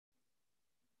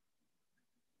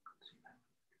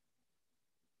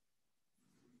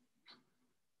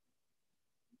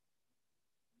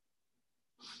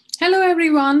Hello,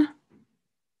 everyone.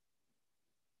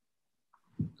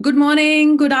 Good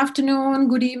morning, good afternoon,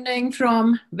 good evening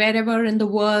from wherever in the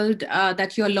world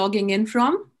that you're logging in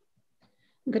from.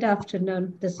 Good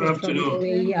afternoon. This Good is from afternoon.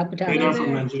 UAE, Abu Good Dhabi.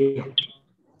 afternoon, Nigeria.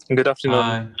 Good afternoon.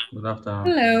 Hi, good afternoon.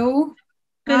 Hello.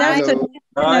 Good Hi. afternoon.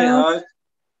 Hi, Hello. hi.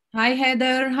 Hi,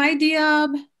 Heather. Hi,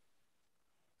 Diab.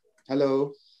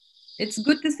 Hello. It's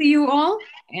good to see you all.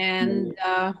 And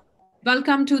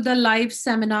welcome to the live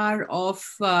seminar of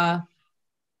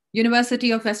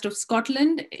University of West of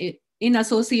Scotland in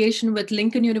association with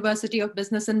Lincoln University of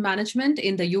Business and Management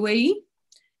in the UAE.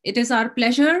 It is our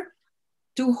pleasure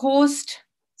to host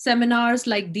seminars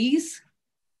like these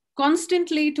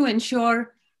constantly to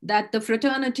ensure that the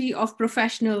fraternity of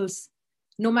professionals,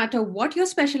 no matter what your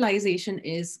specialization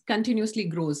is, continuously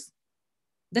grows.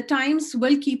 The times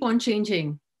will keep on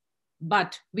changing,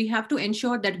 but we have to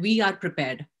ensure that we are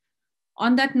prepared.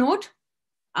 On that note,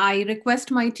 I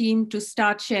request my team to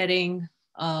start sharing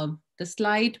the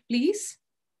slide, please.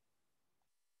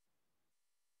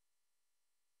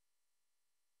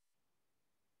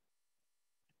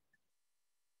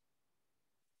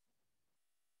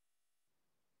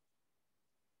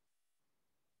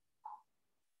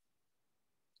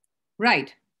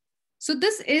 Right. So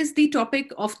this is the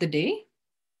topic of the day.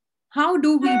 How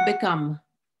do we become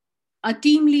a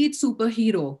team lead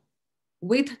superhero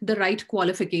with the right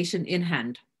qualification in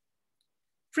hand?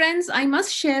 Friends, I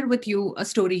must share with you a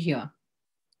story here.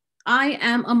 I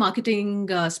am a marketing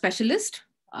specialist.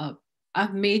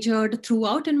 I've majored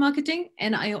throughout in marketing,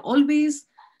 and I always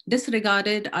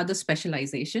disregarded other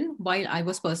specialization while I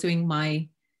was pursuing my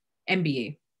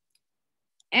MBA.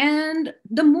 And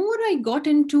the more I got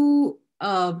into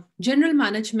general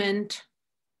management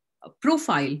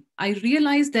profile, I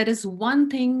realized there is one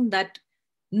thing that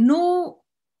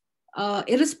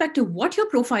irrespective of what your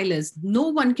profile is, no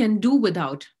one can do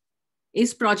without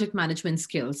is project management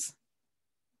skills.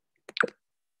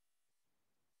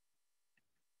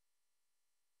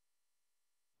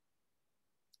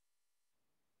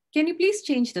 Can you please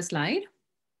change the slide?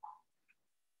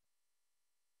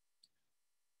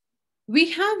 We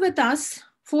have with us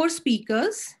 4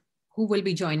 speakers who will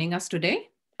be joining us today.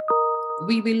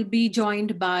 We will be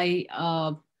joined by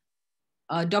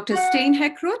Dr. Stein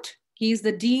Heckrot. He is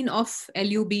the Dean of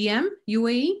LUBM,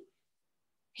 UAE.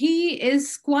 He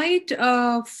is quite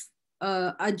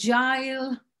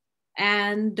agile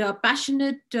and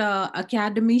passionate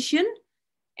academician.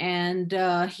 And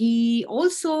he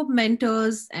also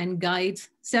mentors and guides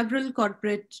several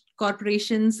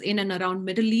corporations in and around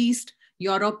Middle East,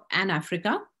 Europe, and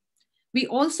Africa. We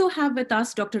also have with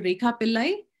us Dr. Rekha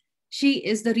Pillai. She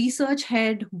is the research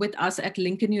head with us at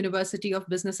Lincoln University of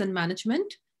Business and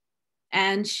Management.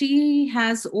 And she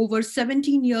has over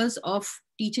 17 years of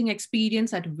teaching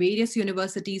experience at various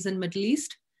universities in Middle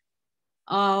East.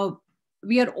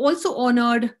 We are also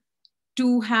honored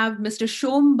to have Mr.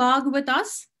 Shom Bagh with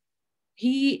us.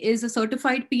 He is a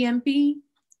certified PMP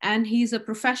and he's a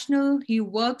professional. He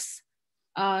works,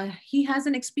 he has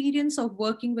an experience of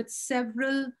working with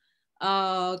several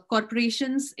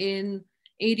corporations in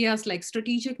areas like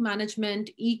strategic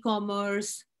management,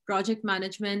 e-commerce, project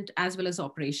management, as well as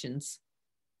operations.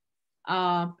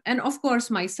 And of course,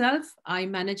 myself, I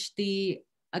manage the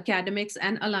academics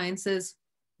and alliances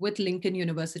with Lincoln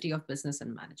University of Business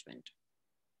and Management.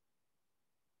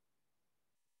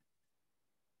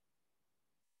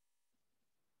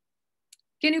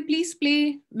 Can you please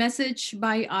play message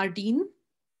by our Dean?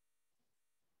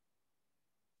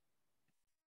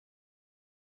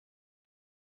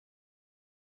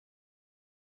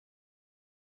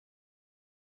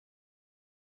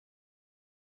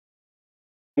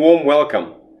 Warm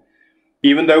welcome.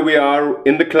 Even though we are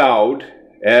in the cloud,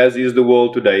 as is the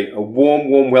world today, a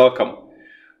warm welcome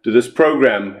to this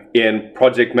program in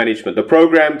project management, the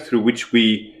program through which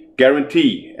we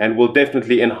guarantee and will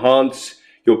definitely enhance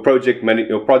your project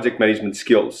management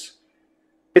skills.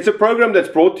 It's a program that's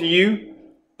brought to you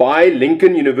by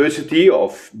Lincoln University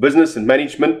of Business and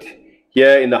Management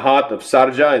here in the heart of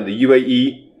Sharjah in the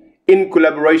UAE in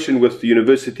collaboration with the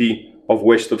University of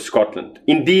West of Scotland.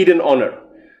 Indeed an honor,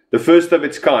 the first of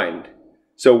its kind.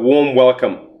 So warm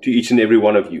welcome to each and every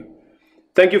one of you.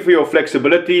 Thank you for your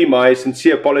flexibility. My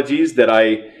sincere apologies that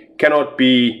I cannot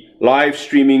be live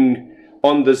streaming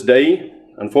on this day.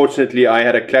 Unfortunately, I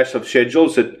had a clash of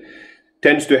schedules. It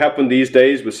tends to happen these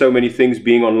days with so many things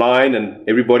being online and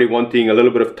everybody wanting a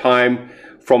little bit of time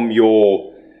from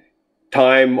your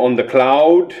time on the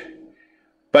cloud.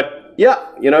 But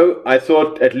yeah, I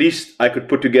thought at least I could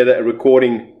put together a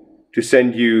recording to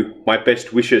send you my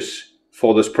best wishes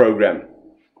for this program.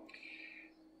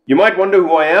 You might wonder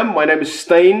who I am. My name is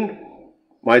Steyn.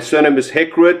 My surname is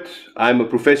Hekruit. I'm a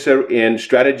professor in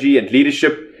strategy and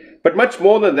leadership. But much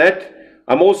more than that,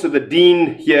 I'm also the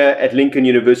dean here at Lincoln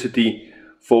University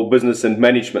for Business and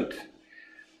Management.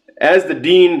 As the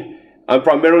dean, I'm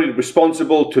primarily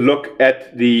responsible to look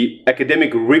at the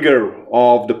academic rigor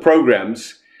of the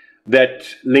programs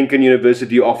that Lincoln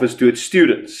University offers to its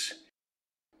students,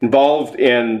 involved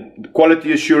in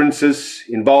quality assurances,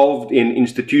 involved in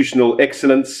institutional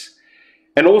excellence,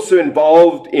 and also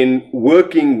involved in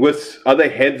working with other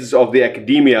heads of the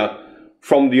academia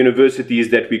from the universities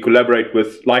that we collaborate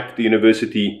with, like the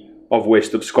University of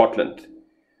West of Scotland.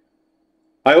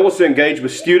 I also engage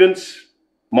with students.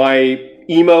 My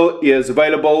email is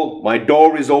available. My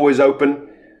door is always open.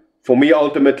 For me,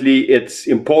 ultimately, it's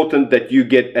important that you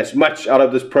get as much out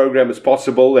of this program as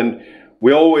possible, and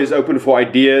we're always open for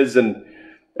ideas and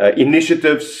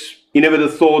initiatives,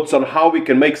 innovative thoughts on how we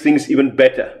can make things even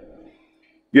better.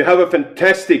 You have a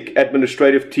fantastic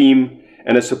administrative team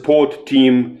and a support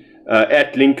team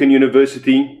at Lincoln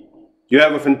University. You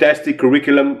have a fantastic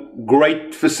curriculum,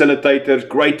 great facilitators,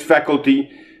 great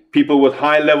faculty, people with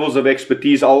high levels of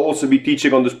expertise. I'll also be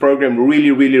teaching on this program.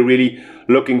 Really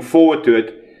looking forward to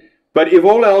it. But if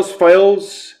all else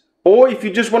fails, or if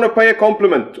you just want to pay a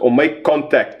compliment or make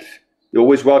contact, you're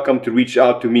always welcome to reach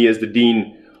out to me as the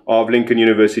Dean of Lincoln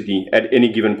University at any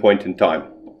given point in time.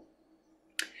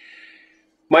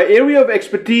 My area of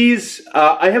expertise,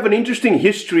 I have an interesting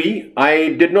history. I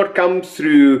did not come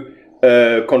through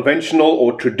a conventional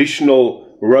or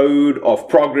traditional road of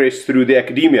progress through the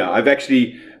academia. I've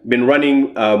actually been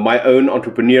running my own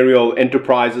entrepreneurial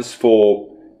enterprises for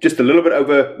just a little bit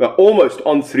over, well, almost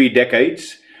on 3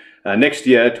 decades. Next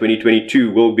year,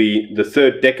 2022, will be the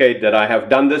 3rd decade that I have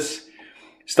done this.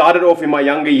 Started off in my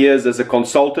younger years as a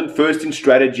consultant, first in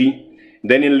strategy,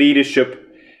 then in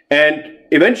leadership, and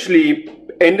eventually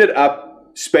ended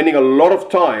up spending a lot of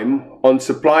time on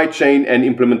supply chain and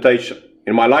implementation.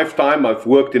 In my lifetime, I've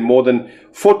worked in more than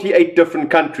 48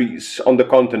 different countries on the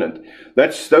continent.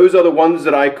 Those are the ones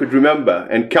that I could remember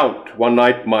and count. One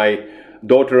night, my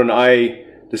daughter and I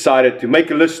decided to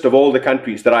make a list of all the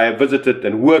countries that I have visited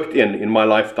and worked in my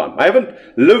lifetime. I haven't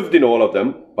lived in all of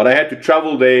them, but I had to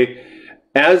travel there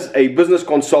as a business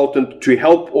consultant to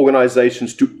help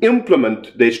organizations to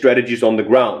implement their strategies on the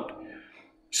ground.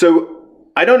 So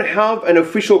I don't have an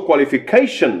official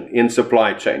qualification in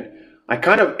supply chain. I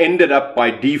kind of ended up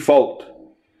by default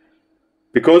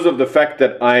because of the fact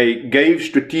that I gave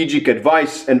strategic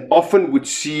advice and often would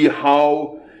see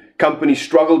how companies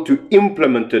struggle to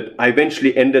implement it. I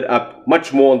eventually ended up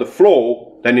much more on the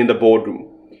floor than in the boardroom.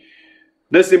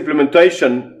 This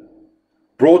implementation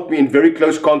brought me in very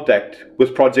close contact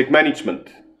with project management.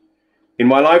 In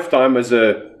my lifetime as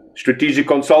a strategic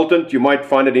consultant, you might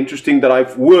find it interesting that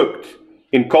I've worked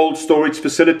in cold storage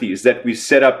facilities that we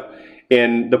set up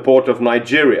in the port of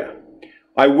Nigeria.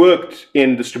 I worked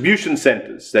in distribution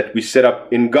centers that we set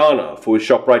up in Ghana for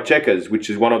ShopRite Checkers, which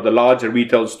is one of the larger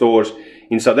retail stores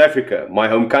in South Africa, my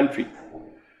home country.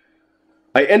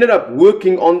 I ended up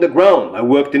working on the ground. I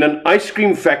worked in an ice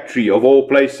cream factory of all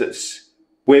places,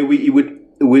 where we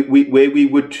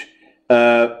would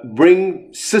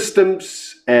bring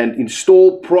systems and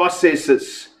install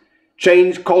processes,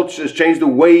 change cultures, change the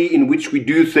way in which we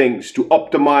do things to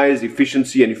optimize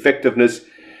efficiency and effectiveness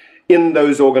in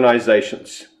those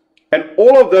organizations. And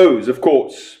all of those, of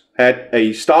course, had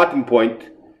a starting point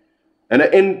and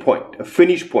an end point, a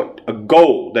finish point, a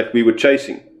goal that we were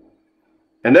chasing.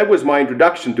 And that was my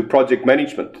introduction to project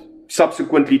management.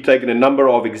 Subsequently taken a number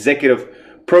of executive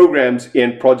programs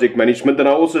in project management, and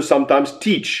I also sometimes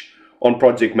teach on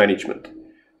project management.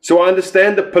 So I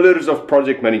understand the pillars of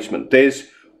project management. There's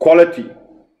quality,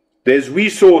 there's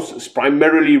resources,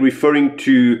 primarily referring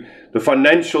to the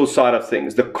financial side of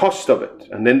things, the cost of it,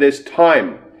 and then there's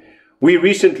time. We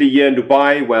recently here in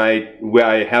Dubai, where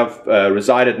I have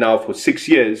resided now for 6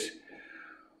 years,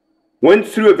 went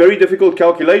through a very difficult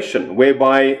calculation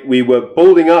whereby we were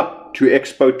building up to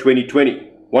Expo 2020,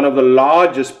 one of the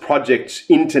largest projects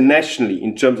internationally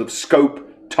in terms of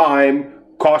scope, time,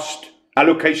 cost,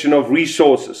 allocation of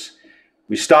resources.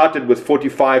 We started with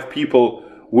 45 people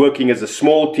working as a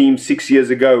small team 6 years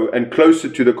ago, and closer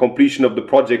to the completion of the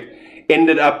project,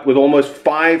 ended up with almost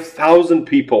 5,000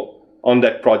 people on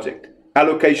that project.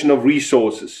 Allocation of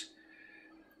resources.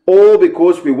 All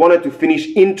because we wanted to finish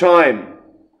in time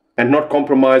and not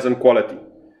compromise on quality.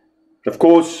 Of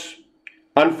course,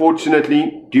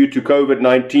 unfortunately, due to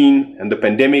COVID-19 and the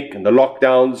pandemic and the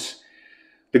lockdowns,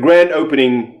 the grand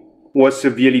opening was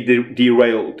severely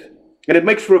derailed. And it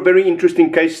makes for a very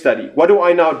interesting case study. What do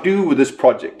I now do with this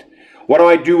project? What do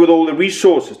I do with all the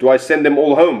resources? Do I send them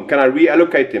all home? Can I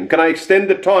reallocate them? Can I extend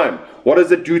the time? What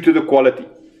does it do to the quality?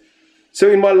 So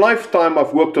in my lifetime,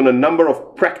 I've worked on a number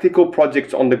of practical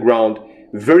projects on the ground,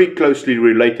 very closely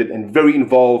related and very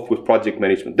involved with project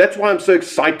management. That's why I'm so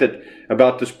excited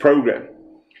about this program.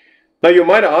 Now, you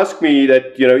might ask me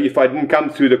that, if I didn't come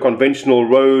through the conventional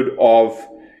road of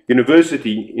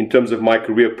university in terms of my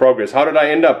career progress, how did I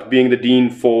end up being the dean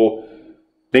for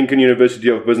Lincoln University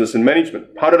of Business and Management?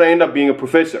 How did I end up being a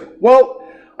professor? Well,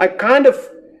 I kind of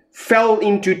fell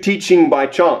into teaching by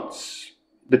chance.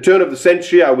 The turn of the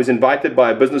century, I was invited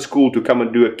by a business school to come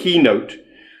and do a keynote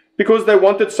because they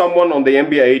wanted someone on the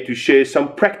MBA to share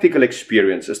some practical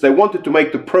experiences. They wanted to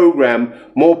make the program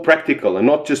more practical and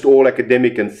not just all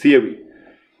academic and theory.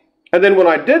 And then when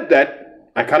I did that,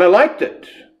 I kind of liked it.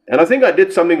 And I think I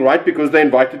did something right because they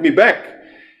invited me back.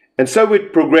 And so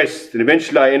it progressed. And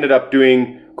eventually I ended up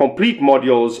doing complete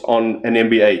modules on an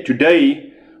MBA.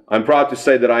 Today, I'm proud to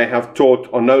say that I have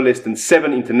taught on no less than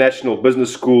 7 international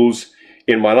business schools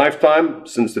in my lifetime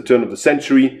since the turn of the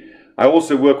century. I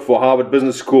also work for Harvard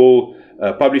Business School,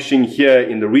 publishing here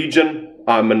in the region.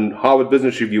 I'm an Harvard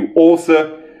Business Review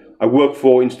author. I work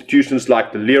for institutions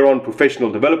like the Leron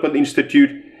Professional Development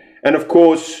Institute. And of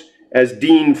course, as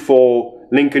Dean for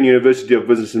Lincoln University of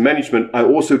Business and Management, I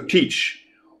also teach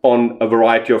on a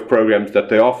variety of programs that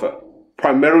they offer,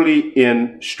 primarily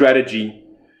in strategy,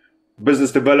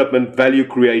 business development, value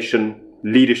creation,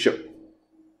 leadership.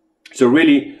 So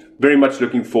really, very much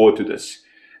looking forward to this.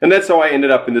 And that's how I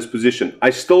ended up in this position. I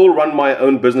still run my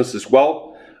own business as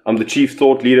well. I'm the chief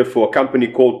thought leader for a company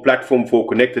called Platform for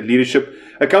Connected Leadership,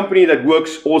 a company that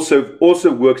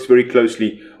also works very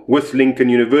closely with Lincoln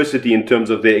University in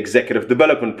terms of their executive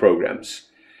development programs.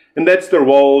 And that's the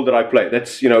role that I play.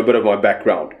 That's, a bit of my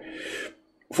background.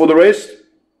 For the rest,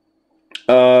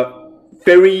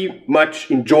 very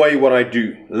much enjoy what I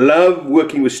do. Love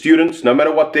working with students, no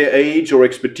matter what their age or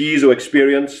expertise or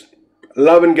experience.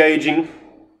 Love engaging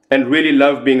and really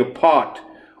love being a part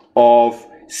of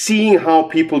seeing how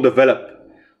people develop,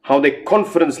 how their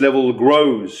confidence level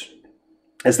grows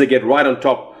as they get right on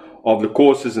top of the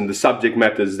courses and the subject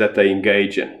matters that they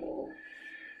engage in.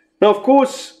 Now, of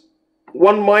course,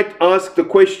 one might ask the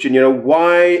question,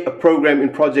 why a program in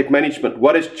project management?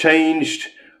 What has changed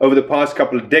over the past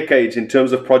couple of decades in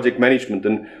terms of project management,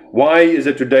 and why is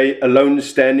it today a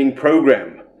lone-standing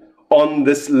program on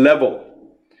this level?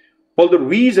 Well, the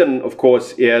reason, of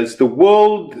course, is the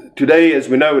world today, as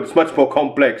we know, it's much more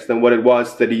complex than what it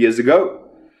was 30 years ago.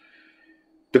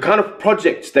 The kind of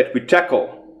projects that we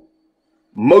tackle,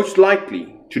 most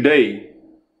likely today,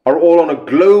 are all on a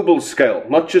global scale,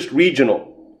 not just regional.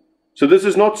 So this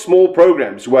is not small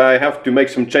programs where I have to make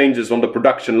some changes on the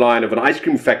production line of an ice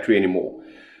cream factory anymore.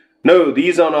 No,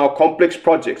 these are now complex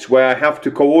projects where I have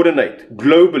to coordinate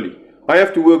globally. I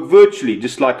have to work virtually,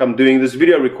 just like I'm doing this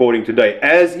video recording today,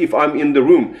 as if I'm in the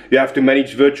room. You have to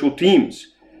manage virtual teams.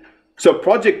 So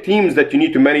project teams that you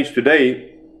need to manage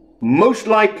today, most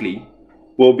likely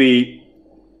will be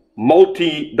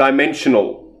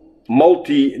multi-dimensional,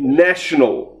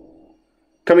 multinational,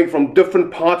 coming from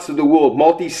different parts of the world,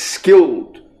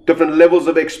 multi-skilled, different levels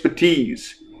of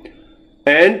expertise.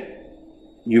 And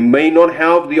you may not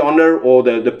have the honor or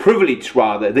the privilege,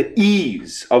 rather, the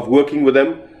ease of working with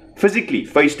them physically,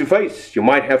 face-to-face. You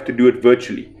might have to do it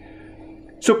virtually.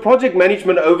 So project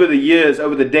management over the years,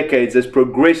 over the decades, has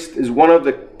progressed as one of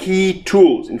the key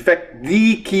tools, in fact,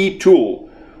 the key tool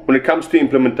when it comes to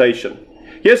implementation.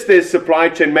 Yes, there's supply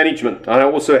chain management. I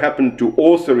also happen to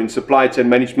author in supply chain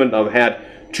management. I've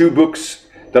had 2 books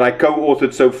that I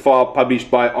co-authored so far, published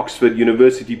by Oxford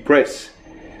University Press.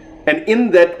 And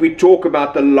in that, we talk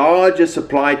about the larger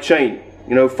supply chain,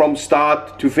 from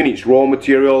start to finish, raw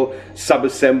material,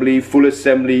 sub-assembly, full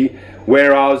assembly,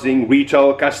 warehousing,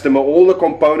 retail, customer, all the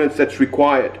components that's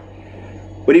required.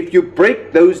 But if you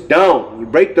break those down, you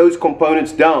break those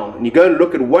components down, and you go and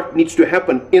look at what needs to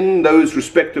happen in those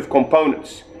respective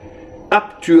components,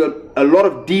 up to a lot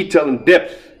of detail and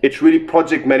depth, it's really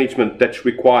project management that's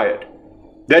required.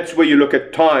 That's where you look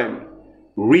at time,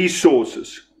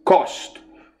 resources, cost,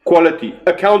 quality,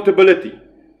 accountability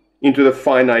into the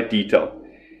finite detail.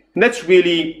 And that's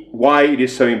really why it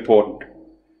is so important.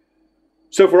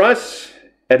 So for us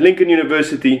at Lincoln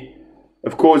University,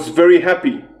 of course, very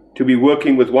happy to be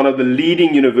working with one of the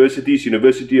leading universities,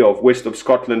 University of West of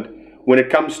Scotland, when it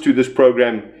comes to this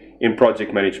program in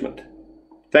project management.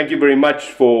 Thank you very much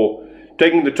for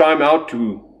taking the time out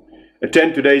to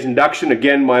attend today's induction.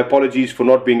 Again, my apologies for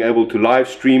not being able to live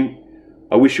stream.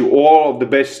 I wish you all of the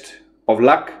best of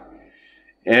luck.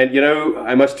 And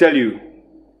I must tell you,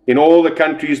 in all the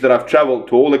countries that I've traveled,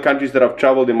 to all the countries that I've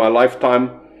traveled in my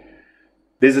lifetime,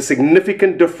 there's a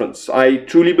significant difference. I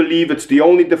truly believe it's the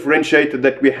only differentiator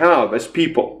that we have as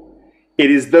people.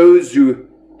 It is those who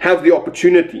have the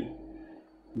opportunity,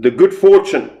 the good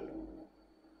fortune,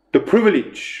 the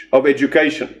privilege of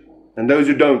education, and those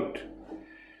who don't.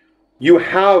 You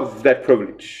have that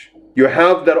privilege. You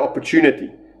have that opportunity,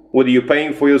 whether you're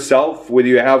paying for yourself, whether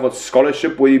you have a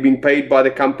scholarship, whether you're being paid by the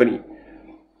company.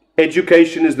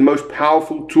 Education is the most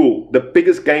powerful tool, the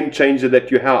biggest game changer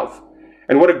that you have.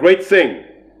 And what a great thing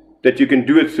that you can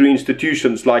do it through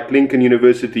institutions like Lincoln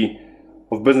University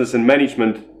of Business and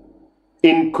Management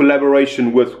in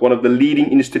collaboration with one of the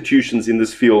leading institutions in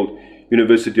this field,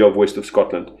 University of West of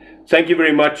Scotland. Thank you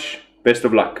very much. Best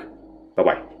of luck.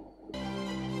 Bye-bye.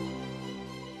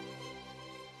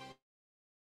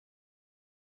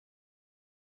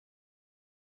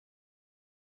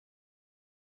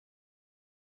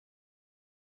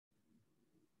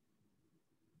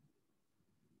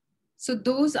 So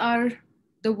those are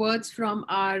the words from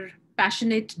our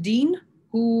passionate dean,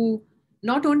 who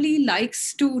not only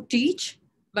likes to teach,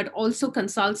 but also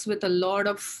consults with a lot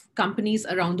of companies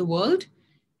around the world.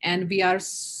 And we are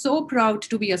so proud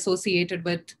to be associated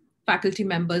with faculty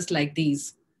members like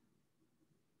these.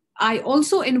 I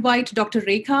also invite Dr.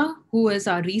 Rekha, who is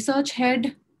our research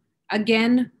head.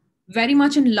 Again, very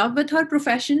much in love with her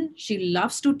profession. She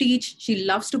loves to teach, she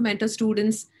loves to mentor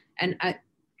students,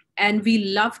 and we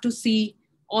love to see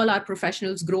all our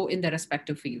professionals grow in their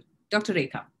respective field. Dr.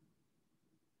 Rekha.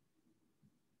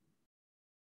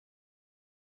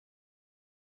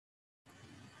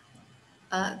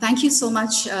 Thank you so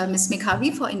much, Ms.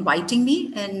 Mekhavi, for inviting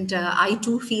me. And I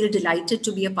too feel delighted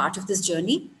to be a part of this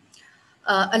journey.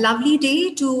 A lovely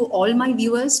day to all my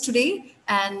viewers today.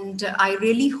 And I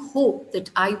really hope that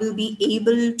I will be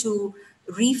able to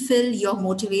refill your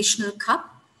motivational cup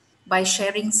by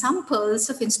sharing some pearls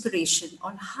of inspiration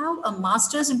on how a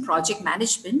master's in project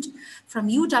management from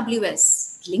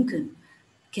UWS, Lincoln,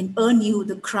 can earn you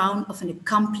the crown of an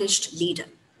accomplished leader.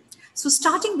 So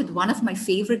starting with one of my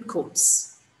favorite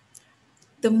quotes,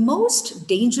 the most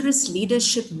dangerous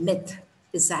leadership myth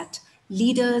is that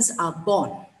leaders are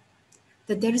born,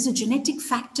 that there is a genetic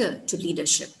factor to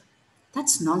leadership.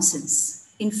 That's nonsense.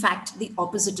 In fact, the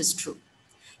opposite is true.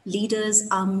 Leaders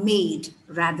are made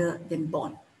rather than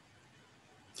born.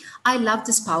 I love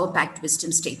this power-packed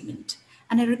wisdom statement,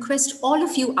 and I request all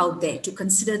of you out there to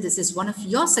consider this as one of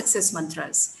your success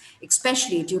mantras,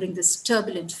 especially during this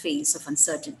turbulent phase of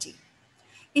uncertainty.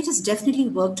 It has definitely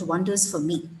worked wonders for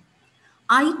me.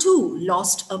 I too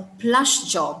lost a plush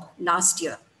job last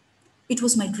year. It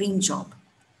was my dream job.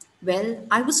 Well,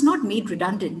 I was not made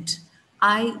redundant.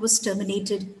 I was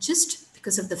terminated just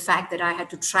because of the fact that I had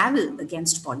to travel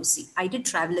against policy. I did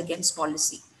travel against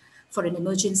policy for an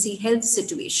emergency health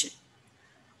situation.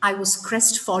 I was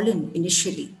crestfallen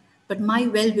initially, but my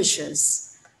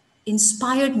well-wishers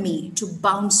inspired me to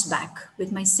bounce back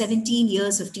with my 17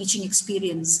 years of teaching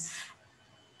experience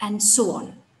and so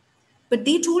on. But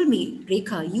they told me,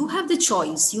 Rekha, you have the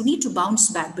choice. You need to bounce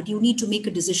back, but you need to make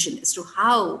a decision as to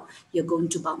how you're going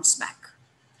to bounce back.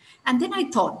 And then I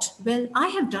thought, well, I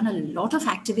have done a lot of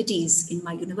activities in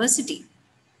my university,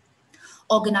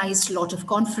 organized a lot of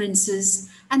conferences.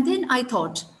 And then I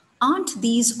thought, aren't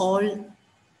these all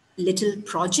little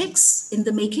projects in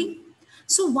the making?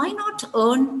 So why not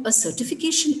earn a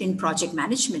certification in project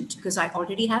management? Because I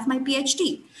already have my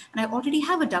PhD and I already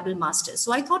have a double master.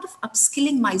 So I thought of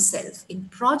upskilling myself in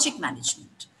project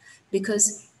management,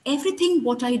 because everything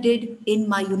what I did in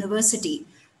my university,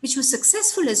 which was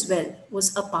successful as well,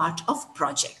 was a part of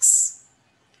projects.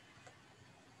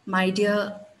 My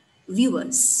dear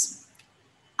viewers,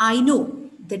 I know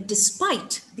that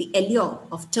despite the allure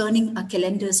of turning our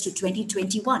calendars to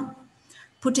 2021,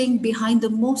 putting behind the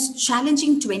most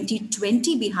challenging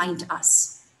 2020 behind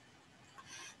us,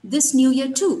 this new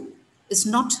year too is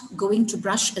not going to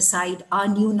brush aside our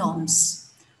new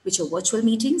norms, which are virtual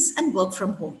meetings and work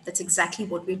from home. That's exactly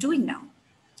what we're doing now.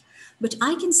 But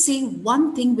I can say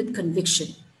one thing with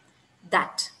conviction,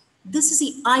 that this is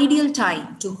the ideal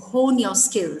time to hone your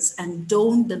skills and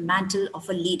don the mantle of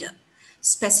a leader,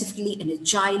 specifically an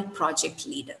agile project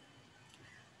leader.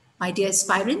 My dear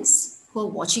aspirants who are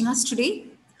watching us today,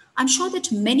 I'm sure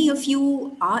that many of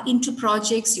you are into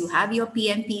projects, you have your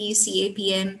PMP,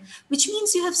 CAPM, which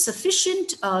means you have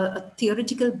sufficient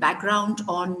theoretical background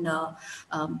on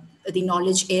the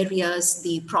knowledge areas,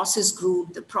 the process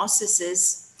group, the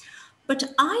processes.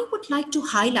 But I would like to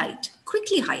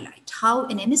quickly highlight how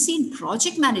an MSc in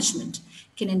Project Management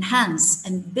can enhance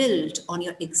and build on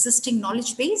your existing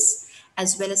knowledge base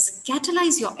as well as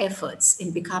catalyze your efforts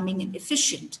in becoming an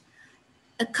efficient,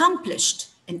 accomplished,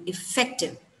 and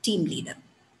effective team leader.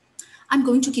 I'm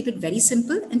going to keep it very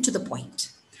simple and to the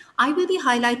point. I will be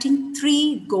highlighting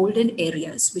 3 golden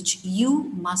areas which you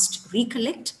must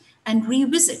recollect and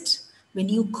revisit when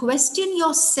you question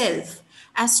yourself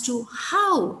as to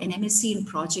how an MSc in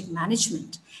Project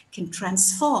Management can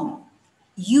transform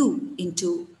you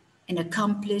into an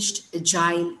accomplished,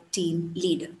 agile team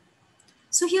leader.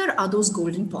 So here are those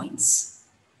golden points.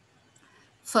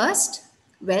 First,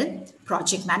 well,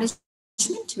 project management.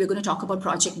 We're going to talk about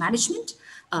project management,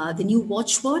 the new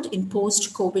watchword in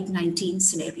post-COVID-19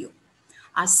 scenario.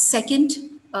 Our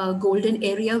second golden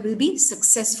area will be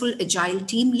successful agile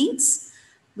team leads,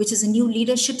 which is a new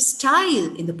leadership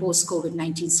style in the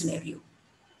post-COVID-19 scenario.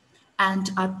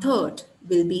 And our third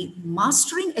will be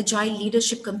mastering agile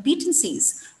leadership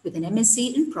competencies with an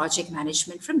MSc in Project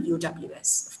Management from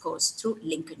UWS, of course, through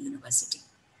Lincoln University.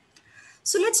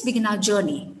 So let's begin our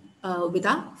journey with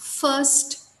our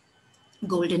first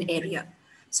golden area.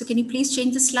 So can you please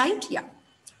change the slide? Yeah.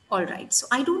 All right. So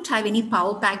I don't have any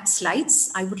power-packed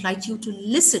slides. I would like you to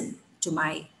listen to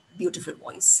my beautiful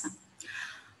voice.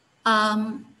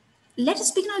 Let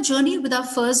us begin our journey with our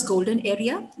first golden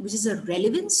area, which is the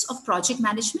relevance of project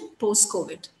management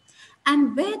post-COVID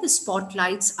and where the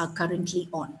spotlights are currently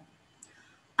on.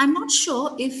 I'm not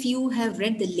sure if you have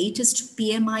read the latest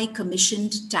PMI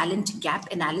commissioned talent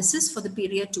gap analysis for the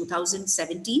period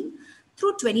 2017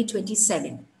 through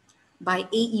 2027 by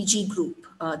AEG Group,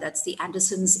 that's the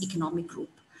Anderson's Economic Group.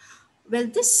 Well,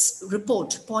 this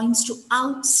report points to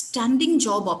outstanding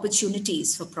job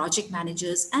opportunities for project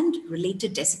managers and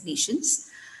related designations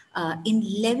in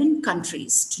 11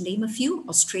 countries, to name a few: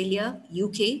 Australia,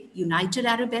 UK, United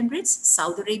Arab Emirates,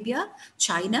 Saudi Arabia,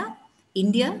 China,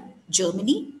 India,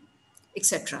 Germany,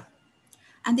 etc.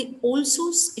 And they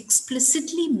also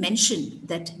explicitly mention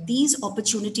that these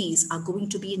opportunities are going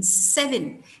to be in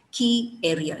 7 key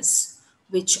areas,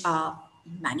 which are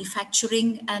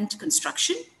manufacturing and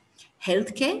construction,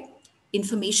 healthcare,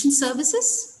 information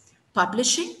services,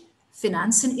 publishing,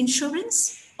 finance and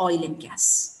insurance, oil and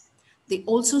gas. They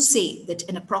also say that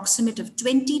an approximate of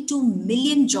 22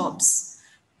 million jobs,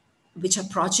 which are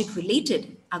project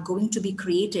related, are going to be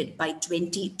created by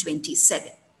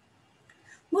 2027.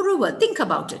 Moreover, think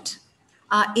about it.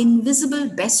 Our invisible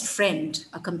best friend,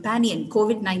 a companion,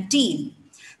 COVID-19,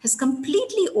 has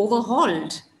completely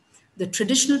overhauled the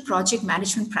traditional project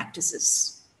management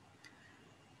practices,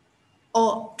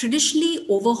 or traditionally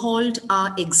overhauled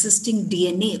our existing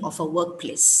DNA of a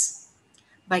workplace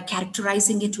by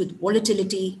characterizing it with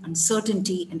volatility,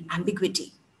 uncertainty, and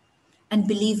ambiguity. And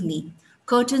believe me,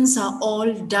 curtains are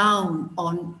all down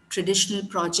on traditional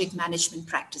project management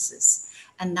practices.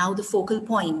 And now the focal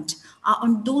point are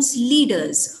on those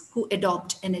leaders who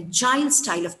adopt an agile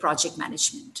style of project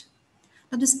management.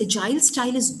 Now, this agile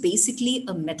style is basically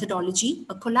a methodology,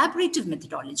 a collaborative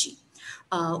methodology,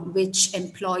 which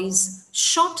employs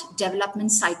short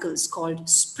development cycles called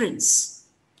sprints.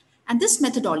 And this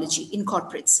methodology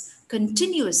incorporates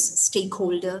continuous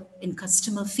stakeholder and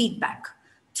customer feedback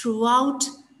throughout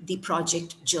the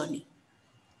project journey.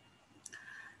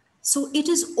 So it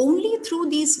is only through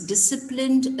these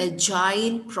disciplined,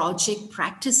 agile project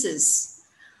practices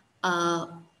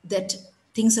that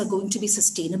things are going to be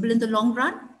sustainable in the long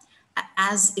run,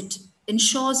 as it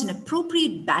ensures an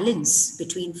appropriate balance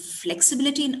between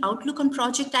flexibility and outlook on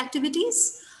project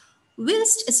activities,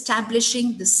 whilst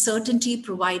establishing the certainty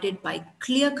provided by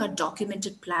clear-cut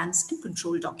documented plans and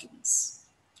control documents.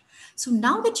 So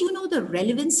now that you know the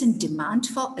relevance and demand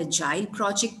for agile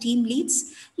project team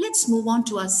leads, let's move on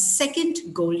to our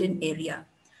second golden area.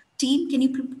 Team, can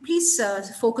you please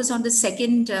focus on the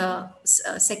second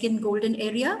golden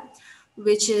area,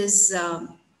 which is,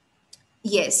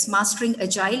 yes, mastering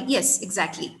agile. Yes,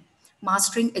 exactly.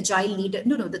 Mastering agile leader.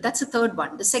 No, that's the third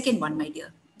one. The second one, my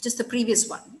dear, just the previous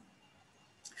one.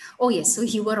 Oh, yes. So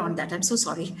you were on that. I'm so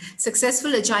sorry.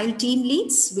 Successful agile team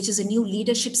leads, which is a new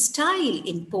leadership style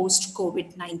in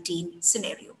post-COVID-19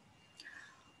 scenario.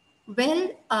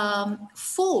 Well,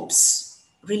 Forbes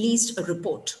released a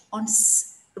report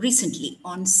recently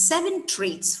on 7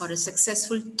 traits for a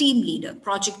successful team leader,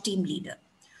 project team leader,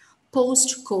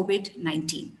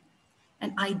 post-COVID-19.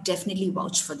 And I definitely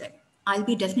vouch for them. I'll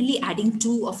be definitely adding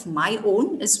 2 of my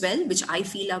own as well, which I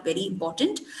feel are very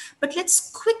important. But let's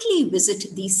quickly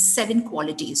visit these 7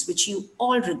 qualities which you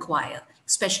all require,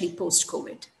 especially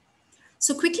post-COVID.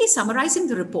 So quickly summarizing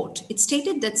the report, it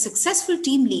stated that successful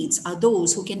team leads are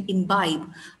those who can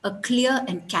imbibe a clear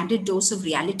and candid dose of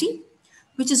reality,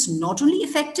 which is not only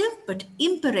effective, but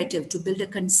imperative to build a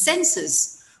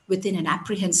consensus within an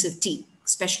apprehensive team,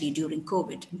 especially during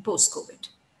COVID and post-COVID.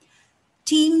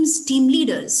 Team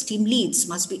leads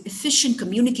must be efficient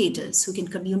communicators who can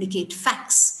communicate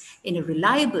facts in a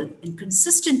reliable and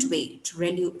consistent way to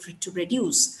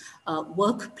reduce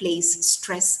workplace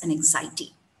stress and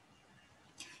anxiety.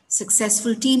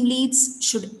 Successful team leads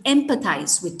should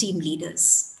empathize with team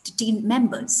leaders, to team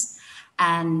members,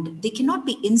 and they cannot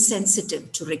be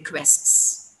insensitive to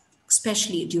requests,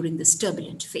 especially during this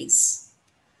turbulent phase.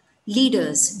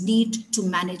 Leaders need to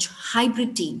manage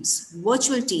hybrid teams,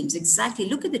 virtual teams. Exactly.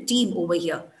 Look at the team over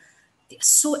here. They're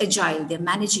so agile. They're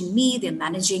managing me. They're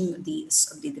managing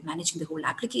the whole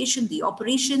application, the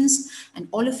operations, and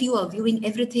all of you are viewing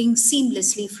everything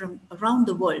seamlessly from around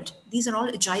the world. These are all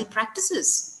agile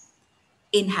practices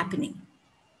in happening.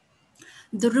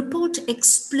 The report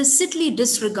explicitly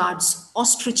disregards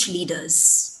ostrich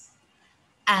leaders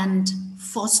and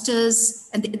fosters,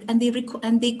 and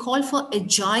they call for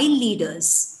agile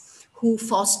leaders who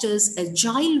fosters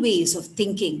agile ways of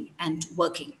thinking and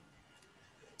working.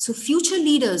 So future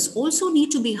leaders also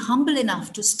need to be humble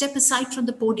enough to step aside from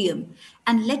the podium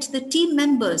and let the team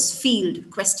members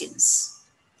field questions.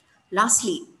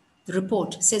 Lastly, the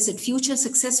report says that future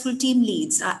successful team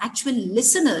leads are actual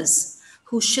listeners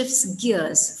who shifts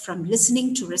gears from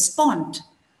listening to respond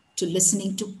to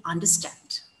listening to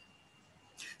understand.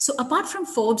 So apart from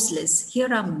Forbes' list,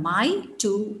 here are my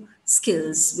two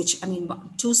skills, which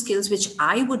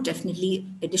I would definitely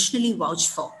additionally vouch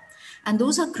for. And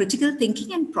those are critical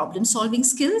thinking and problem solving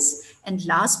skills. And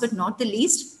last but not the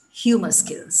least, humor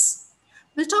skills.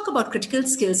 We'll talk about critical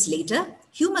skills later.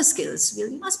 Humor skills, you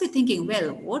must be thinking,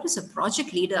 well, what is a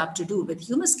project leader up to do with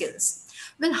humor skills?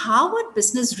 Well, Harvard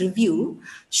Business Review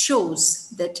shows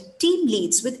that team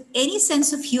leads with any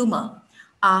sense of humor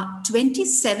are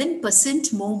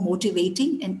 27% more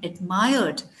motivating and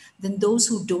admired than those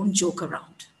who don't joke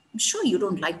around. I'm sure you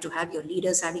don't like to have your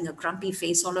leaders having a grumpy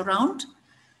face all around.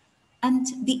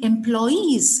 And the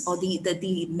employees or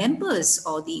the members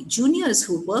or the juniors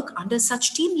who work under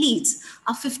such team leads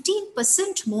are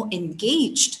 15% more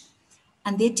engaged,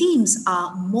 and their teams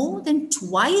are more than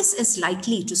twice as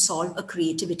likely to solve a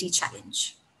creativity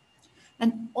challenge.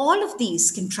 And all of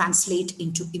these can translate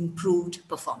into improved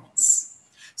performance.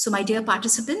 So my dear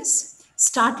participants,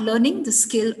 start learning the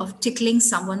skill of tickling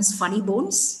someone's funny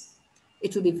bones.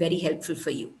 It will be very helpful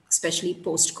for you, especially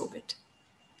post-COVID.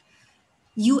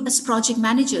 You as project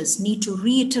managers need to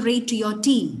reiterate to your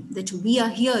team that we are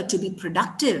here to be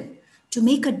productive, to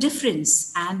make a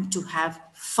difference, and to have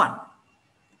fun.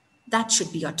 That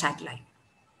should be your tagline.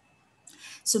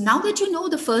 So now that you know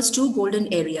the first two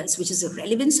golden areas, which is the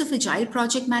relevance of agile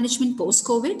project management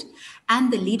post-COVID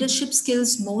and the leadership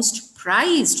skills most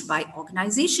prized by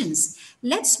organizations,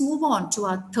 let's move on to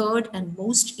our third and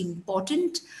most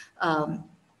important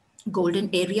golden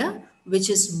area,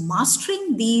 which is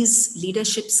mastering these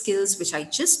leadership skills, which I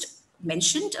just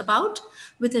mentioned about,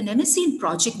 with an MSc in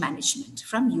Project Management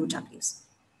from UW's.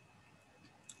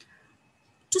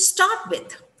 To start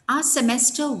with, our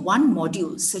semester 1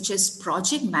 modules, such as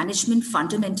Project Management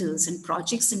Fundamentals and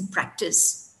Projects in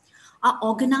Practice, are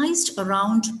organized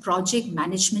around project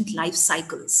management life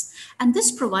cycles, and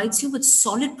this provides you with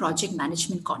solid project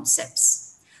management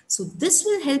concepts. So this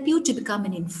will help you to become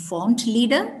an informed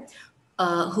leader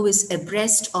who is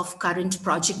abreast of current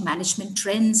project management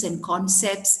trends and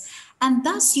concepts, and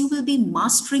thus you will be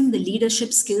mastering the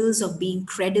leadership skills of being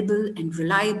credible and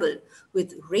reliable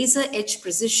with razor-edge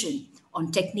precision on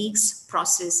techniques,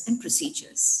 process, and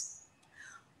procedures.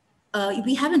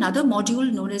 We have another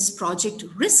module known as Project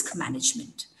Risk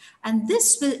Management, and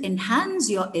this will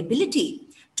enhance your ability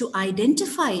to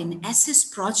identify and assess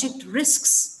project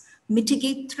risks,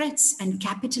 mitigate threats, and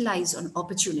capitalize on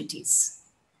opportunities.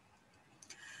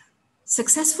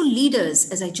 Successful leaders,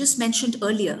 as I just mentioned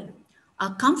earlier,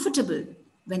 are comfortable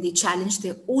when they challenge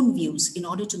their own views in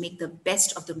order to make the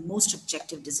best of the most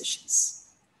objective decisions.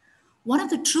 One of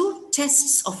the true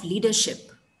tests of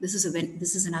leadership, this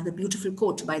is another beautiful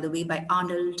quote, by the way, by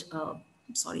Arnold,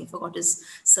 I forgot his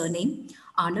surname,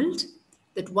 Arnold,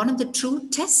 that one of the true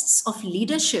tests of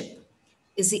leadership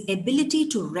is the ability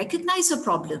to recognize a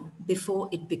problem before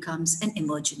it becomes an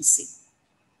emergency.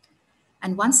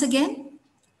 And once again,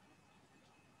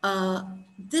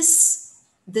 this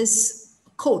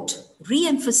quote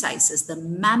re-emphasizes the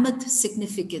mammoth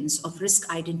significance of risk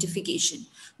identification,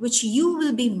 which you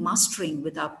will be mastering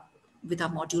with our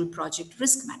module Project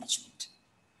Risk Management.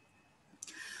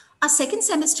 Our second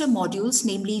semester modules,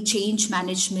 namely Change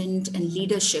Management and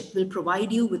Leadership, will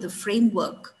provide you with a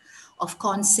framework of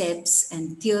concepts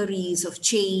and theories of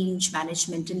change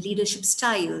management and leadership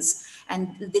styles,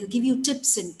 and they'll give you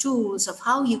tips and tools of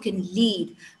how you can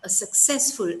lead a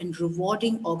successful and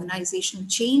rewarding organizational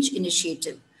change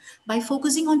initiative by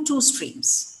focusing on two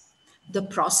streams: the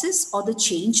process or the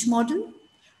change model,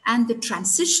 and the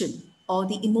transition or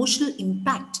the emotional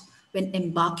impact when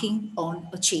embarking on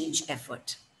a change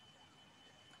effort.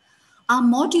 Our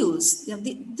modules,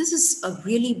 this is a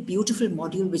really beautiful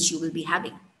module which you will be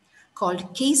having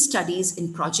called Case Studies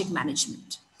in Project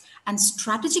Management and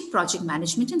Strategic Project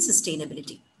Management and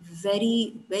Sustainability.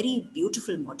 Very, very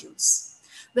beautiful modules.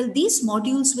 Well, these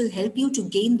modules will help you to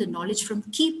gain the knowledge from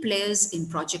key players in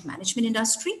project management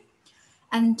industry,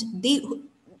 and they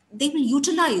will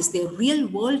utilize their real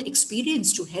world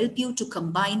experience to help you to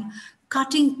combine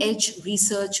cutting edge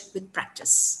research with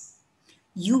practice.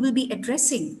 You will be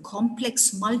addressing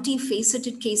complex,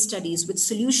 multifaceted case studies with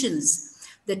solutions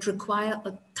that require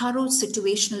a thorough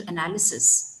situational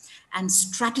analysis and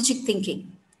strategic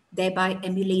thinking, thereby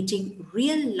emulating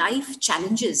real life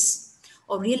challenges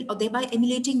or thereby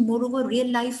emulating, moreover, real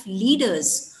life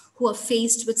leaders who are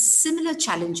faced with similar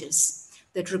challenges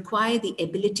that require the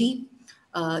ability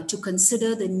to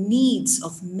consider the needs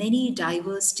of many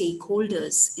diverse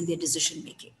stakeholders in their decision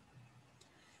making.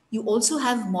 You also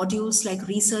have modules like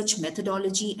research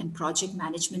methodology and project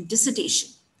management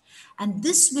dissertation. And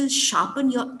this will sharpen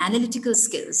your analytical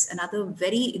skills, another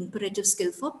very imperative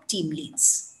skill for team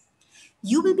leads.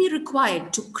 You will be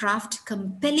required to craft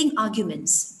compelling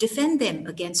arguments, defend them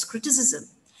against criticism,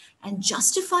 and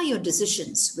justify your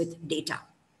decisions with data.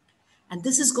 And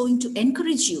this is going to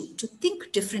encourage you to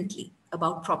think differently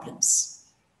about problems,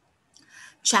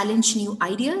 challenge new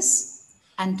ideas,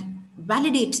 and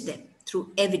validate them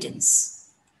through evidence,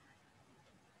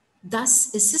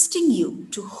 thus assisting you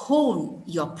to hone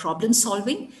your problem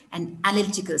solving and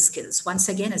analytical skills. Once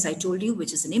again, as I told you,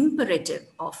 which is an imperative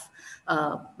of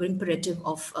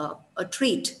a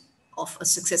trait of a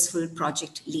successful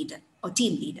project leader or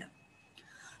team leader.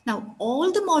 Now,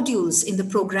 all the modules in the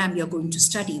program you're going to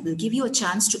study will give you a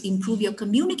chance to improve your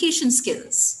communication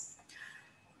skills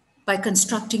by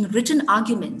constructing written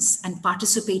arguments and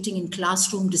participating in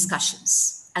classroom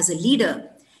discussions. As a leader,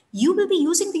 you will be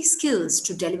using these skills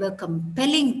to deliver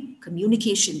compelling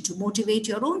communication, to motivate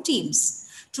your own teams,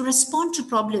 to respond to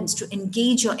problems, to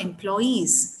engage your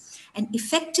employees, and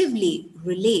effectively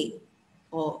relay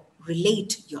or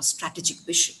relate your strategic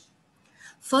vision.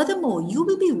 Furthermore, you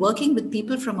will be working with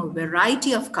people from a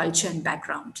variety of culture and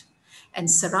background,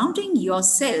 and surrounding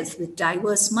yourself with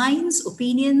diverse minds,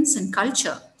 opinions, and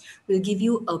culture will give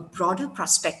you a broader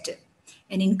perspective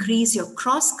and increase your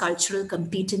cross-cultural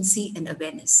competency and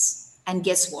awareness. And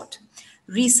guess what?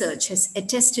 Research has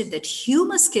attested that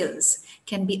humor skills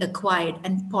can be acquired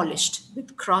and polished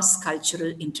with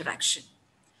cross-cultural interaction.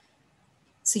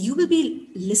 So you will be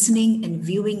listening and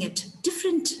viewing at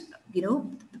different,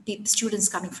 students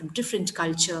coming from different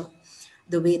culture,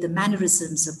 the way the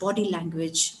mannerisms, the body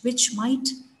language, which might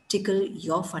tickle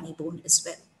your funny bone as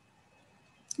well.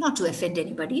 Not to offend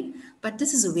anybody, but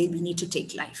this is a way we need to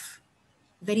take life.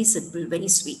 Very simple, very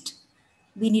sweet.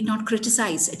 We need not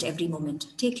criticize at every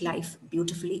moment. Take life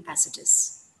beautifully as it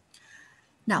is.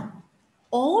 Now,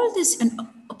 all this, and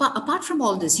apart from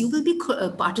all this, you will be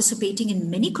participating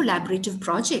in many collaborative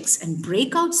projects and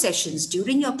breakout sessions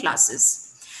during your classes.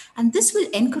 And this will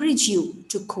encourage you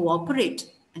to cooperate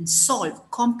and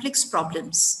solve complex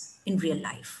problems in real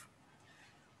life.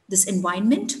 This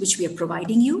environment which we are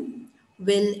providing you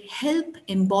will help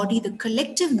embody the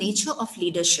collective nature of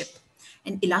leadership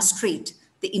and illustrate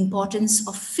the importance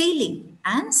of failing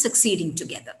and succeeding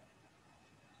together.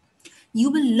 You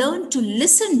will learn to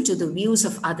listen to the views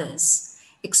of others,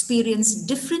 experience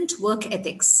different work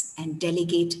ethics, and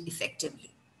delegate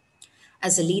effectively.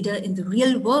 As a leader in the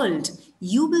real world,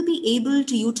 you will be able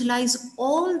to utilize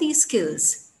all these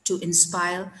skills to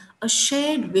inspire a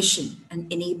shared vision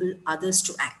and enable others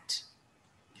to act.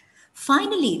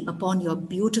 Finally, upon your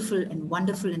beautiful and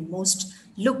wonderful and most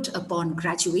looked upon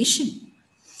graduation,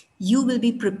 you will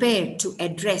be prepared to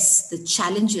address the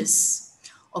challenges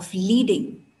of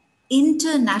leading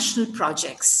international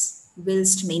projects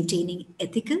whilst maintaining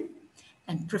ethical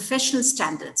and professional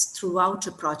standards throughout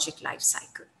a project life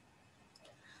cycle.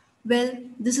 Well,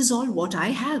 this is all what I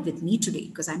have with me today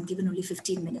because I'm given only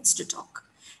 15 minutes to talk.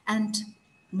 And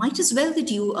might as well that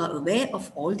you are aware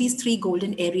of all these three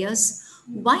golden areas.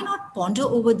 Why not ponder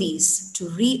over these to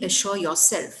reassure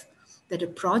yourself that a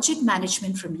project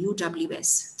management from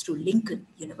UWS through Lincoln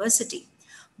University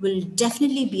will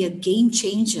definitely be a game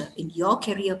changer in your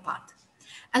career path,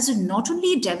 as it not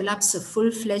only develops a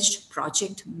full-fledged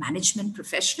project management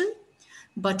professional,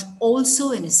 but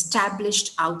also an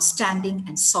established, outstanding,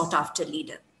 and sought-after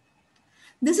leader.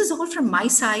 This is all from my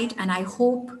side, and I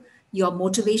hope your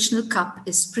motivational cup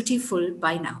is pretty full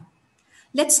by now.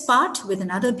 Let's part with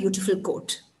another beautiful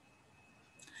quote.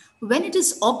 When it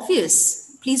is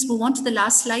obvious, please move on to the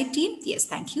last slide, team. Yes,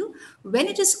 thank you. When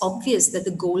it is obvious that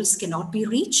the goals cannot be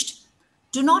reached,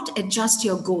 do not adjust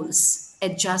your goals,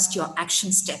 adjust your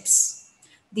action steps.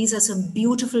 These are some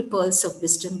beautiful pearls of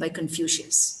wisdom by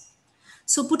Confucius.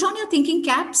 So put on your thinking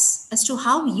caps as to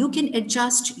how you can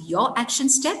adjust your action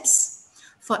steps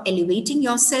for elevating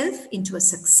yourself into a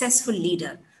successful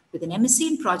leader with an MSc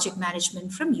in Project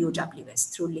Management from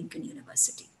UWS through Lincoln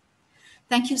University.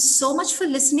 Thank you so much for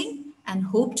listening and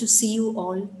hope to see you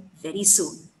all very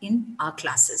soon in our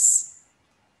classes.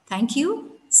 Thank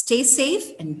you. Stay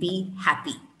safe and be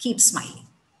happy. Keep smiling.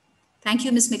 Thank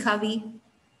you, Ms. Mikhavi.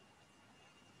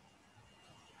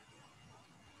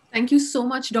 Thank you so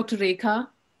much, Dr. Rekha.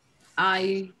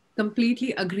 I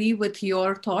completely agree with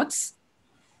your thoughts,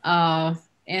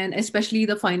 and especially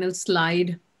the final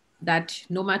slide that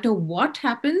no matter what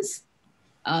happens,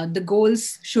 the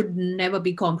goals should never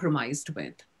be compromised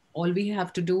with. All we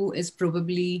have to do is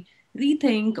probably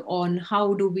rethink on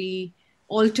how do we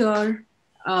alter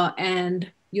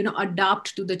and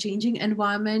adapt to the changing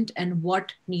environment and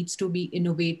what needs to be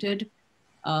innovated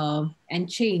and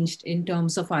changed in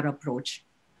terms of our approach.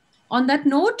 On that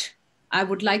note, I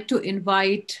would like to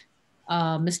invite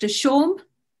Mr. Shom,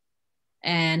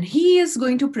 and he is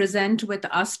going to present with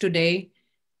us today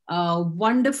a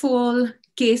wonderful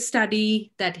case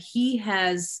study that he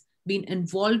has been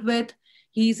involved with.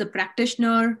 He's a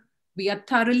practitioner. We are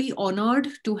thoroughly honored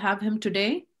to have him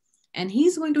today, and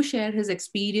he's going to share his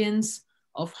experience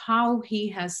of how he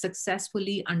has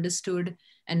successfully understood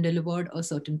and delivered a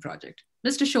certain project.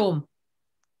 Mr. Shom,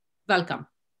 welcome.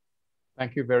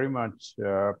 Thank you very much.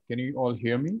 Can you all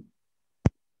hear me?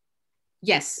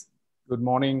 Yes. Good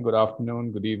morning, good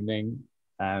afternoon, good evening.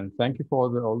 And thank you for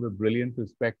all the brilliant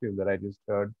perspective that I just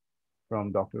heard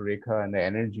from Dr. Rekha and the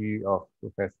energy of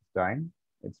Professor Stein.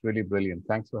 It's really brilliant.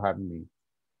 Thanks for having me.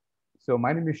 So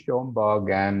my name is Shom Bug,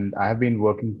 and I have been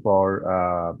working for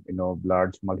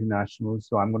large multinationals.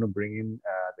 So I'm going to bring in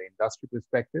the industry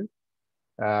perspective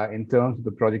in terms of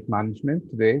the project management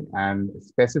today, and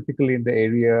specifically in the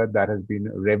area that has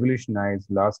been revolutionized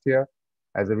last year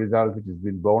as a result, which has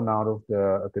been born out of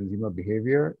the consumer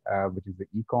behavior, which is the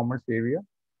e-commerce area.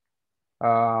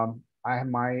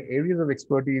 My areas of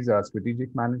expertise are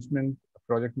strategic management,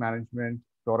 project management,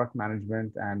 product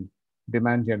management, and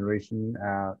demand generation.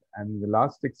 And in the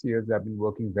last 6 years, I've been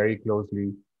working very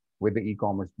closely with the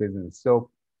e-commerce business.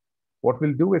 So what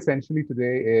we'll do essentially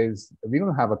today is we're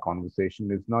going to have a conversation.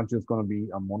 It's not just going to be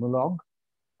a monologue.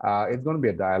 It's going to be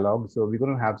a dialogue. So we're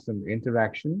going to have some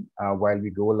interaction while we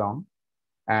go along.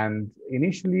 And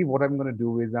initially, what I'm going to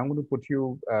do is I'm going to put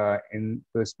you in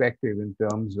perspective in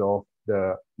terms of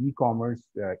the e-commerce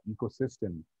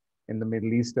ecosystem in the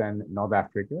Middle East and North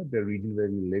Africa, the region where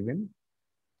we live in,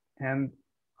 and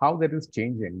how that is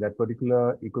changing. That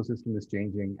particular ecosystem is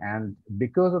changing. And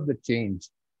because of the change,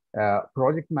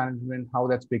 project management, how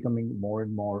that's becoming more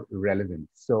and more relevant.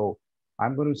 So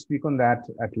I'm going to speak on that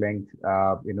at length,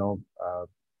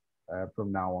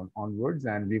 from now onwards,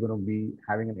 and we're going to be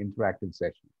having an interactive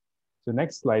session. So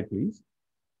next slide, please.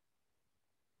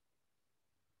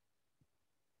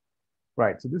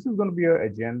 Right, so this is going to be our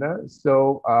agenda.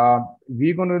 So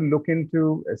we're going to look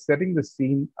into setting the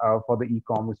scene for the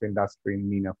e-commerce industry in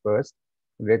MENA first,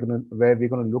 where we're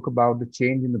going to look about the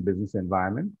change in the business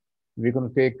environment. We're going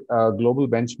to take a global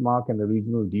benchmark and a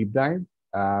regional deep dive.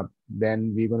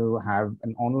 Then we're going to have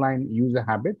an online user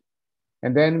habit.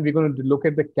 And then we're going to look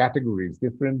at the categories,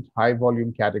 different high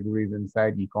volume categories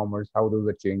inside e-commerce, how those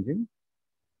are changing.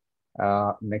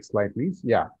 Next slide, please.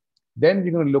 Yeah. Then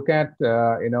we're going to look at,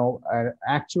 an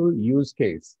actual use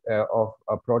case of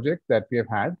a project that we have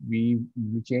had. We're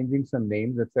changing some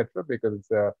names, etc., because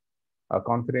it's a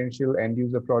confidential end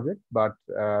user project, but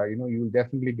you will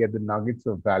definitely get the nuggets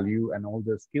of value and all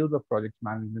the skills of project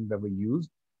management that were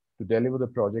used to deliver the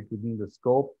project within the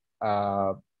scope,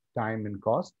 time, and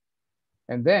cost.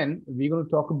 And then we're going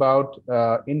to talk about,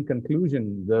 in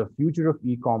conclusion, the future of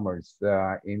e-commerce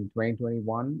in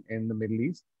 2021 in the Middle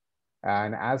East.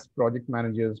 And as project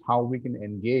managers, how we can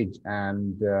engage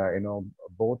and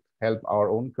both help our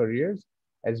own careers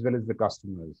as well as the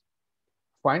customers.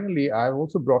 Finally, I've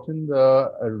also brought in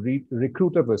the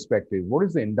recruiter perspective. What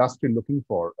is the industry looking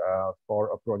for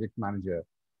a project manager?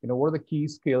 What are the key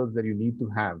skills that you need to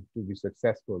have to be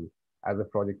successful as a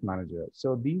project manager?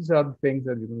 So these are the things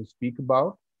that we're going to speak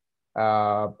about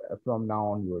from now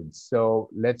onwards. So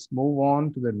let's move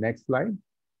on to the next slide.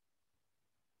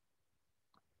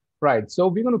 Right. So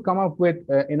we're going to come up with,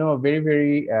 a very,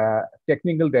 very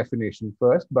technical definition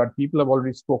first, but people have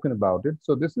already spoken about it.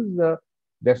 So this is the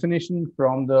definition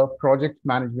from the Project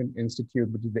Management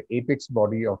Institute, which is the apex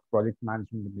body of project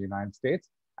management in the United States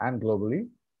and globally.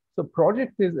 So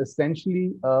project is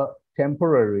essentially a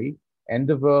temporary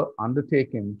endeavor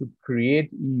undertaken to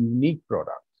create a unique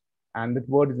product. And that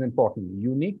word is important: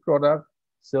 unique product,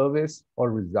 service,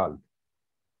 or result.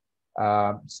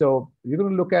 So you're going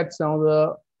to look at some of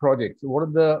the projects. What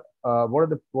are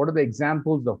the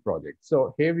examples of projects?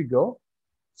 So here we go.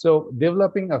 So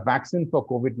developing a vaccine for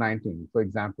COVID-19, for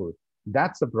example,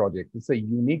 that's a project. It's a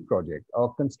unique project.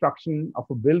 Or construction of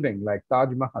a building like Taj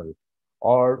Mahal,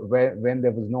 or when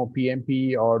there was no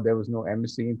PMP or there was no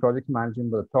MSc in Project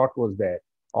Management, but the thought was there.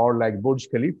 Or like Burj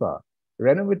Khalifa,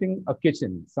 renovating a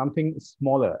kitchen, something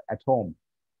smaller at home.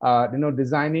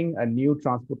 Designing a new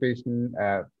transportation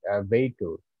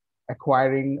vehicle,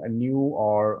 acquiring a new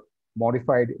or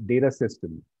modified data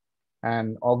system,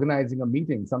 and organizing a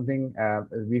meeting, something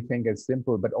we think is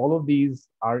simple, but all of these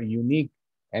are unique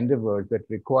endeavors that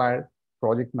require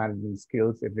project management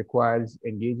skills. It requires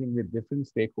engaging with different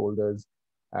stakeholders.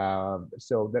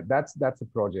 So that's a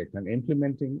project, and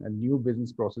implementing a new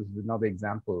business process is another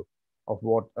example of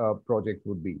what a project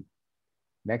would be.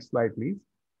 Next slide, please.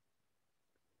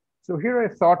 So here I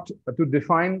thought to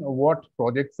define what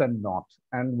projects are not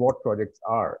and what projects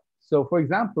are. So for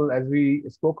example, as we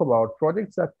spoke about,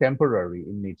 projects are temporary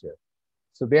in nature.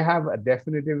 So they have a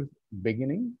definitive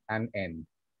beginning and end.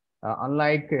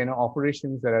 Unlike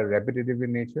operations that are repetitive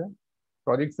in nature,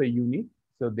 projects are unique.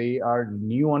 So they are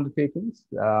new undertakings,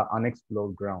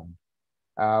 unexplored ground.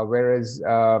 Whereas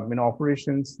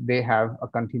operations, they have a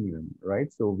continuum,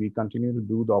 right? So we continue to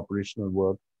do the operational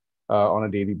work on a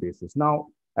daily basis. Now,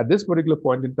 at this particular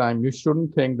point in time, you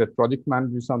shouldn't think that project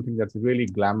management is something that's really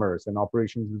glamorous and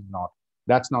operations is not.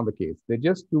 That's not the case. They're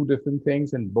just two different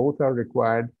things, and both are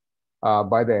required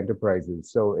by the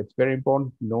enterprises. So it's very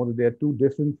important to know that they're two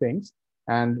different things,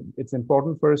 and it's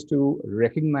important for us to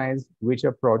recognize which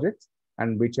are projects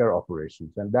and which are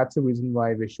operations. And that's the reason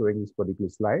why we're showing this particular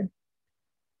slide.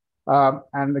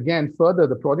 And again, further,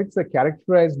 the projects are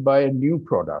characterized by a new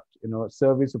product,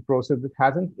 service or process that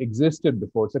hasn't existed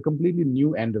before. It's a completely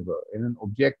new endeavor in an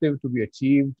objective to be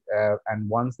achieved. And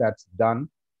once that's done,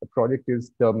 the project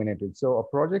is terminated. So a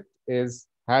project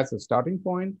has a starting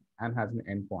point and has an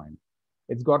end point.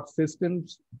 It's got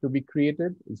systems to be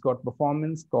created. It's got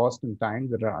performance, cost, and time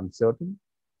that are uncertain.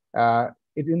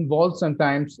 It involves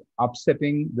sometimes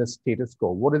upsetting the status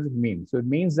quo. What does it mean? So it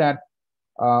means that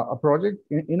a project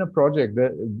in a project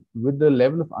with the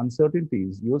level of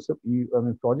uncertainties,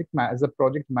 as a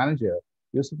project manager,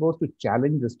 you're supposed to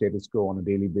challenge the status quo on a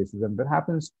daily basis, and that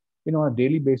happens, on a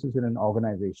daily basis in an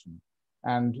organization.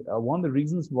 And one of the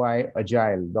reasons why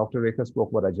Agile, Dr. Rekha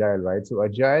spoke about Agile, right? So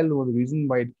Agile, one of the reasons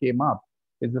why it came up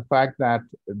is the fact that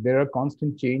there are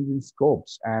constant change in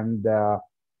scopes, and a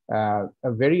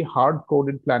very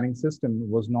hard-coded planning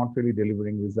system was not really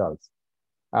delivering results.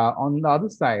 On the other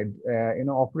side,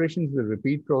 operations is a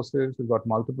repeat process. We've got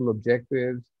multiple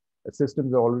objectives. The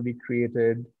systems are already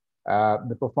created.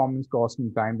 The performance, cost,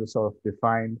 and time are sort of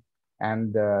defined.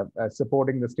 And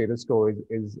supporting the status quo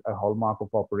is a hallmark of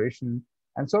operation,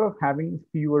 and sort of having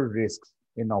fewer risks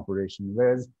in operation.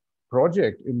 Whereas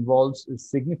project involves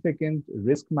significant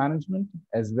risk management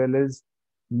as well as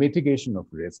mitigation of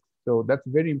risk. So that's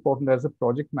very important as a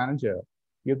project manager.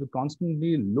 You have to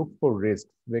constantly look for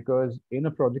risks, because in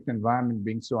a project environment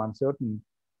being so uncertain,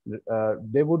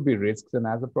 there would be risks. And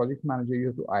as a project manager, you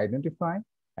have to identify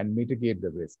and mitigate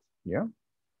the risks. Yeah.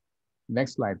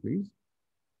 Next slide, please.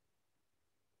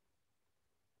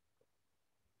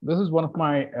 This is one of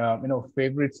my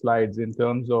favorite slides in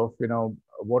terms of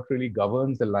what really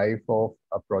governs the life of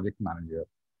a project manager.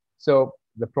 So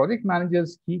the project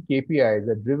manager's key KPIs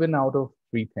are driven out of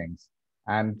three things.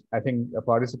 And I think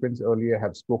participants earlier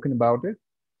have spoken about it.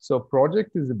 So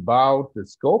project is about the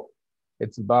scope,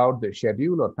 it's about the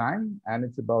schedule or time, and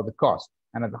it's about the cost.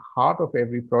 And at the heart of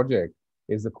every project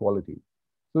is the quality.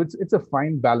 So it's a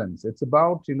fine balance. It's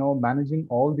about managing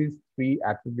all these three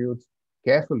attributes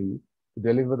carefully to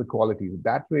deliver the quality.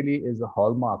 That really is a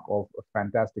hallmark of a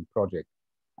fantastic project.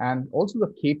 And also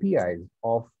the KPIs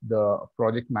of the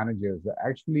project managers are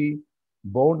actually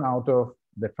born out of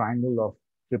the triangle of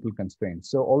triple constraints.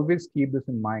 So always keep this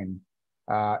in mind,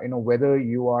 whether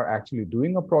you are actually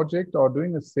doing a project or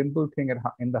doing a simple thing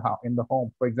in the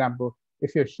home. For example,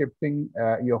 if you're shifting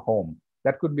your home,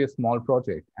 that could be a small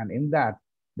project. And in that,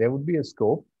 there would be a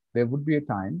scope, there would be a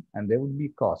time, and there would be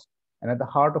cost. And at the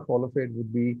heart of all of it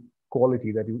would be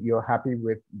quality, that you're happy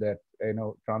with that,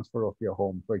 transfer of your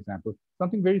home, for example,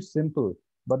 something very simple.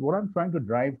 But what I'm trying to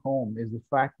drive home is the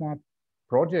fact that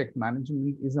project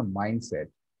management is a mindset.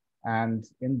 And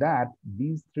in that,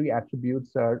 these three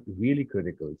attributes are really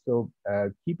critical. So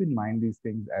keep in mind these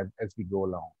things as we go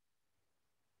along.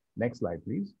 Next slide,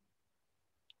 please.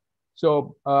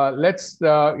 So let's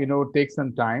take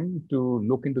some time to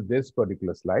look into this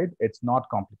particular slide. It's not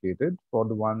complicated for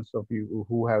the ones of you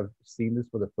who have seen this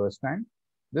for the first time.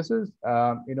 This is,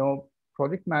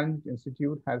 Project Management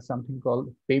Institute has something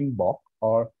called PMBOK,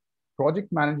 or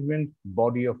Project Management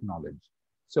Body of Knowledge.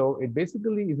 So it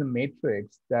basically is a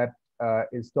matrix that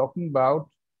is talking about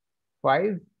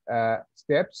 5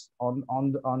 steps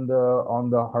on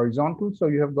the horizontal. So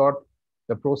you have got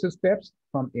the process steps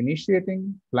from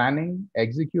initiating, planning,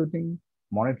 executing,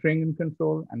 monitoring and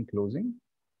control, and closing.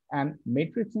 And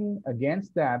matrixing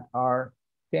against that are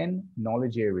 10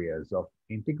 knowledge areas of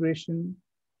integration,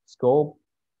 scope,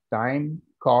 time,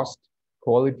 cost,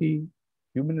 quality,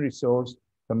 human resource,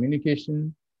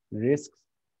 communication, risks,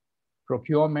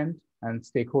 procurement, and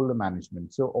stakeholder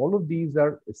management. So all of these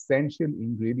are essential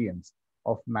ingredients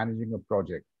of managing a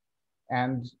project.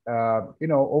 And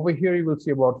over here you will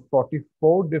see about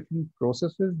 44 different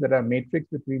processes that are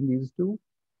matrixed between these two,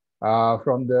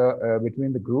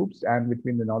 between the groups and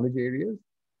between the knowledge areas.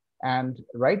 And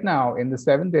right now, in the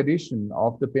 7th edition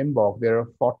of the PMBOK, there are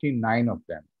 49 of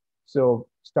them. So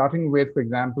starting with, for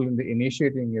example, in the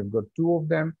initiating, you've got 2 of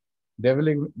them.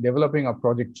 Developing a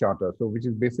project charter, so which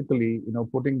is basically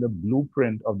putting the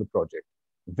blueprint of the project.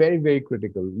 Very, very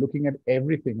critical. Looking at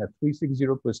everything, a 360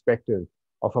 perspective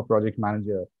of a project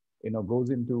manager, goes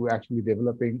into actually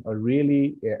developing a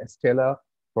really stellar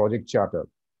project charter.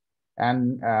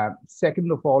 And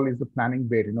second of all is the planning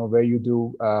bit, where you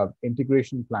do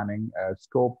integration planning,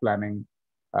 scope planning,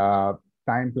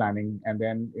 time planning, and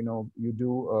then you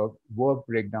do a work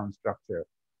breakdown structure.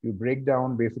 You break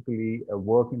down basically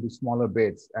work into smaller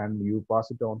bits and you pass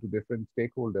it on to different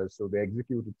stakeholders so they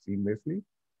execute it seamlessly.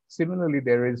 Similarly,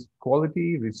 there is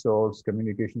quality, resource,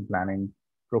 communication planning,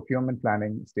 procurement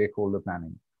planning, stakeholder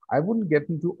planning. I wouldn't get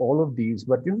into all of these,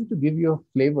 but this is to give you a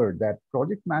flavor that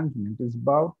project management is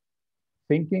about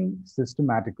thinking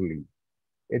systematically.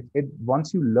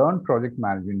 Once you learn project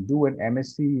management, do an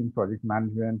MSc in project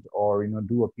management, or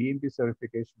do a PMP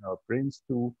certification or Prince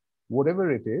 2,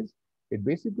 whatever it is, it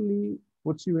basically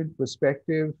puts you in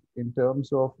perspective in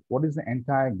terms of what is the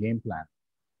entire game plan,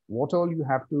 what all you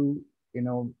have to,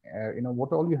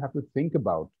 what all you have to think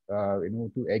about,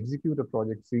 to execute a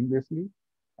project seamlessly,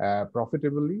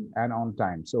 profitably, and on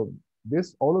time. So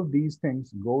all of these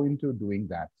things go into doing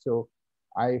that. So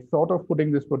I thought of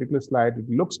putting this particular slide. It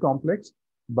looks complex,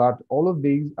 but all of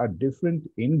these are different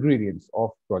ingredients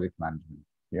of project management.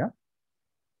 Yeah.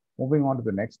 Moving on to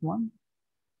the next one.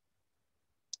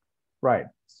 Right.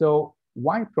 So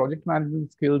why project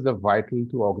management skills are vital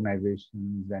to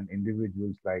organizations and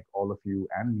individuals like all of you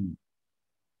and me.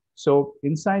 So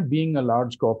inside being a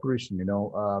large corporation,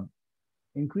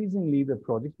 increasingly the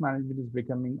project management is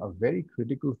becoming a very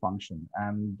critical function,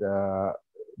 and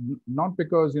not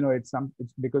because it's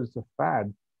because it's a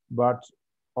fad, but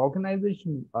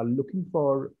organizations are looking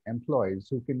for employees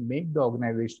who can make the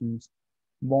organizations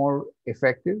more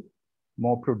effective,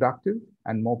 more productive,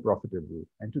 and more profitable.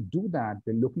 And to do that,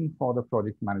 they're looking for the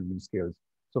project management skills.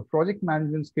 So project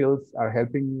management skills are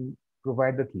helping you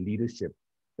provide that leadership.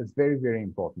 That's very, very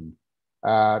important.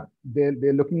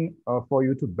 They're looking for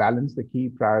you to balance the key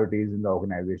priorities in the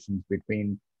organizations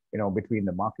between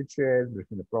the market shares,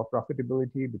 between the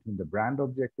profitability, between the brand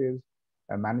objectives,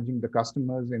 managing the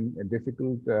customers in a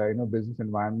difficult business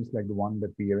environments like the one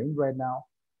that we are in right now.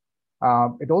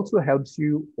 It also helps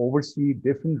you oversee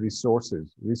different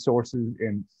resources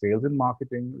in sales and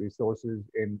marketing, resources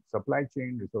in supply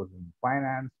chain, resources in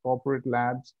finance, corporate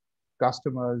labs,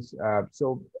 customers.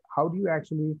 So how do you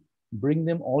actually bring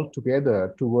them all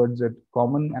together towards a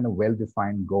common and a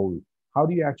well-defined goal? How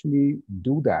do you actually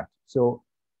do that? So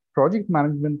project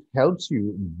management helps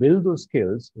you build those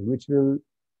skills, which will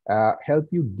help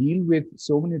you deal with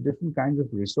so many different kinds of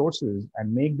resources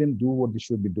and make them do what they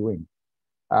should be doing.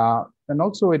 And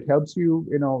also it helps you,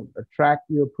 track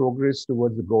your progress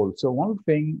towards the goal. So one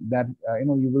thing that,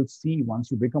 you will see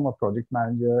once you become a project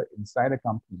manager inside a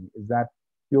company is that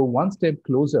you're one step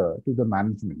closer to the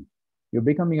management. You're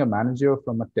becoming a manager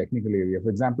from a technical area. For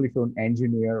example, if you're an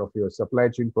engineer or if you're a supply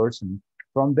chain person,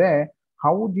 from there,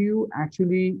 how would you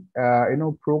actually,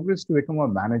 progress to become a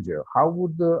manager? How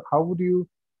would you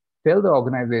tell the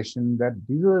organization that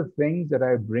these are the things that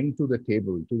I bring to the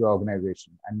table, to the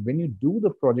organization? And when you do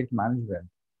the project management,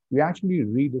 you actually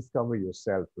rediscover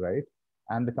yourself, right?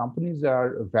 and the companies are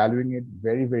valuing it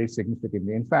very, very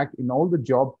significantly. In fact, in all the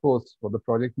job posts for the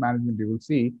project management, you will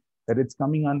see that it's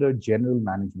coming under general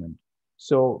management.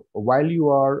 So while you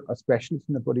are a specialist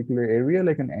in a particular area,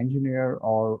 like an engineer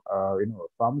or a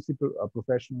pharmacy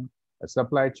professional, a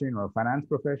supply chain or a finance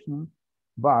professional,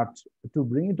 but to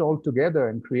bring it all together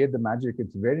and create the magic,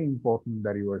 it's very important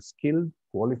that you are skilled,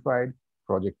 qualified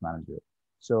project manager.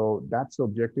 So that's the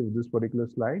objective of this particular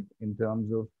slide in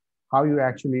terms of how you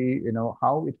actually,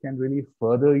 how it can really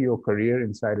further your career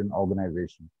inside an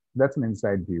organization. That's an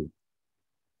inside view.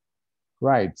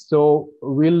 Right. So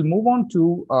we'll move on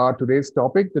to today's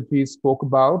topic that we spoke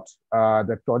about,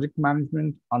 that project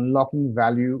management, unlocking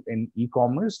value in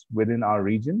e-commerce within our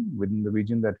region, within the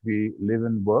region that we live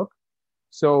and work.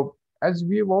 So as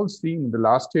we've all seen the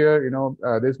last year,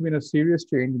 there's been a serious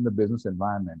change in the business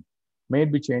environment. May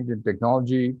it be change in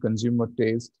technology, consumer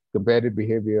taste, competitive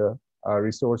behavior,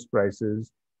 resource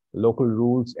prices, local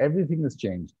rules, everything has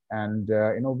changed. And,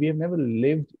 we have never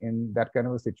lived in that kind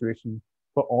of a situation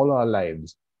for all our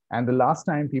lives. And the last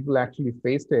time people actually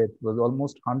faced it was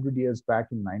almost 100 years back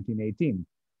in 1918,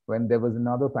 when there was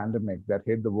another pandemic that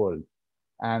hit the world.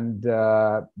 And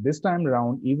this time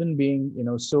around, even being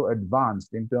so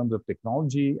advanced in terms of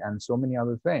technology and so many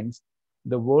other things,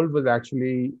 the world was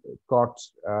actually caught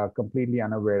completely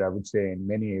unaware, I would say, in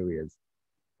many areas.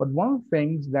 But one of the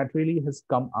things that really has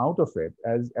come out of it,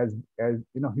 as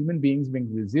human beings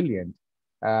being resilient,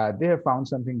 they have found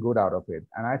something good out of it.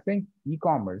 And I think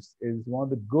e-commerce is one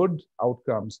of the good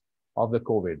outcomes of the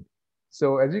COVID.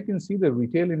 So as you can see, the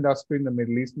retail industry in the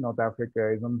Middle East and North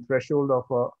Africa is on the threshold of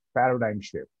a paradigm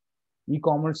shift.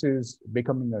 E-commerce is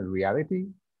becoming a reality,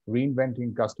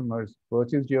 reinventing customers'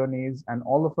 purchase journeys, and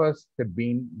all of us have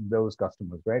been those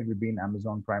customers, right? We've been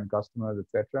Amazon Prime customers,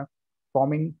 etc.,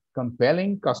 forming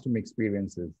compelling customer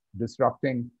experiences,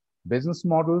 disrupting business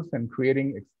models, and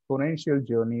creating exponential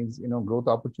journeys, growth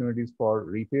opportunities for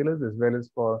retailers as well as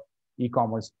for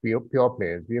e-commerce pure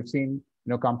players. We have seen,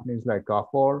 companies like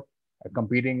Carrefour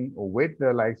competing with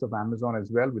the likes of Amazon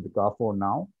as well with the Carrefour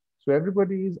Now. So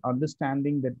everybody is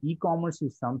understanding that e-commerce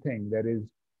is something that is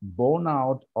born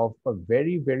out of a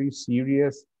very, very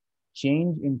serious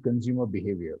change in consumer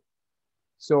behavior.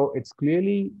 So it's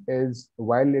clearly is,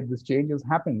 while this change has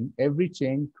happened, every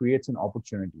change creates an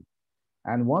opportunity.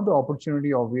 And one of the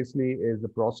opportunity, obviously, is the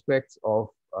prospects of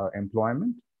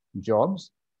employment,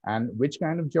 jobs, and which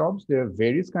kind of jobs? There are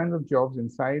various kinds of jobs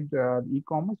inside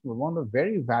e-commerce, but one of the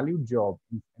very valued jobs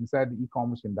inside the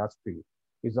e-commerce industry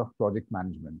is of project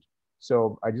management.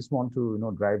 So I just want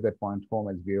to drive that point home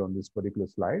as we're on this particular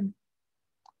slide.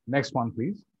 Next one,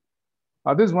 please.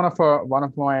 This is one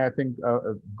of my, I think,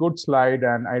 a good slide,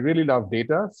 and I really love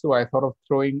data. So I thought of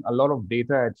throwing a lot of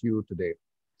data at you today.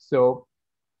 So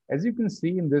as you can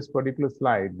see in this particular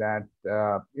slide that,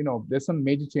 there's some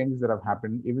major changes that have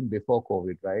happened even before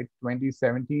COVID, right?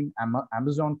 2017,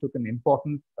 Amazon took an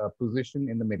important position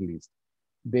in the Middle East.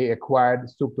 They acquired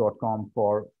Souq.com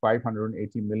for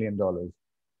 $580 million.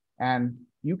 And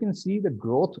you can see the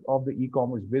growth of the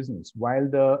e-commerce business. While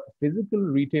the physical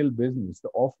retail business, the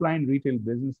offline retail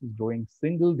business is growing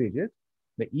single digit,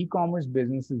 the e-commerce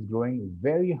business is growing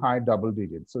very high double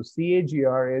digits. So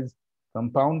CAGR is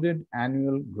compounded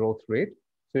annual growth rate.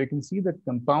 So you can see the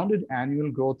compounded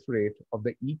annual growth rate of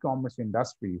the e-commerce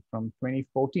industry from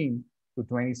 2014 to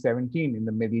 2017 in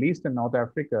the Middle East and North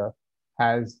Africa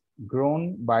has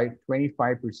grown by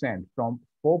 25% from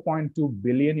 4.2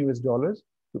 billion US dollars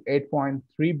to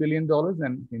 8.3 billion dollars,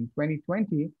 and in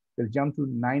 2020 it's jumped to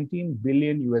 19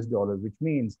 billion US dollars, which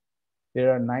means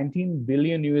there are 19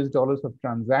 billion US dollars of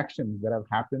transactions that have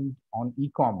happened on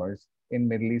e-commerce in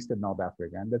Middle East and North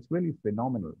Africa. And that's really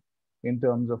phenomenal in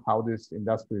terms of how this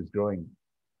industry is growing.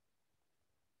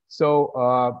 So,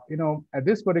 at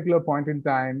this particular point in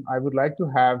time, I'd like to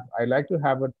have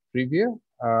a trivia,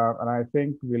 and I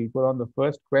think we'll put on the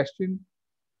first question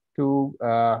to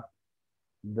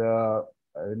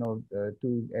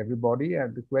to everybody.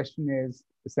 And the question is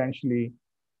essentially,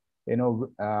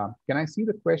 can I see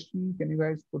the question? Can you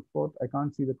guys put forth? I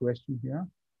can't see the question here.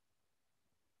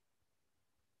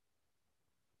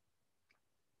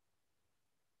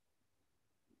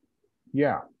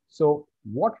 Yeah. So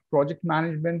what project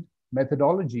management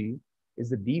methodology is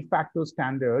the de facto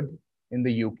standard in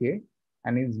the UK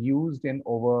and is used in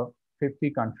over 50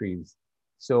 countries?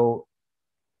 So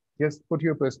just put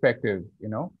your perspective,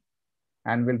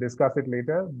 and we'll discuss it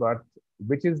later, but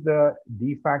which is the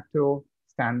de facto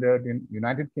standard in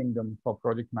United Kingdom for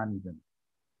project management?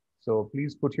 So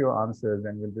please put your answers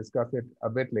and we'll discuss it a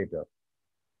bit later.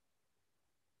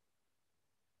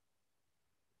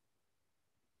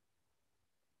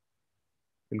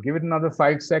 We'll give it another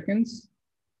 5 seconds.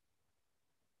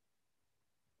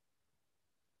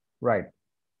 Right.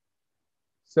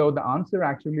 So the answer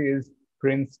actually is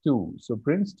Prince 2. So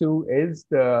Prince 2 is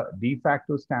the de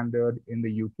facto standard in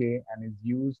the UK and is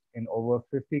used in over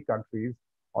 50 countries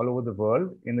all over the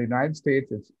world. In the United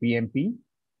States, it's PMP,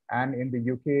 and in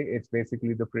the UK, it's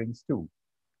basically the Prince 2.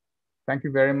 Thank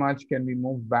you very much. Can we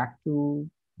move back to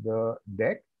the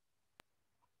deck?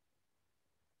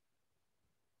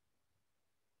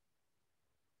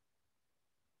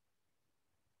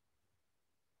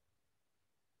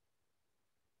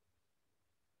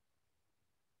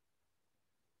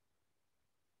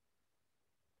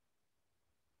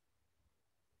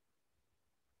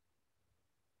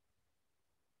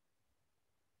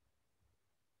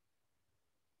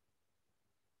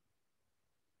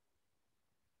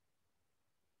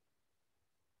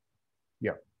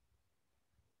 Yeah.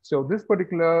 So this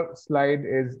particular slide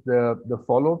is the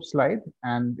follow-up slide,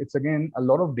 and it's again a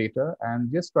lot of data,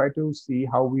 and just try to see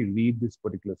how we read this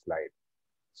particular slide.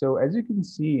 So as you can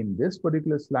see in this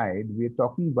particular slide, we're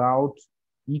talking about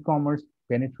e-commerce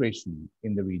penetration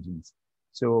in the regions.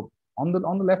 So on the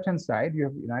left-hand side, you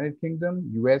have United Kingdom,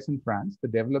 US, and France, the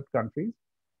developed countries,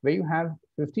 where you have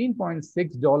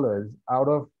 $15.6 out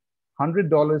of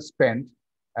 $100 spent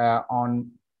on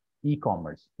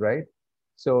e-commerce, right?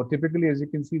 So typically, as you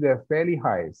can see, they're fairly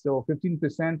high. So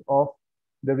 15% of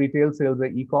the retail sales are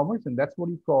e-commerce, and that's what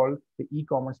we call the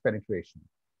e-commerce penetration.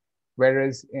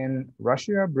 Whereas in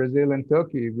Russia, Brazil, and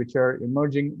Turkey, which are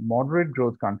emerging moderate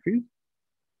growth countries,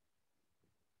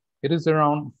 it is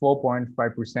around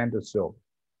 4.5% or so.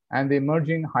 And the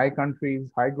emerging high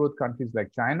growth countries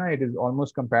like China, it is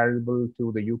almost comparable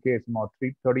to the UK. It's about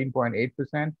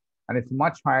 13.8%, and it's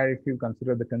much higher if you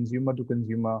consider the consumer to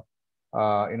consumer,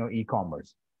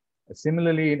 e-commerce.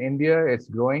 Similarly, in India, it's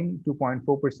growing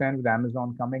 2.4% with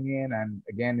Amazon coming in, and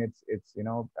again, it's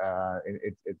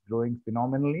growing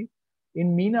phenomenally.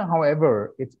 In MENA,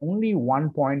 however, it's only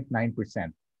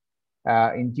 1.9%.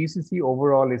 In GCC,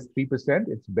 overall is 3%.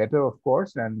 It's better, of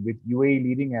course, and with UAE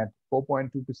leading at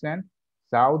 4.2%,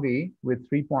 Saudi with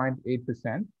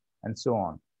 3.8%, and so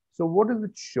on. So what does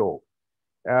it show?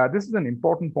 This is an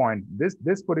important point.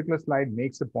 This particular slide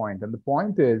makes a point, and the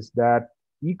point is that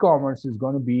e-commerce is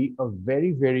going to be a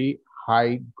very, very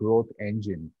high growth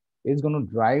engine. It's going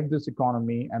to drive this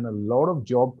economy, and a lot of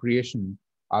job creation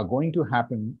are going to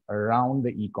happen around the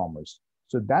e-commerce.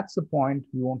 So that's the point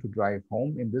we want to drive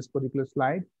home in this particular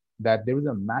slide, that there is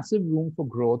a massive room for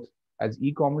growth as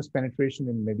e-commerce penetration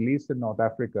in Middle East and North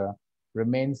Africa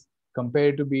remains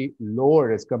compared to be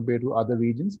lower as compared to other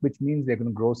regions, which means they're going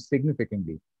to grow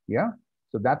significantly. Yeah.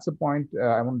 So that's the point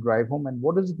I want to drive home. And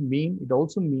what does it mean? It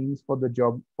also means for the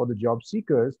job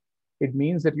seekers, it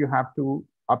means that you have to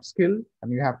upskill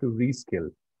and you have to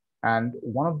reskill. And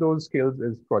one of those skills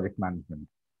is project management.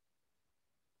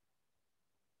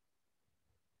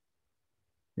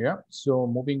 Yeah. So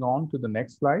moving on to the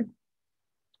next slide.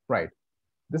 Right.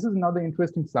 This is another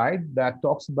interesting slide that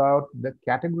talks about the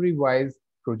category-wise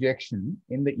projection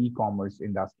in the e-commerce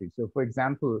industry. So for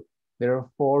example, there are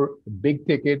 4 big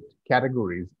ticket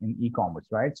categories in e-commerce,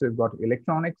 right? So you've got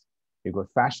electronics, you've got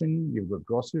fashion, you've got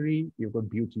grocery, you've got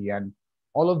beauty, and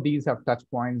all of these have touch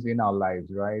points in our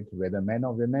lives, right? Whether men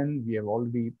or women, we have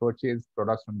already purchased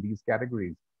products from these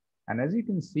categories. And as you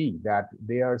can see that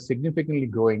they are significantly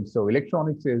growing. So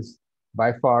electronics is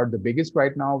by far the biggest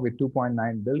right now with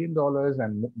 $2.9 billion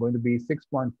and going to be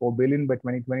 $6.4 billion by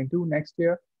 2022 next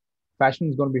year. Fashion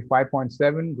is going to be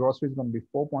 5.7, grocery is going to be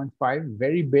 4.5,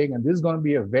 very big. And this is going to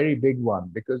be a very big one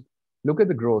because look at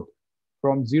the growth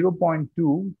from 0.2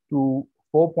 to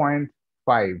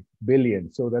 4.5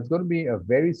 billion. So that's going to be a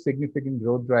very significant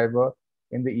growth driver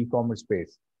in the e-commerce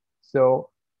space. So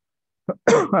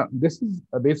this is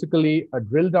basically a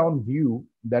drill down view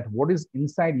that what is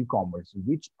inside e-commerce,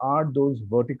 which are those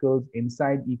verticals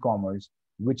inside e-commerce,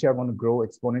 which are going to grow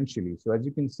exponentially. So as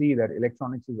you can see that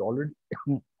electronics is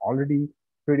already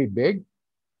pretty big,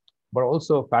 but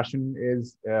also fashion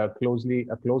is a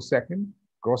close second.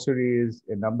 Grocery is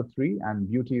number 3, and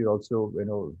beauty is also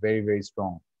very, very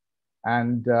strong.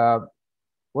 And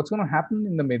what's going to happen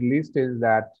in the Middle East is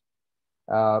that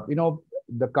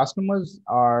the customers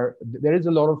there is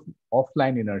a lot of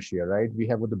offline inertia, right? We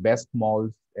have the best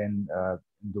malls in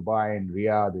Dubai, in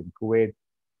Riyadh, in Kuwait,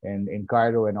 and in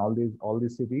Cairo, and all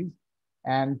these cities.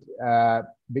 And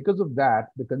because of that,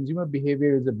 the consumer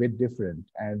behavior is a bit different.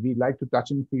 And we like to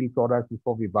touch and feel products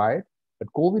before we buy it.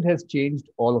 But COVID has changed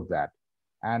all of that.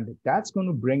 And that's going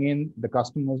to bring in the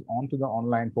customers onto the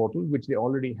online portal, which they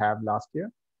already have last year.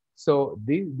 So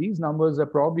these numbers are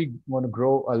probably going to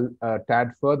grow a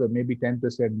tad further, maybe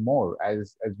 10% more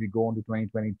as we go into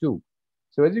 2022.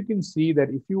 So as you can see that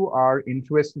if you are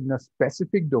interested in a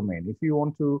specific domain, if you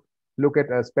want to look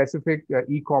at a specific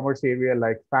e-commerce area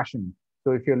like fashion,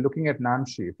 so if you're looking at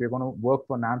Namshi, if you're going to work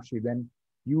for Namshi, then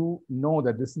you know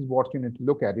that this is what you need to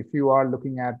look at. If you are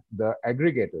looking at the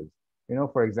aggregators,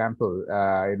 for example,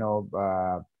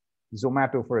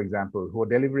 Zomato, for example, who are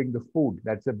delivering the food,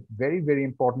 that's a very, very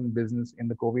important business in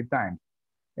the COVID time.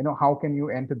 How can you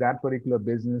enter that particular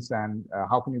business, and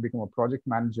how can you become a project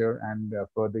manager and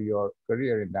further your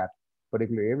career in that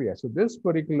particular area? So this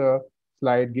particular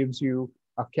slide gives you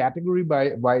a category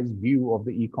wise view of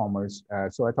the e-commerce.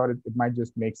 So I thought it might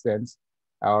just make sense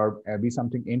or be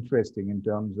something interesting in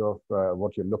terms of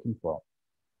what you're looking for.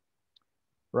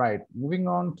 Right, moving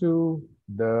on to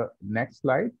the next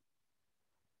slide.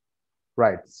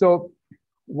 Right, so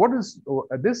what is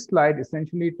this slide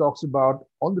essentially talks about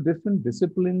all the different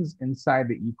disciplines inside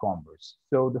the e-commerce.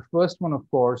 So the first one, of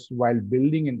course, while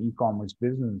building an e-commerce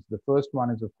business, the first one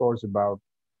is, of course, about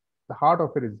the heart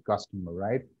of it is customer,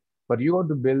 right? But you want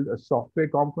to build a software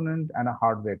component and a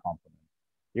hardware component.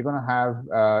 You're going to have,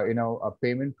 a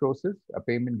payment process, a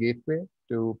payment gateway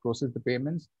to process the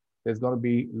payments. There's going to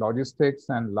be logistics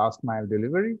and last mile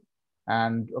delivery.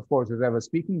 And of course, as I was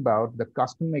speaking about, the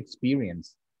customer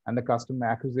experience and the customer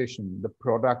acquisition, the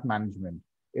product management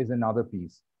is another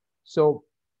piece. So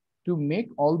to make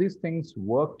all these things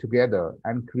work together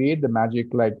and create the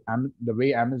magic like the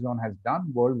way Amazon has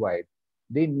done worldwide,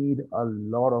 they need a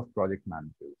lot of project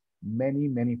managers, many,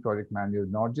 many project managers,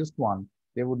 not just one.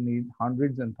 They would need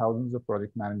hundreds and thousands of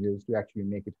project managers to actually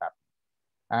make it happen.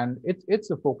 And it's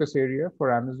a focus area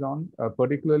for Amazon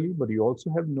particularly, but you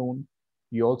also have known,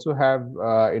 you also have,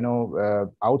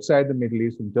 outside the Middle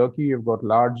East, in Turkey, you've got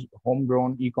large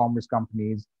homegrown e-commerce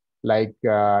companies like,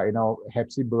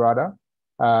 Hepsi Burada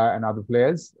and other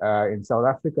players. In South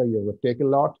Africa, you have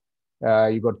Takealot,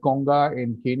 you got Konga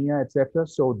in Kenya, etc.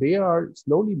 So they are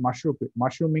slowly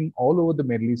mushrooming all over the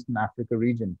Middle East and Africa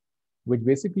region, which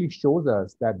basically shows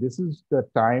us that this is the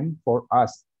time for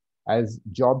us as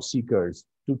job seekers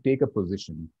to take a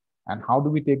position. And how do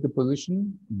we take the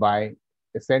position? By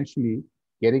essentially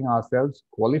getting ourselves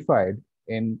qualified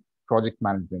in project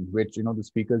management, which the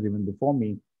speakers even before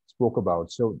me spoke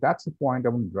about. So that's the point I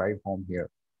want to drive home here.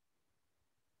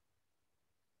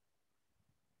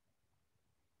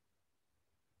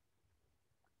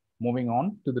 Moving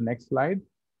on to the next slide.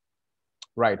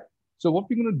 Right. So what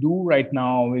we're going to do right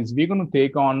now is we're going to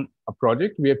take on a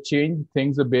project. We have changed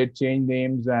things a bit, changed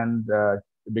names, and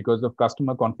because of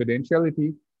customer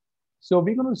confidentiality. So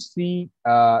we're going to see,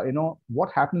 what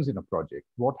happens in a project,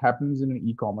 what happens in an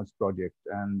e-commerce project,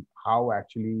 and how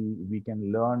actually we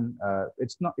can learn.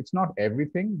 It's not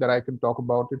everything that I can talk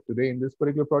about it today in this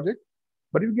particular project,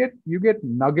 but you get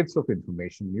nuggets of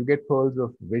information, you get pearls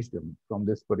of wisdom from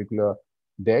this particular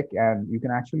deck, and you can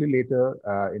actually later,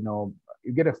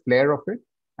 you get a flair of it,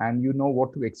 and you know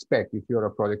what to expect if you're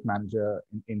a project manager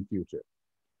in future.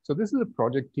 So this is a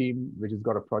project team which has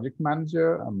got a project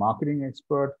manager, a marketing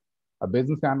expert, a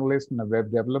business analyst, and a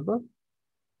web developer.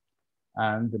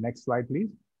 And the next slide, please.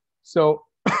 So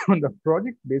the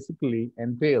project basically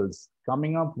entails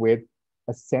coming up with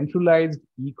a centralized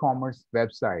e-commerce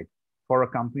website for a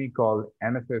company called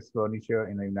MFS Furniture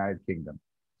in the United Kingdom.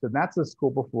 So that's the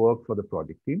scope of work for the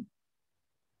project team.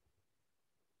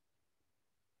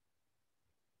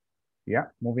 Yeah,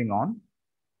 moving on.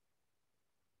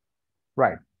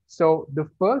 Right. So the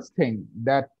first thing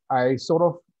that I sort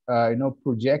of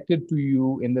projected to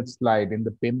you in that slide, in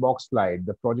the PIMBOK slide,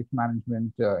 the project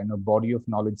management body of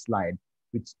knowledge slide,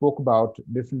 which spoke about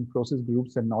different process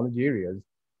groups and knowledge areas.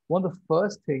 One of the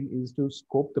first thing is to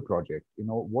scope the project.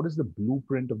 What is the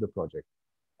blueprint of the project?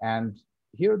 And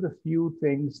here are the few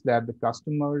things that the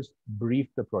customers brief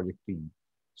the project team.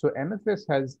 So MFS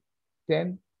has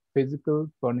 10 physical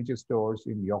furniture stores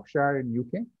in Yorkshire in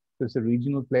UK. So it's a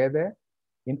regional player there.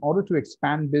 In order to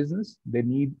expand business, they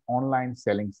need online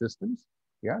selling systems.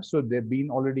 Yeah, so they've been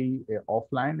already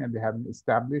offline and they have an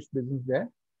established business there.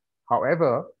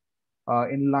 However,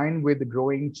 in line with the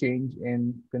growing change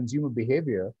in consumer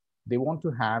behavior, they want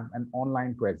to have an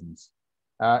online presence.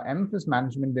 MFS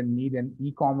management then need an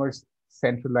e-commerce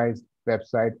centralized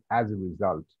website as a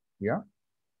result. Yeah.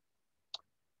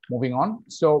 Moving on.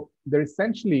 So there are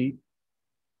essentially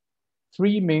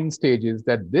three main stages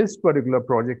that this particular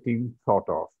project team thought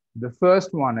of. The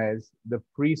first one is the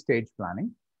pre-stage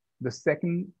planning. The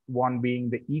second one being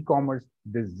the e-commerce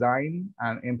design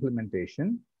and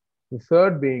implementation. The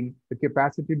third being the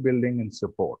capacity building and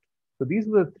support. So these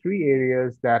are the three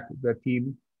areas that the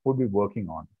team would be working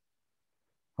on.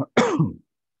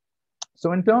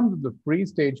 So in terms of the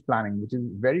pre-stage planning, which is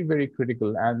very, very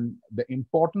critical, and the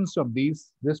importance of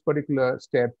this particular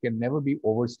step can never be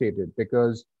overstated,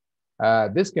 because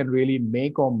this can really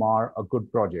make or mar a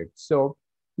good project. So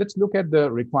let's look at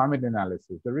the requirement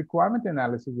analysis. The requirement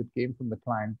analysis that came from the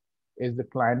client is the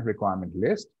client requirement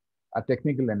list, a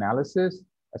technical analysis,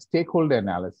 a stakeholder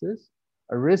analysis,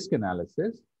 a risk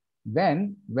analysis,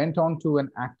 then went on to an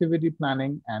activity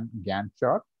planning and Gantt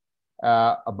chart,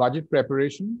 a budget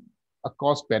preparation, a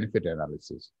cost benefit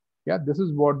analysis. Yeah, this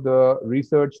is what the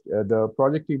research, the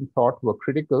project team thought were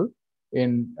critical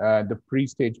in the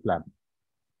pre-stage planning.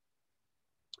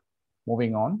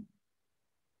 Moving on.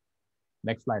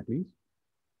 Next slide, please.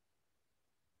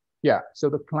 Yeah, so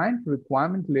the client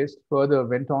requirement list further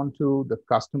went on to the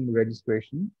customer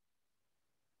registration.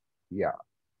 Yeah,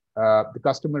 the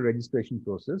customer registration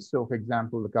process. So for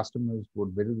example, the customers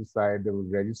would visit the site, they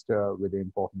would register with the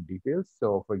important details.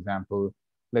 So for example,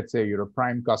 let's say you're a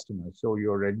Prime customer, so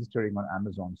you're registering on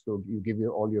Amazon. So you give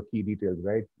you all your key details,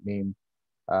 right? Name,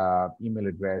 email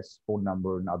address, phone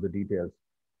number, and other details.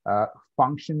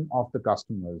 Function of the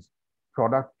customers,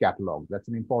 product catalog. That's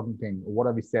an important thing. What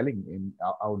are we selling in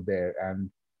out there, and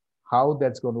how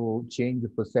that's going to change the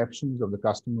perceptions of the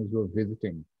customers who are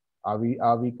visiting? Are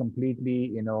we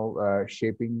completely,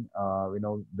 shaping, are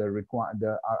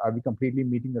we completely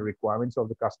meeting the requirements of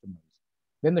the customers?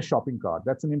 Then the shopping cart.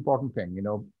 That's an important thing.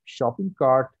 Shopping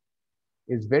cart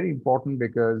is very important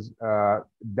because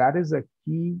that is a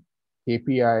key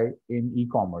KPI in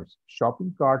e-commerce.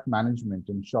 Shopping cart management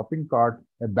and shopping cart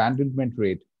abandonment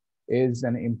rate is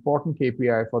an important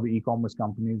KPI for the e-commerce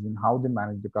companies in how they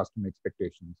manage the customer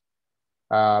expectations.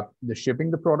 The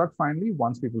shipping the product finally,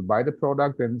 once people buy the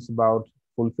product, then it's about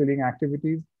fulfilling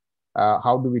activities.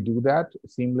 How do we do that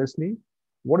seamlessly?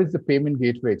 What is the payment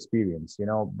gateway experience?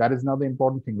 That is another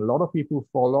important thing. A lot of people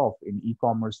fall off in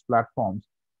e-commerce platforms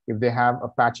if they have a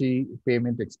patchy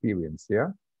payment experience. Yeah.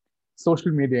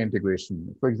 Social media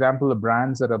integration. For example, the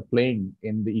brands that are playing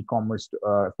in the e-commerce,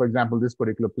 for example, this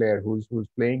particular player who's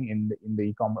playing in the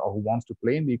e-commerce, or who wants to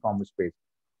play in the e-commerce space.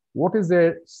 What is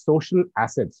their social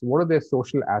assets? What are their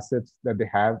social assets that they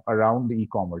have around the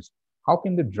e-commerce? How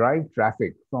can they drive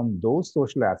traffic from those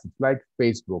social assets like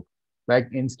Facebook, like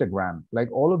Instagram, like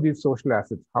all of these social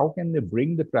assets? How can they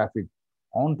bring the traffic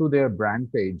onto their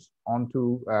brand page,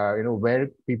 onto where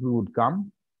people would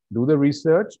come, do the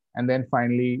research, and then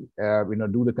finally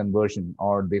do the conversion,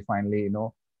 or they finally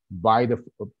buy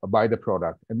the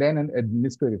product, and then an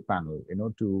administrative panel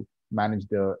to manage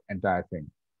the entire thing.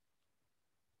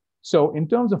 So in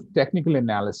terms of technical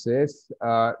analysis,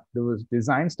 there was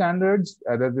design standards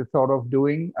that they thought of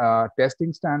doing,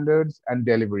 testing standards, and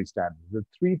delivery standards. The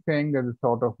three things that they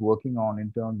thought of working on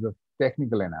in terms of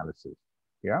technical analysis.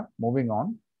 Yeah, moving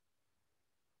on.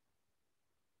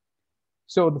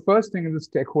 So the first thing is the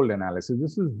stakeholder analysis.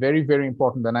 This is very, very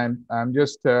important, and I'm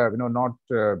just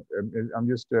I'm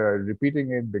just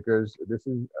repeating it because this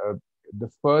is the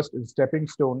first stepping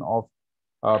stone of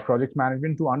project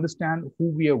management, to understand who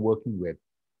we are working with,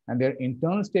 and their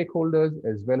internal stakeholders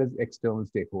as well as external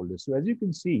stakeholders. So as you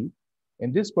can see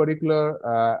in this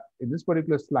particular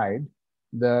slide,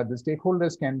 the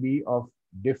stakeholders can be of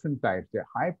different types. They're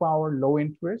high power, low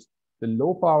interest, the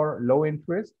low power, low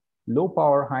interest, low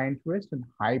power, high interest, and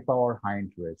high power, high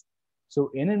interest. So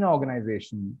in an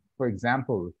organization, for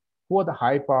example, who are the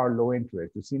high power, low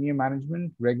interest? The senior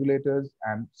management, regulators,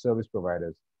 and service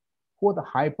providers. Who are the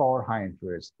high power, high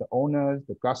interest? The owners,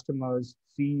 the customers,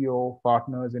 CEO,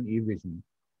 partners, and eVision.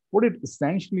 What it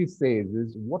essentially says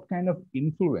is what kind of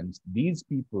influence these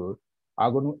people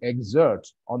are going to exert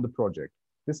on the project.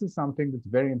 This is something that's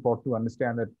very important to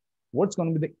understand, that what's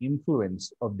going to be the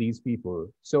influence of these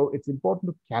people. So it's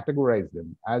important to categorize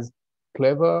them as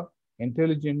clever,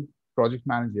 intelligent project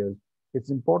managers. It's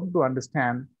important to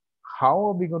understand how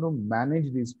are we going to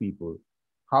manage these people?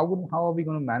 How are we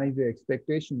going to manage their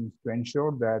expectations to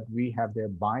ensure that we have their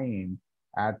buy-in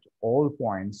at all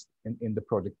points in the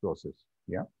project process?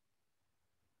 Yeah.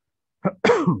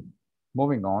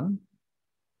 Moving on.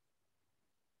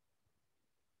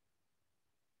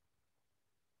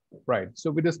 Right.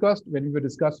 So we discussed, when we were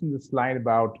discussing the slide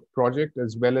about project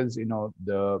as well as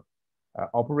the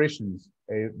operations,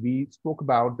 we spoke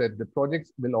about that the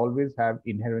projects will always have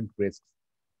inherent risks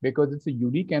because it's a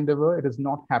unique endeavor. It has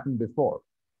not happened before,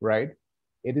 right?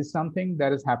 It is something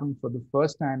that has happened for the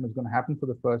first time. It's going to happen for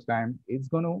the first time. It's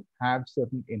going to have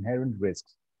certain inherent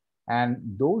risks, and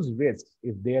those risks,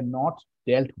 if they are not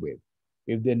dealt with,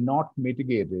 if they're not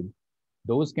mitigated,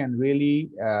 those can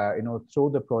really throw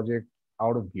the project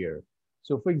out of gear.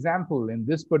 So for example, in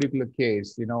this particular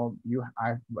case,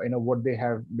 what they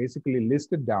have basically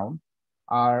listed down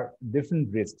are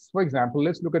different risks. For example,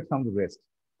 let's look at some of the risks.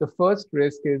 The first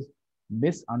risk is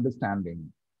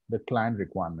misunderstanding the client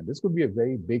requirement. This could be a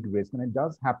very big risk, and it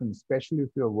does happen, especially if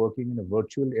you're working in a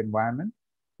virtual environment.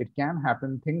 It can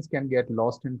happen, things can get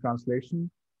lost in translation,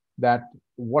 that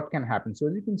what can happen. So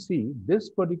as you can see, this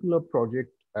particular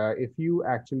project, if you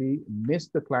actually miss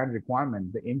the client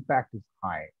requirement, the impact is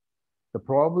high. The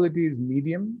probability is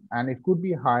medium, and it could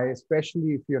be high,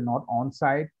 especially if you're not on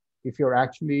site, if you're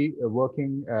actually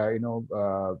working,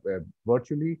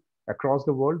 virtually across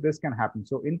the world, this can happen.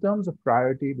 So in terms of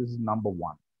priority, this is number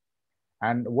one.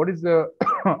 And what is the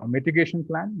mitigation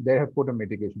plan? They have put a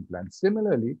mitigation plan.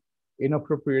 Similarly,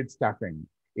 inappropriate staffing,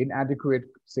 inadequate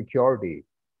security,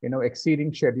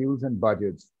 exceeding schedules and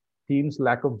budgets, teams'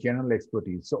 lack of general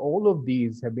expertise. So all of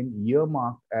these have been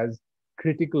earmarked as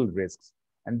critical risks,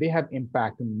 and they have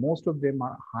impact, and most of them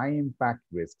are high impact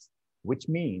risks, which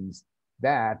means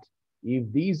that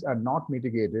if these are not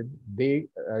mitigated, they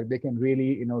can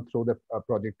really throw the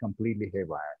project completely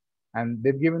haywire. And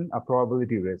they've given a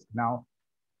probability risk. Now,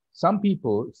 some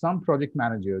people, some project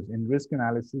managers in risk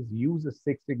analysis use a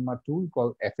Six Sigma tool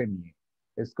called FMEA.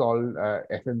 It's called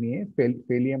FMEA,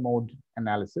 failure mode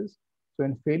analysis. So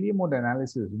in failure mode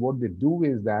analysis, what they do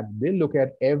is that they look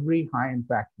at every high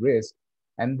impact risk,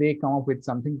 and they come up with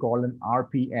something called an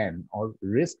RPN, or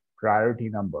risk priority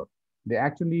number. They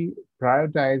actually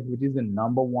prioritize which is the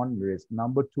number one risk,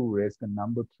 number two risk, and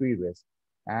number three risk,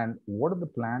 and what are the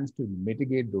plans to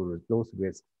mitigate those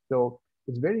risks. So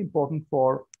it's very important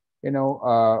for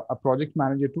a project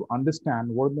manager to understand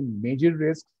what are the major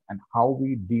risks and how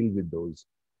we deal with those.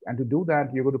 And to do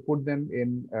that, you're going to put them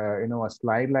in a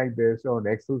slide like this or an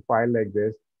Excel file like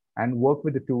this, and work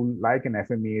with a tool like an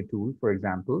FMEA tool, for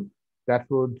example, that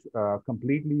would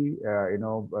completely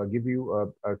give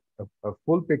you a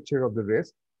full picture of the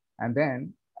risk. And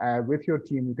then with your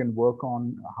team, you can work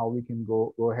on how we can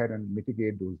go ahead and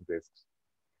mitigate those risks.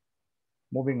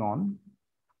 Moving on.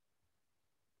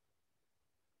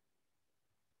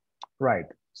 Right.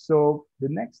 So the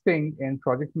next thing in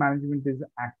project management is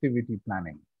activity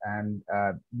planning, and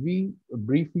we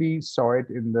briefly saw it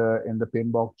in the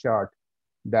pinbox chart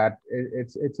that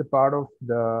it's a part of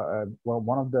the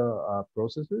one of the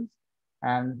processes,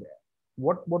 and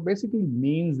what basically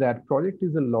means that project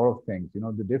is a lot of things.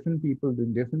 The different people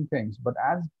doing different things, but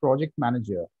as project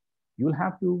manager, you'll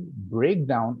have to break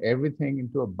down everything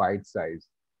into a bite size.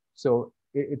 So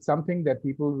it's something that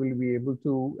people will be able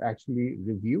to actually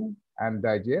review and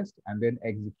digest and then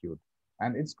execute.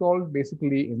 And it's called,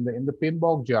 basically in the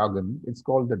PMBOK jargon, it's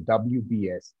called the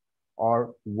WBS,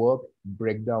 or work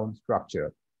breakdown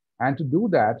structure. And to do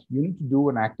that, you need to do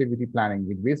an activity planning,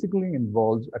 which basically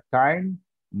involves a time,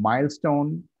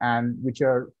 milestone, and which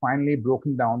are finally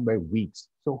broken down by weeks.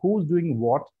 So who's doing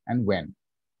what and when?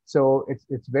 So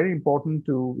it's very important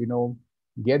to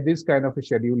get this kind of a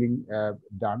scheduling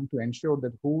done to ensure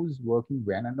that who's working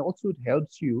when, and also it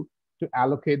helps you to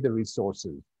allocate the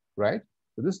resources, right?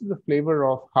 So this is the flavor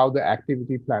of how the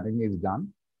activity planning is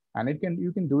done, and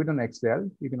you can do it on Excel.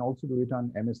 You can also do it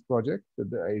on MS Project. So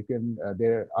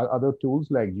there are other tools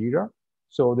like Jira.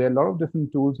 So there are a lot of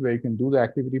different tools where you can do the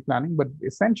activity planning. But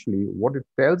essentially, what it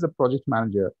tells a project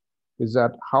manager is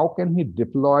that how can he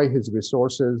deploy his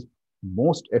resources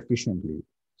most efficiently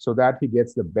so that he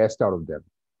gets the best out of them.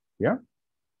 Yeah.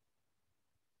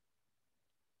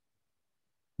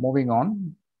 Moving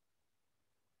on.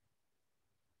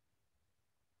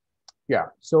 Yeah,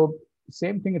 so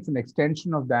same thing, it's an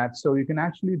extension of that. So you can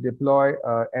actually deploy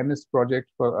MS Project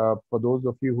for those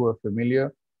of you who are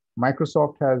familiar.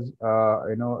 Microsoft has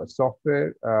a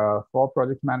software for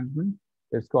project management.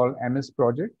 It's called MS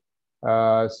Project.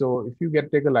 So if you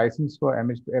take a license for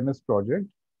MS Project,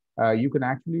 you can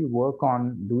actually work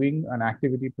on doing an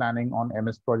activity planning on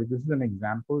MS Project. This is an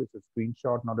example. It's a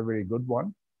screenshot, not a very good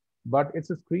one, but it's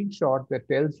a screenshot that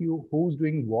tells you who's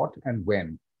doing what and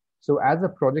when. So as a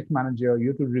project manager, you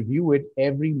have to review it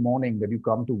every morning that you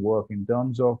come to work in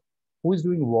terms of who's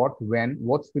doing what, when,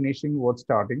 what's finishing, what's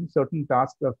starting. Certain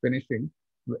tasks are finishing,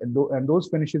 and those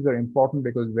finishes are important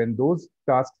because when those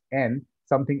tasks end,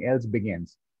 something else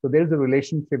begins. So there's a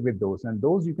relationship with those, and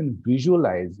those you can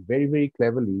visualize very, very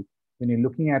cleverly when you're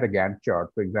looking at a Gantt chart,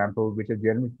 for example, which is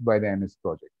generated by the MS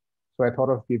Project. So I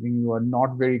thought of giving you a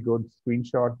not very good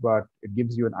screenshot, but it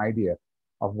gives you an idea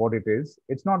of what it is.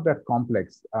 It's not that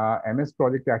complex. MS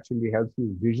Project actually helps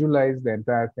you visualize the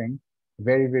entire thing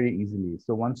very, very easily.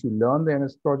 So once you learn the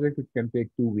MS Project, it can take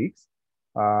 2 weeks.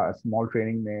 A small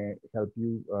training may help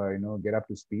you, get up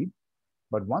to speed.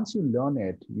 But once you learn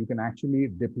it, you can actually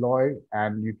deploy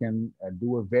and you can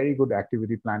do a very good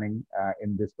activity planning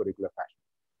in this particular fashion.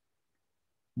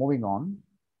 Moving on.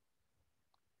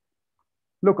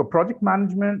 Look,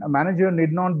 a manager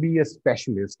need not be a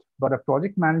specialist, but a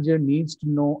project manager needs to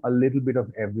know a little bit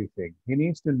of everything. He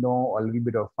needs to know a little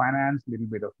bit of finance, a little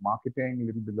bit of marketing, a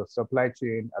little bit of supply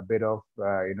chain, a bit of,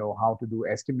 how to do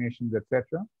estimations,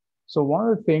 etc. So one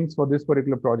of the things for this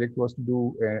particular project was to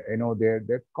do,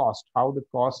 their cost, how the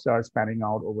costs are spanning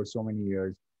out over so many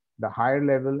years, the higher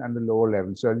level and the lower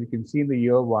level. So as you can see in the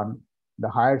year one, the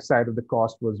higher side of the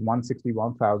cost was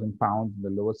 161,000 pounds, and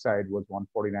the lower side was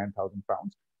 149,000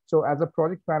 pounds. So as a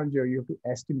project manager, you have to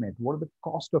estimate what are the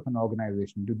cost of an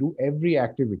organization to do every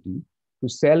activity. To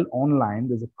sell online,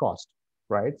 there's a cost,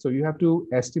 right? So you have to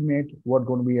estimate what's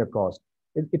going to be a cost.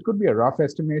 It could be a rough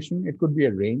estimation, it could be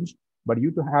a range, but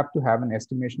you have to have an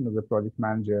estimation as a project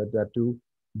manager that to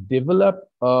develop.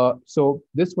 So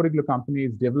this particular company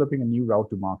is developing a new route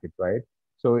to market, right?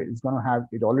 So it's going to have,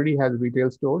 it already has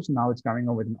retail stores. Now it's coming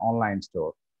up with an online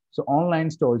store. So online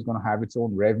store is going to have its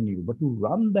own revenue, but to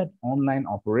run that online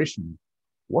operation,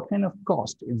 what kind of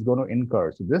cost is going to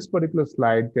incur? So this particular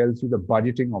slide tells you the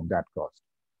budgeting of that cost.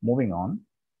 Moving on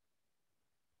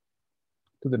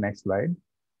to the next slide.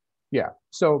 Yeah.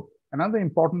 So another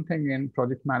important thing in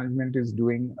project management is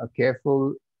doing a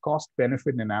careful cost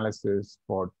benefit analysis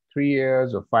for 3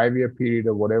 years or 5-year period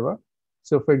or whatever.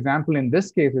 So for example, in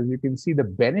this case, as you can see, the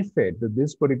benefit that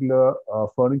this particular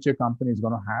furniture company is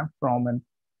going to have from an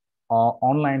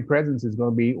online presence is going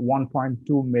to be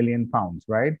 1.2 million pounds,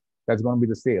 right? That's going to be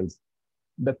the sales.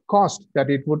 The cost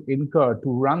that it would incur to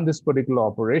run this particular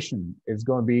operation is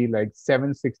going to be like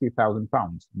 760,000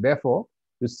 pounds. Therefore,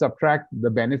 to subtract the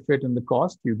benefit and the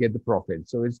cost, you get the profit.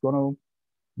 So there's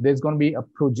going to be a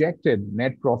projected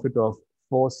net profit of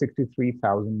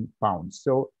 463,000 pounds.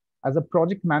 So as a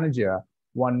project manager,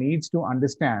 one needs to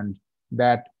understand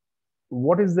that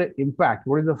what is the impact,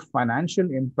 what is the financial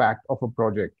impact of a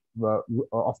project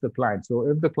of the client. So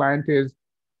if the client is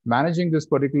managing this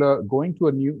particular, going to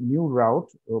a new route,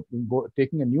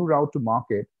 taking a new route to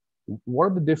market, what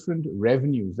are the different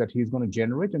revenues that he's going to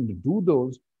generate, and to do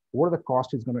those, what are the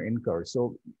costs he's going to incur?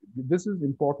 So this is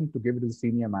important to give it to the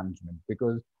senior management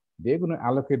because they're going to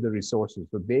allocate the resources.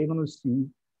 So they're going to see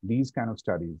these kind of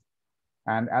studies.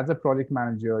 And as a project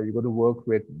manager, you got to work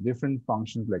with different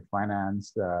functions like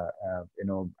finance,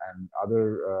 and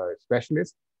other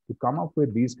specialists to come up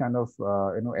with these kind of,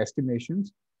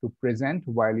 estimations to present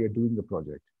while you're doing the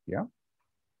project. Yeah.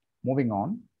 Moving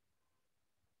on.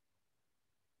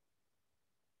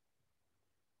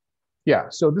 Yeah,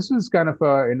 so this is kind of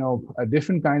a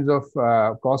different kinds of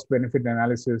cost benefit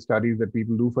analysis studies that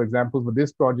people do. For example, for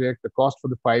this project, the cost for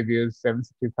the 5 years,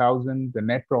 760,000. The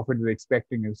net profit they're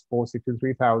expecting is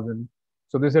 463,000.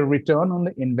 So there's a return on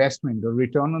the investment, the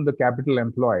return on the capital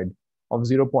employed of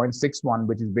 0.61,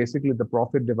 which is basically the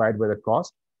profit divided by the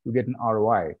cost to get an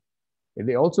ROI.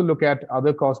 They also look at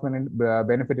other cost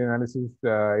benefit analysis,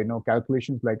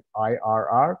 calculations like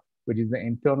IRR, which is the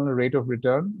internal rate of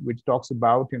return, which talks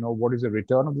about, what is the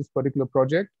return of this particular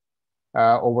project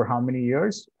over how many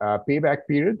years, payback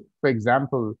period. For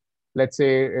example, let's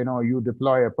say, you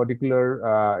deploy a particular,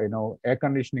 air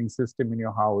conditioning system in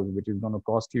your house, which is going to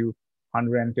cost you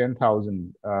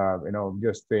 110,000,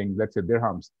 just saying, let's say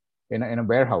dirhams in a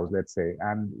warehouse, let's say,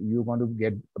 and you're going to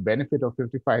get a benefit of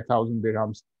 55,000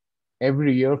 dirhams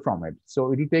every year from it.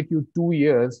 So it'll take you 2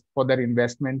 years for that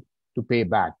investment to pay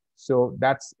back. So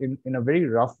that's in a very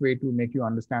rough way to make you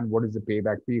understand what is the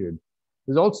payback period.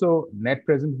 There's also net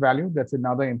present value. That's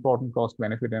another important cost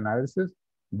benefit analysis.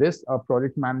 This a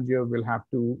project manager will have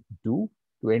to do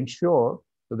to ensure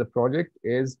that the project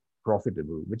is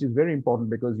profitable, which is very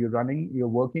important because you're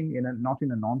working not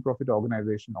in a non-profit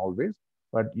organization always,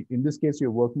 but in this case, you're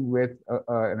working with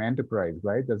an enterprise,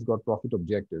 right? That's got profit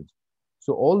objectives.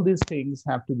 So all these things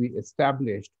have to be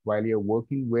established while you're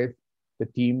working with the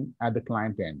team at the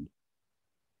client end.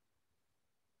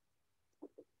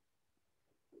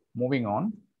 Moving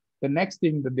on, the next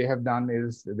thing that they have done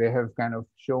is they have kind of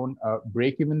shown a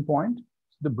break-even point.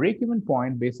 So the break-even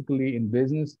point basically in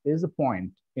business is a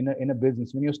point in a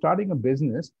business. When you're starting a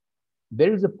business,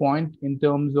 there is a point in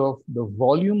terms of the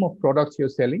volume of products you're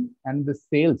selling and the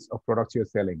sales of products you're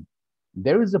selling.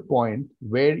 There is a point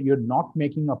where you're not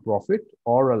making a profit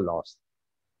or a loss.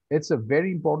 It's a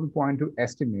very important point to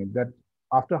estimate that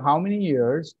after how many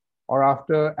years or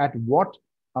at what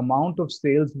amount of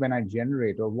sales when I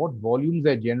generate or what volumes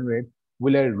I generate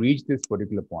will I reach this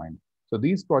particular point. So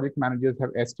these project managers have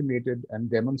estimated and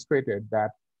demonstrated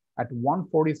that at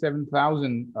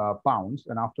 147,000 pounds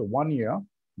and after 1 year,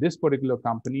 this particular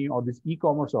company or this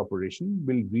e-commerce operation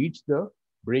will reach the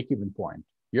break-even point.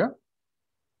 Yeah.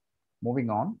 Moving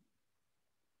on.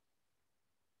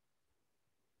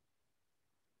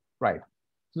 Right.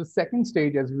 So the second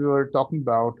stage, as we were talking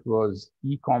about, was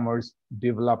e-commerce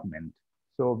development.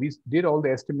 So we did all the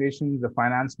estimations, the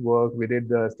finance work, we did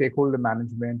the stakeholder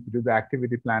management, we did the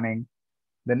activity planning.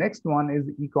 The next one is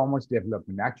e-commerce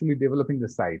development, actually developing the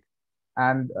site.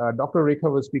 And Dr.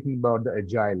 Rekha was speaking about the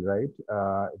agile, right?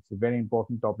 It's a very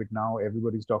important topic now.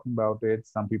 Everybody's talking about it.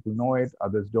 Some people know it,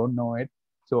 others don't know it.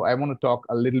 So I want to talk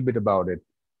a little bit about it.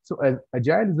 So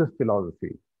agile is a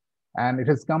philosophy, and it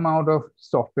has come out of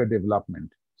software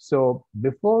development. So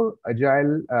before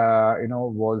agile,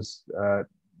 was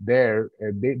there,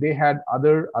 they had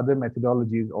other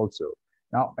methodologies also.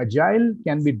 Now agile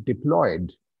can be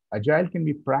deployed, agile can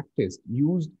be practiced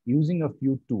using a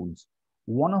few tools.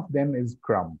 One of them is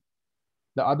Scrum.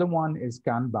 The other one is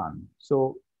Kanban.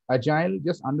 So agile,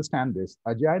 just understand this.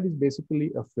 Agile is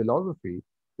basically a philosophy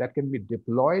that can be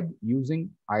deployed using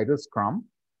either Scrum,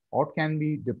 or can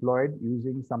be deployed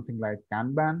using something like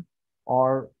Kanban,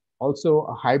 or also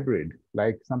a hybrid,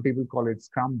 like some people call it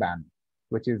Scrumban,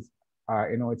 which is,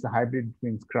 it's a hybrid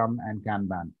between Scrum and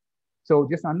Kanban. So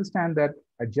just understand that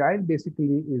agile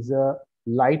basically is a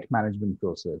light management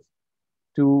process.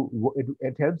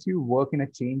 It helps you work in a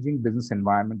changing business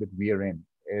environment that we are in.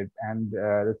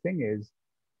 The thing is,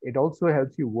 it also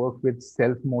helps you work with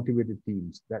self-motivated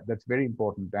teams. That's very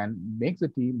important and makes the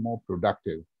team more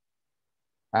productive.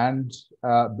 And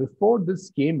before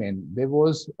this came in, there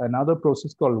was another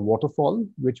process called waterfall,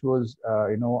 which was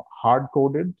hard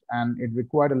coded, and it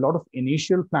required a lot of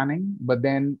initial planning. But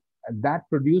then that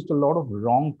produced a lot of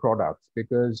wrong products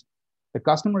because the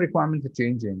customer requirements are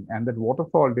changing, and that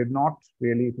waterfall did not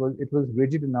really. It was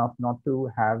rigid enough not to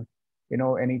have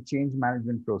any change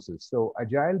management process. So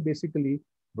agile basically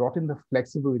brought in the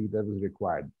flexibility that was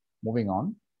required. Moving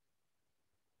on.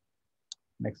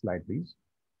 Next slide, please.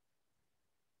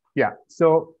 Yeah,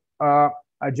 so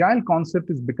agile concept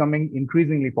is becoming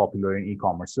increasingly popular in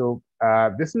e-commerce. So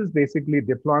this is basically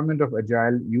deployment of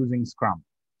agile using Scrum.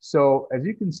 So as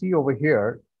you can see over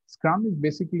here, Scrum is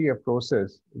basically a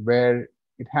process where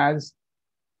it has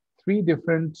 3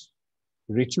 different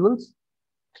rituals,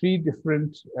 3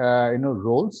 different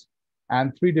roles,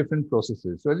 and 3 different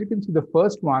processes. So as you can see, the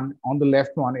first one on the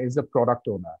left one is the product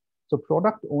owner. So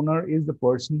product owner is the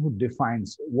person who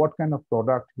defines what kind of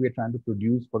product we are trying to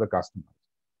produce for the customers.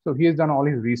 So he has done all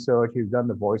his research, he's done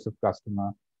the voice of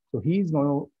customer. So he's going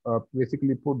to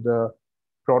basically put the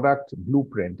product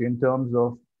blueprint in terms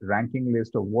of ranking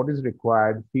list of what is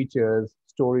required, features,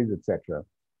 stories, etc.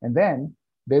 And then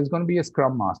there's going to be a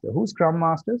Scrum Master. Who's Scrum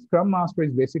Master? Scrum Master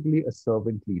is basically a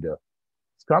servant leader.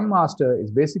 Scrum Master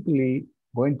is basically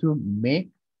going to make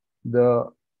the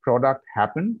product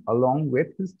happen along with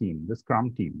his team, the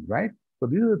Scrum team, right? So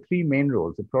these are the 3 main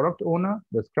roles: the product owner,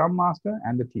 the Scrum Master,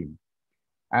 and the team.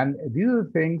 And these are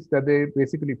the things that they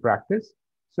basically practice.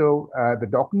 So the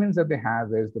documents that they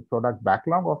have is the product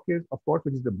backlog, of course,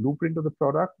 which is the blueprint of the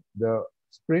product, the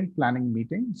sprint planning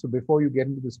meeting. So before you get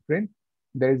into the sprint,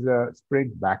 there is a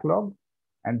sprint backlog.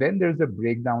 And then there's a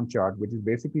breakdown chart, which is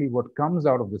basically what comes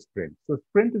out of the sprint. So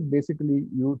sprint is basically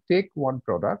you take one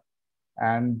product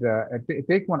and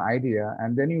take one idea,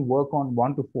 and then you work on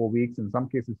 1 to 4 weeks, in some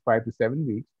cases 5 to 7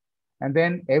 weeks. And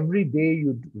then every day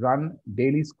you run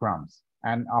daily scrums.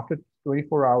 And after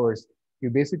 24 hours, you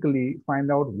basically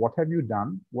find out what have you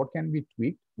done, what can be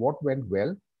tweaked, what went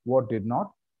well, what did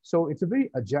not. So it's a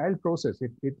very agile process.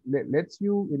 It lets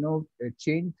you,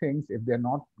 change things if they're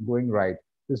not going right.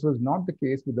 This was not the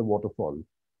case with the waterfall.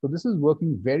 So this is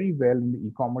working very well in the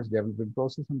e-commerce development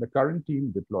process, and the current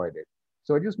team deployed it.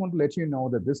 So I just want to let you know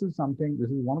that this is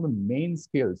one of the main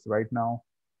skills right now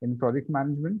in project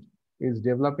management, is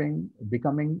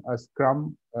becoming a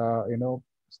Scrum,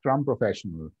 Scrum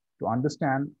professional, to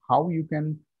understand how you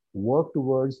can work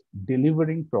towards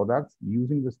delivering products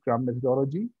using the Scrum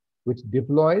methodology, which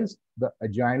deploys the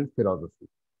agile philosophy.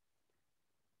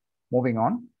 Moving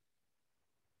on.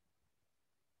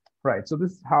 Right, so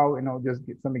this is how, just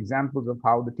get some examples of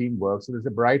how the team works. So there's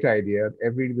a bright idea.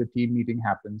 Every day the team meeting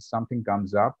happens, something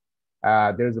comes up.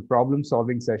 There's a problem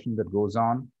solving session that goes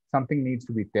on. Something needs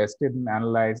to be tested and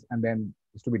analyzed, and then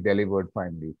is to be delivered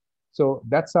finally. So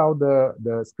that's how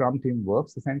the Scrum team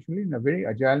works, essentially, in a very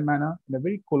agile manner, in a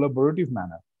very collaborative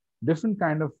manner. Different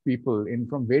kind of people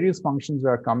from various functions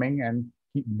are coming and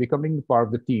becoming part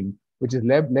of the team, which is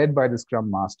led by the Scrum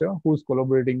Master, who's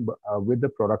collaborating with the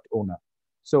product owner.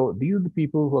 So these are the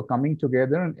people who are coming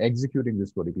together and executing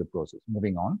this particular process.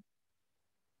 Moving on.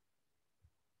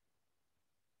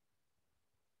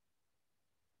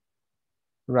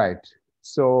 Right.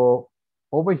 So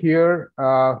over here,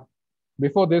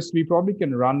 before this, we probably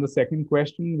can run the second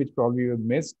question, which probably you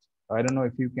missed. I don't know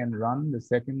if you can run the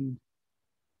second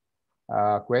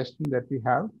question that we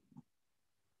have,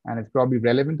 and it's probably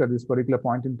relevant at this particular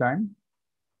point in time.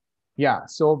 Yeah,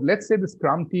 so let's say the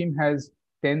Scrum team has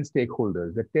 10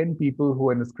 stakeholders, the 10 people who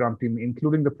are in the Scrum team,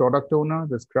 including the product owner,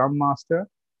 the Scrum master,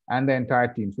 and the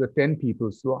entire team. So the 10 people.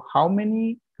 So how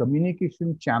many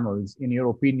communication channels, in your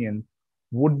opinion,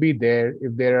 would be there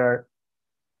if there are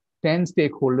 10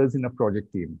 stakeholders in a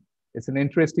project team? It's an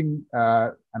interesting,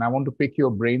 and I want to pick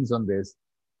your brains on this.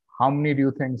 How many do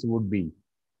you think would be?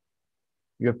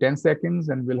 You have 10 seconds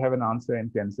and we'll have an answer in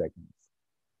 10 seconds.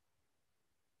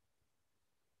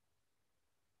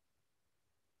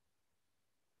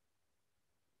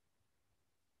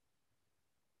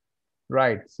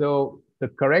 Right. So the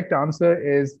correct answer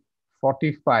is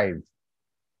 45.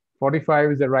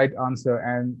 45 is the right answer.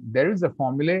 And there is a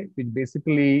formula which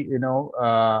basically,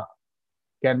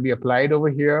 can be applied over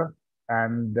here.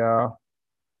 And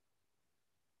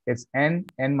it's n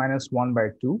minus 1 by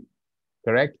 2.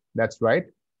 Correct? That's right.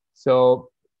 So,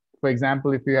 for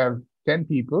example, if you have 10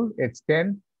 people, it's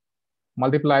 10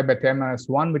 multiplied by 10 minus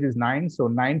 1, which is 9. So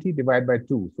 90 divided by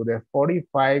 2. So there are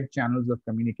 45 channels of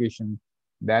communication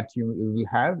that you will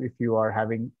have if you are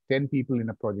having 10 people in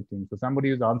a project team. So somebody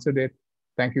who's answered it,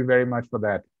 thank you very much for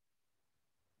that.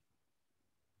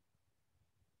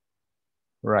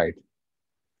 Right.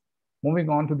 Moving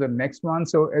on to the next one.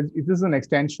 So this is an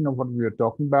extension of what we were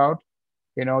talking about.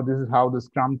 This is how the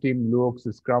Scrum team looks,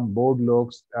 the Scrum board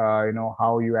looks,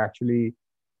 how you actually,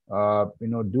 do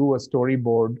a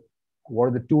storyboard. What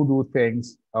are the to-do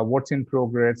things, what's in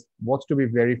progress, what's to be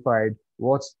verified,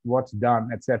 what's done,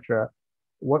 etc.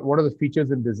 What are the features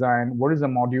in design? What is the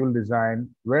module design?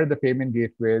 Where are the payment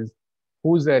gateways?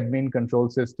 Who's the admin control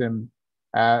system?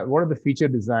 What are the feature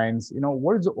designs?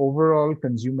 What is the overall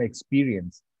consumer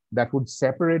experience that would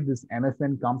separate this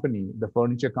MFN company, the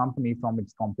furniture company, from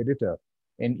its competitor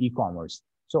in e-commerce?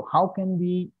 So how can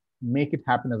we make it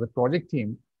happen as a project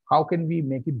team? How can we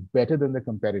make it better than the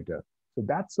competitor? So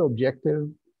that's the objective,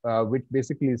 which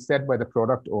basically is set by the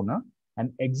product owner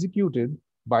and executed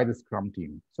by the Scrum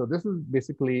team. So this is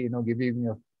basically,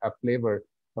 giving a flavor,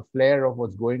 a flair of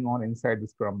what's going on inside the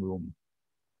Scrum room.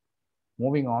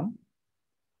 Moving on.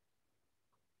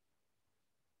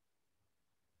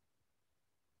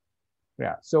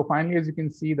 Yeah, so finally, as you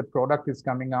can see, the product is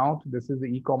coming out. This is the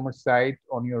e-commerce site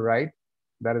on your right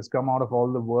that has come out of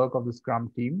all the work of the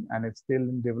Scrum team, and it's still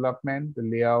in development, the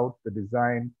layout, the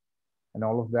design, and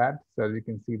all of that. So as you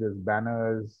can see, there's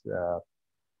banners,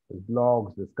 there's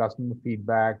blogs, there's customer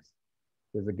feedbacks,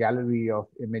 there's a gallery of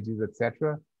images,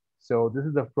 etc. So this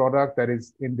is the product that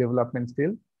is in development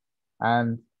still,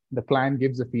 and the client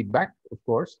gives a feedback, of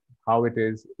course, how it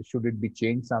is, should it be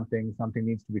changed, something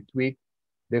needs to be tweaked,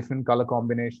 different color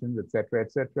combinations, etc.,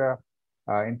 etc.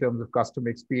 In terms of customer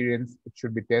experience, it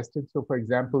should be tested. So for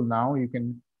example, now you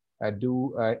can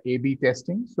do A/B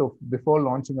testing. So before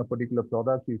launching a particular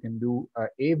product, you can do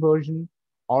A version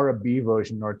or a B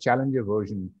version or challenger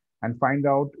version and find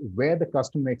out where the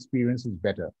customer experience is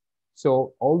better.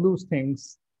 So all those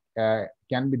things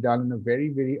can be done in a very,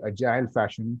 very agile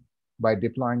fashion by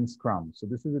deploying Scrum. So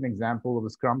this is an example of a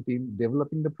Scrum team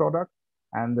developing the product,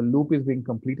 and the loop is being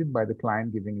completed by the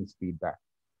client giving his feedback.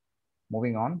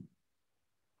 Moving on.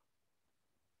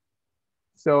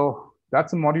 So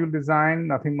that's a module design,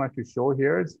 nothing much to show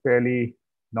here. It's fairly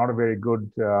not a very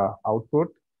good output,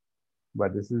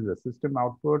 but this is a system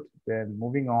output. Then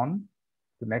moving on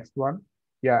to the next one.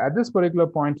 Yeah, at this particular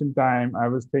point in time, I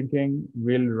was thinking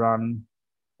we'll run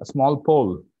a small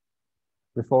poll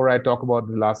before I talk about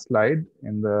the last slide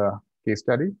in the case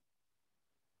study.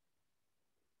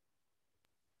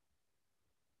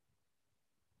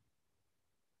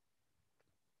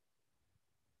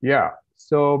 Yeah,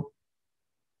 so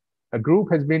a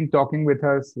group has been talking with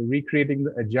us, recreating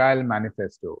the Agile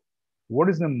Manifesto. What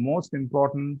is the most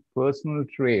important personal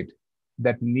trait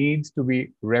that needs to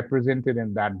be represented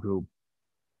in that group?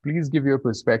 Please give your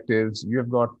perspectives. You have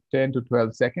got 10 to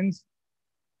 12 seconds.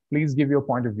 Please give your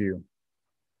point of view.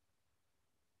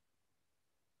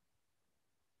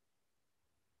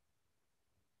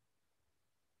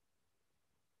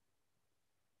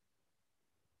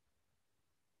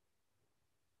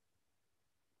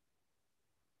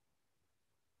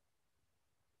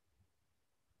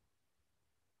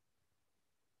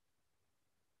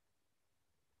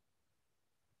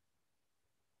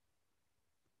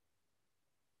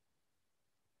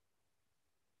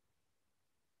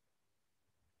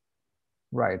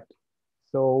 Right.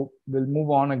 So we'll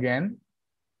move on again.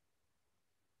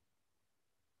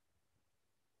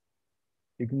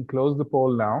 You can close the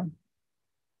poll now.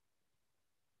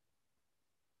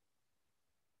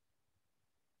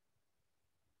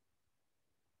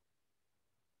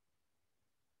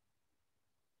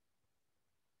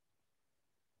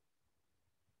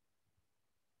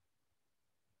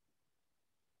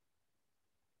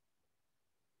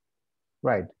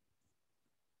 Right.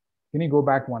 Can you go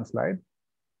back one slide?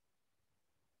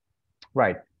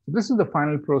 Right. So this is the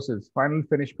final process, final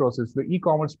finished process. The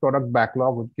e-commerce product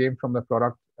backlog, which came from the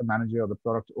product manager or the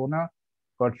product owner,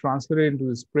 got transferred into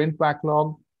the sprint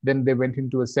backlog. Then they went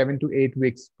into a 7 to 8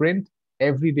 week sprint.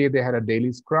 Every day they had a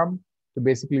daily scrum to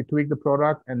basically tweak the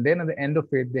product. And then at the end of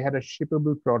it, they had a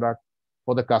shippable product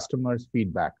for the customer's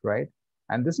feedback, right?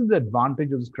 And this is the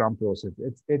advantage of the scrum process.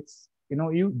 It's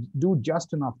you do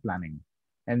just enough planning.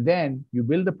 And then you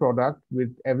build the product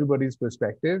with everybody's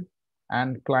perspective,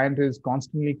 and client is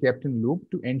constantly kept in loop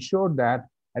to ensure that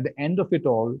at the end of it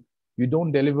all, you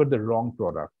don't deliver the wrong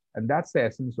product. And that's the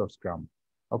essence of Scrum.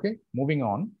 Okay, moving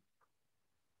on.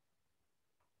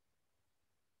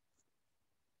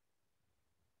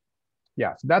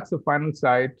 Yeah, so that's the final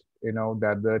site,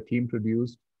 that the team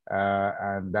produced,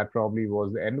 and that probably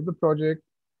was the end of the project,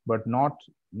 but not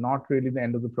really the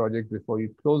end of the project before you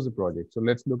close the project. So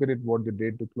let's look at it, what they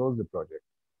did to close the project.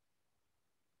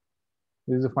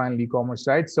 This is the final e-commerce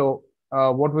site. So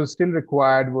what was still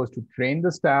required was to train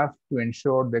the staff to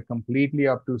ensure they're completely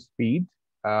up to speed.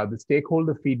 The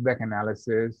stakeholder feedback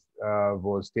analysis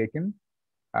was taken.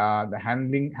 The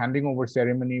handing over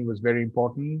ceremony was very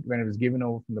important when it was given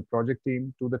over from the project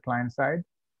team to the client side.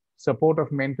 Support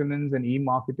of maintenance and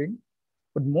e-marketing.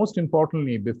 But most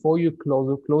importantly, before you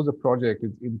close a project,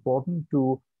 it's important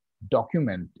to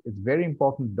document. It's very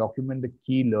important to document the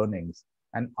key learnings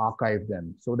and archive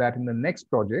them so that in the next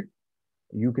project,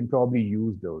 you can probably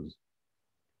use those,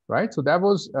 right? So that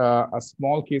was a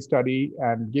small case study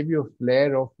and give you a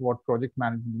flair of what project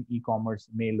management e-commerce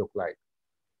may look like.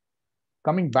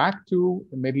 Coming back to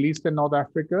the Middle East and North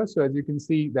Africa. So as you can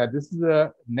see that this is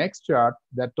the next chart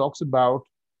that talks about,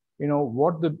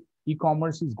 what the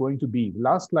e-commerce is going to be. The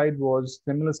last slide was,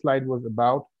 similar slide was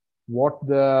about what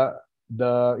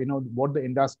what the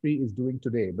industry is doing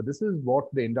today. But this is what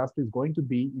the industry is going to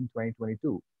be in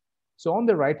 2022. So on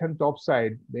the right-hand top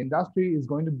side, the industry is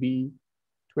going to be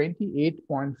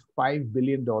 $28.5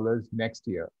 billion next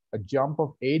year, a jump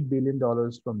of $8 billion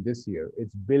from this year.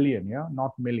 It's billion, yeah,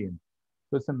 not million.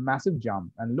 So it's a massive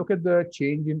jump. And look at the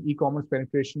change in e-commerce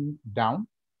penetration down.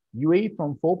 UAE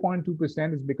from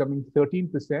 4.2% is becoming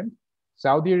 13%.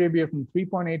 Saudi Arabia from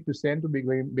 3.8% to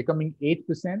becoming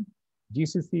 8%.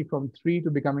 GCC from 3 to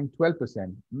becoming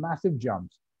 12%. Massive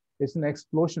jumps. It's an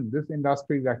explosion. This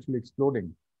industry is actually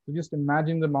exploding. So just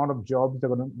imagine the amount of jobs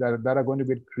that are going to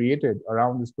get created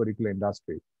around this particular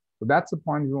industry. So that's the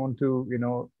point we want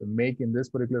to make in this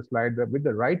particular slide, that with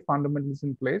the right fundamentals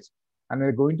in place, and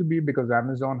they're going to be, because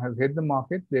Amazon has hit the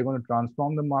market, they're going to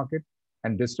transform the market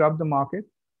and disrupt the market.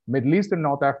 Middle East and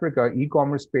North Africa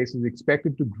e-commerce space is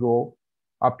expected to grow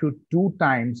up to 2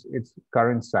 times its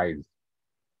current size.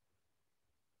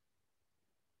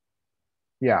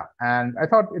 Yeah, and I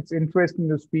thought it's interesting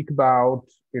to speak about,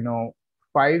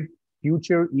 5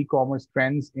 future e-commerce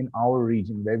trends in our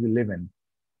region where we live in.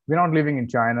 We're not living in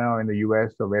China or in the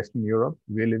US or Western Europe.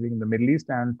 We're living in the Middle East,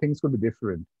 and things could be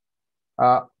different.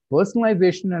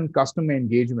 Personalization and customer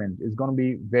engagement is going to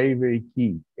be very, very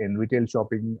key in retail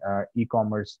shopping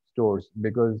e-commerce stores,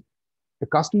 because the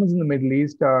customers in the Middle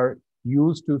East are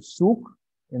used to Souk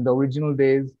in the original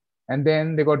days, and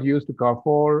then they got used to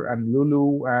Carrefour and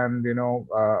Lulu, and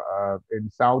in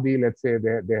Saudi, let's say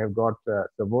they have got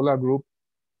Savola Group,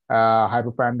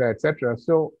 Hyperpanda, etc.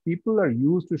 So people are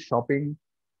used to shopping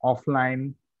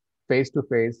offline, face to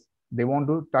face. They want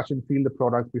to touch and feel the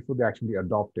product before they actually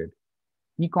adopt it.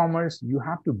 E-commerce, you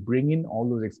have to bring in all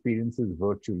those experiences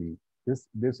virtually.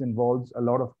 This involves a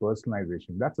lot of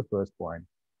personalization. That's the first point.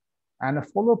 And a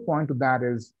follow-up point to that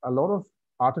is a lot of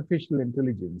artificial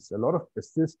intelligence, a lot of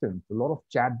assistants, a lot of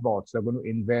chatbots are going to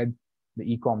embed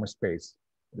the e-commerce space.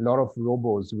 A lot of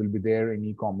robots will be there in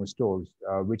e-commerce stores,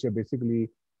 which are basically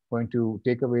going to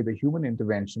take away the human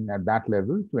intervention at that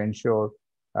level to ensure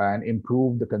and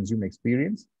improve the consumer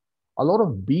experience. A lot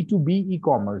of B2B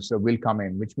e-commerce will come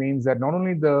in, which means that not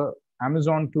only the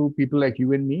Amazon to people like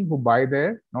you and me who buy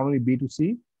there, not only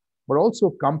B2C, but also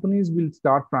companies will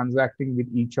start transacting with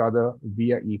each other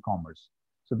via e-commerce.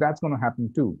 So that's going to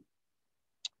happen too.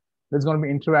 There's going to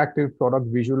be interactive product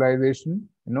visualization,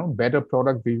 better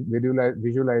product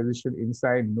visualization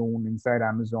inside Noon, inside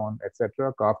Amazon,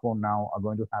 etc. Carrefour now are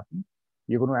going to happen.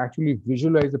 You're going to actually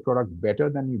visualize the product better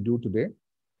than you do today.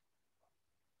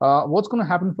 What's going to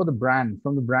happen for the brand?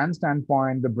 From the brand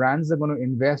standpoint, the brands are going to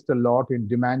invest a lot in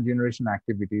demand generation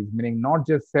activities, meaning not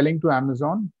just selling to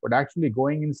Amazon, but actually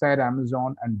going inside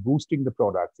Amazon and boosting the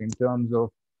products in terms of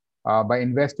by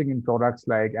investing in products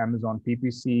like Amazon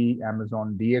PPC,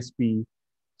 Amazon DSP.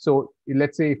 So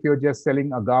let's say if you're just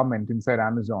selling a garment inside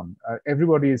Amazon,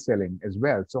 everybody is selling as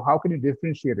well. So how can you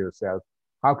differentiate yourself?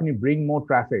 How can you bring more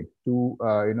traffic to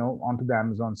onto the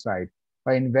Amazon site?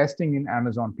 By investing in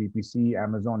Amazon PPC,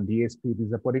 Amazon DSP.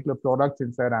 These are particular products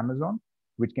inside Amazon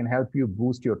which can help you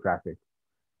boost your traffic.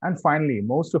 And finally,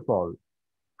 most of all,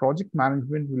 project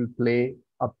management will play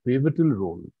a pivotal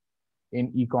role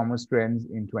in e-commerce trends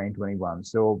in 2021.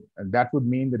 So that would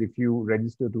mean that if you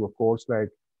register to a course like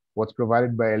what's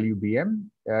provided by LUBM,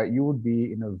 you would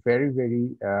be in a very, very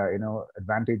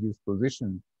advantageous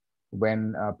position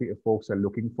when folks are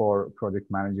looking for project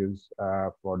managers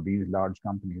for these large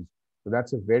companies. So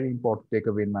that's a very important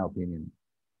takeaway in my opinion.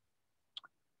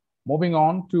 Moving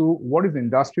on to what is the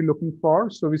industry looking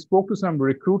for. So we spoke to some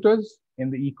recruiters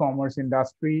in the e-commerce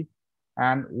industry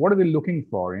and what are they looking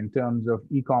for in terms of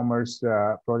e-commerce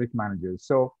project managers.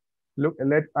 So look,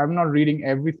 I'm not reading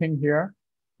everything here.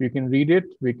 You can read it.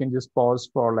 We can just pause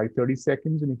for like 30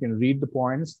 seconds and you can read the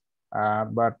points.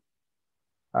 But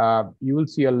you will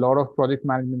see a lot of project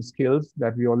management skills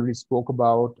that we already spoke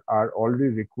about are already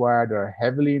required or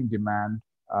heavily in demand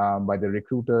by the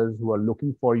recruiters who are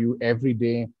looking for you every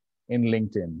day in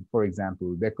LinkedIn, for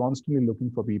example. They're constantly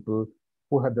looking for people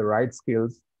who have the right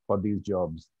skills for these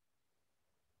jobs.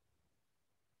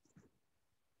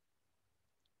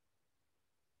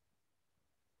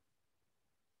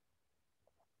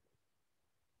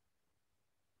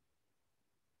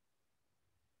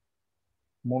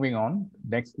 Moving on,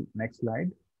 next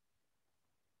slide.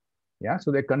 Yeah,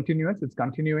 so they're continuous, it's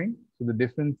continuing. So the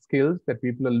different skills that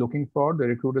people are looking for, the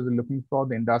recruiters are looking for,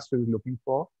 the industry is looking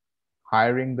for,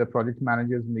 hiring the project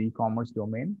managers in the e-commerce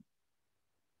domain.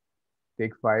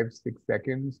 Take 5-6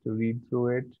 seconds to read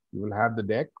through it. You will have the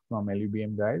deck from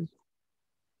LUBM guys.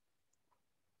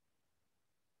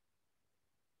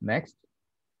 Next.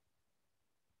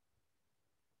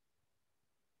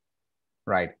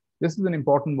 Right. This is an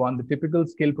important one, the typical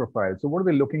skill profile. So what are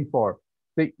they looking for?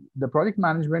 The project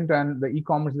management and the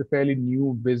e-commerce is a fairly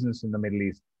new business in the Middle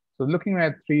East. So looking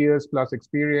at 3 years plus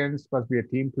experience, must be a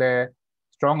team player,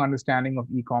 strong understanding of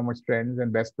e-commerce trends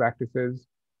and best practices.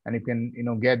 And you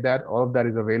can get that. All of that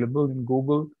is available in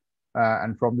Google.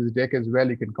 And from this deck as well,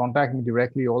 you can contact me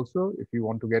directly also if you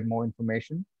want to get more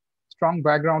information. Strong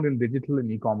background in digital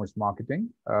and e-commerce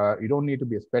marketing. You don't need to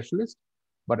be a specialist.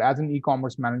 But as an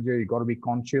e-commerce manager, you got to be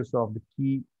conscious of the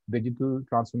key digital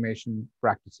transformation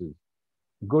practices.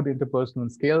 Good interpersonal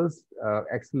skills,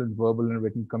 excellent verbal and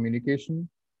written communication,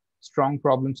 strong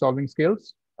problem-solving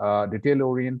skills,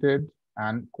 detail-oriented,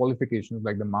 and qualifications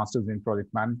like the Masters in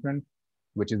Project Management,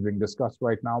 which is being discussed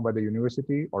right now by the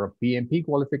university, or a PMP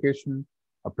qualification,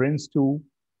 a Prince 2,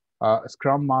 a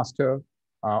Scrum Master.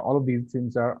 All of these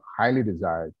things are highly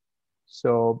desired.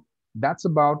 So that's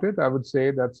about it. I would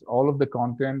say that's all of the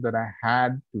content that I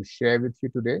had to share with you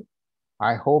today.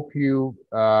 I hope you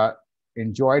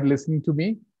enjoyed listening to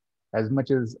me as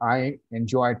much as I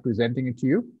enjoyed presenting it to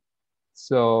you.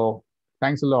 So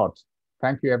thanks a lot.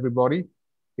 Thank you, everybody.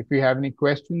 If you have any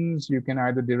questions, you can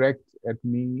either direct at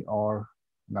me or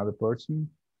another person.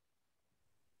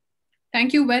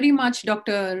 Thank you very much,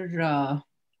 Dr.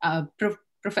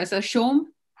 Professor Shom.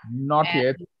 Not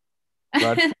yet,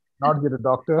 but not yet a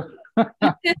doctor.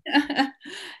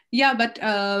 Yeah, but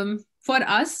for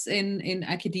us in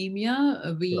academia,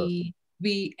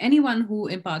 anyone who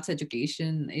imparts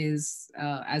education is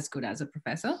as good as a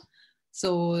professor.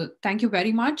 So thank you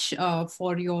very much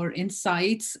for your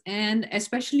insights, and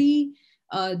especially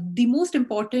the most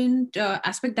important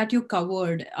aspect that you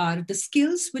covered are the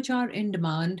skills which are in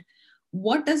demand.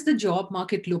 What does the job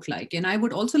market look like? And I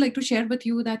would also like to share with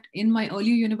you that in my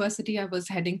earlier university, I was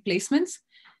heading placements.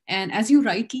 And as you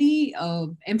rightly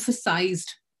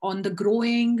emphasized on the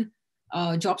growing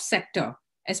job sector,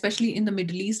 especially in the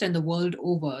Middle East and the world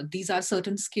over, these are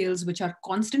certain skills which are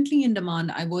constantly in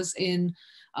demand. I was in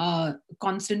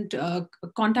constant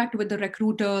contact with the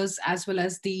recruiters as well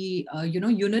as the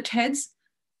unit heads,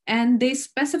 and they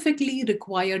specifically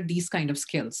require these kind of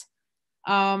skills.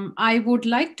 I would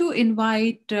like to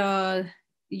invite the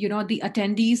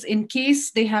attendees, in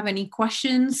case they have any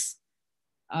questions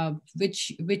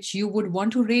which you would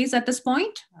want to raise at this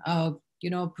point.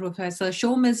 Professor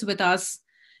Shom is with us,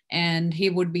 and he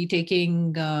would be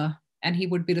taking and he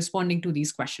would be responding to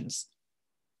these questions.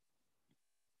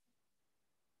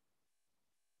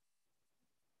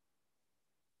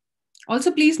 Also,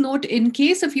 please note, in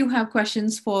case if you have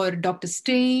questions for Dr.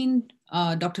 Stain,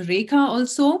 Dr. Rekha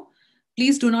also,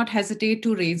 please do not hesitate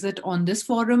to raise it on this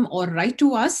forum or write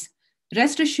to us.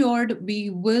 Rest assured, we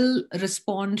will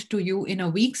respond to you in a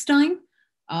week's time,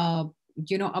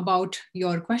 about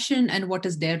your question and what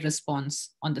is their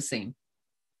response on the same.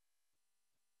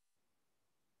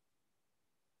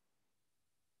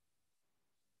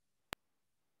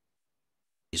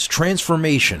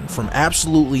 Transformation from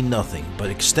absolutely nothing but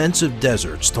extensive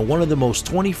deserts to one of the most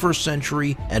 21st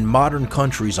century and modern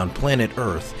countries on planet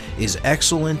Earth is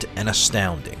excellent and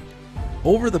astounding.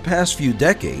 Over the past few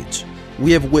decades,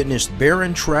 we have witnessed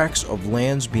barren tracts of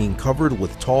lands being covered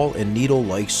with tall and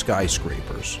needle-like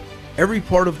skyscrapers. Every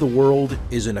part of the world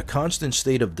is in a constant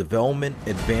state of development,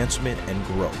 advancement, and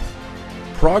growth.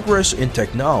 Progress in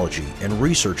technology and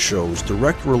research shows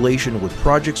direct relation with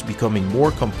projects becoming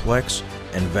more complex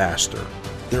and vaster.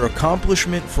 Their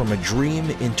accomplishment from a dream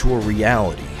into a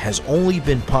reality has only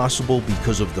been possible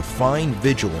because of the fine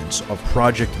vigilance of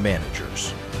project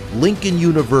managers. Lincoln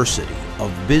University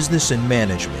of Business and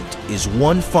Management is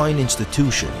one fine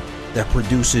institution that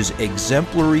produces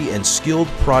exemplary and skilled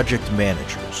project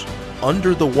managers.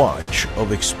 Under the watch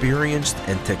of experienced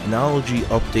and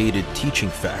technology-updated teaching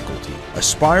faculty,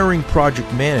 aspiring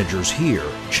project managers here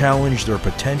challenge their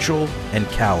potential and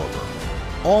caliber.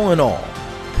 All in all,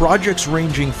 projects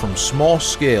ranging from small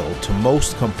scale to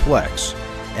most complex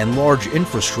and large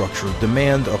infrastructure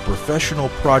demand a professional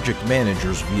project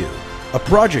manager's view. A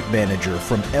project manager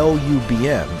from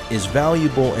LUBM is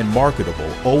valuable and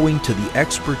marketable owing to the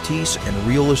expertise and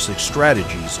realistic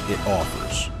strategies it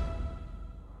offers.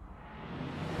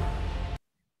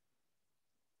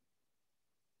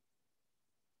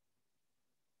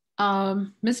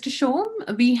 Mr.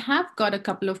 Shom, we have got a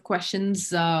couple of questions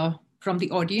from the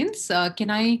audience.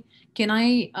 Can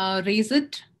I raise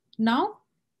it now?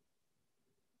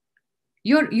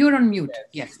 You're on mute.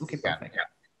 Yes. Okay. Perfect. Yeah.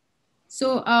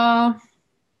 So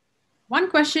one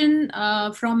question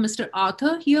from Mr.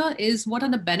 Arthur here is, what are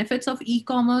the benefits of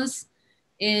e-commerce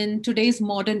in today's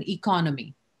modern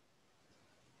economy?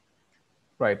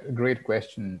 Right, a great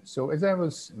question. So as I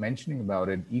was mentioning about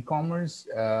it, e-commerce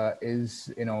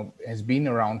has been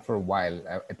around for a while,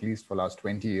 at least for the last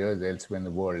 20 years elsewhere in the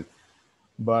world.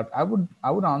 But I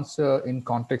would answer in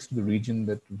context of the region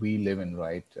that we live in,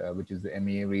 right, which is the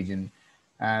MEA region.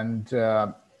 And,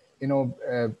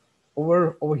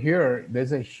 over here,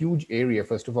 there's a huge area.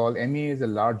 First of all, MEA is a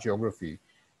large geography.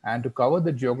 And to cover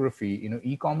the geography,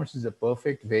 e-commerce is a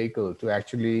perfect vehicle to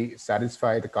actually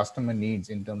satisfy the customer needs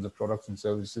in terms of products and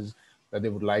services that they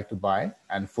would like to buy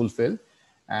and fulfill.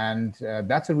 And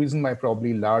that's a reason why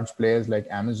probably large players like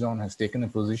Amazon has taken a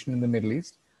position in the Middle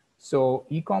East. So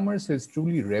e-commerce has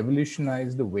truly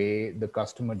revolutionized the way the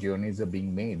customer journeys are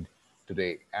being made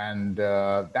today. And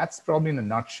that's probably in a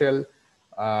nutshell,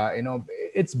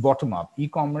 it's bottom up.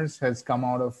 E-commerce has come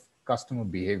out of customer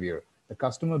behavior. The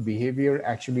customer behavior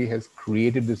actually has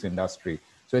created this industry.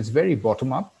 So it's very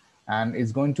bottom up and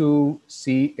it's going to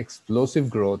see explosive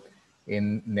growth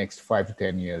in next 5 to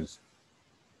 10 years.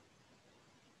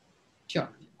 Sure,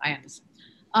 I understand.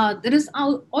 There is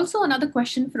also another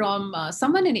question from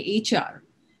someone in HR,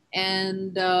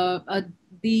 and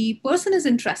the person is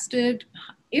interested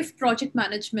if project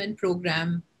management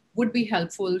program would be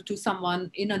helpful to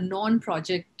someone in a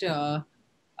non-project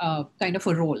kind of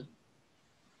a role.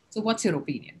 So what's your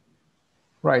opinion?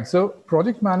 Right. So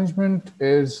project management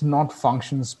is not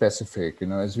function specific,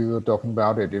 as we were talking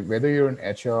about it, whether you're in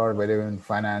HR, whether you're in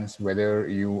finance, whether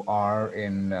you are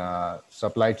in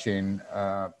supply chain,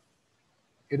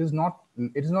 it is not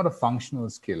a functional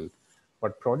skill,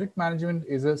 but project management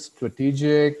is a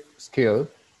strategic skill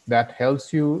that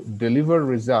helps you deliver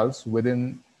results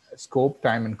within scope,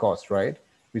 time, and cost, right?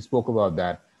 We spoke about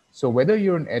that. So whether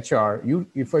you're in HR,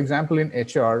 for example, in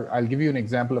HR, I'll give you an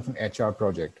example of an HR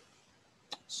project.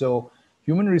 So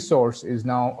human resource is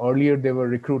now, earlier they were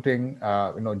recruiting,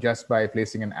 just by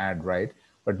placing an ad, right?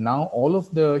 But now all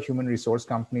of the human resource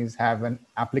companies have an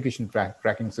application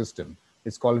tracking system.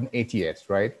 It's called an ATS,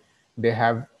 right? They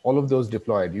have all of those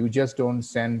deployed. You just don't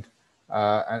send,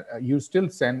 you still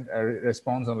send a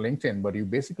response on LinkedIn, but you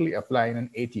basically apply in an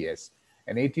ATS.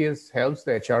 And ATS helps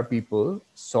the HR people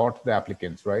sort the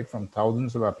applicants, right, from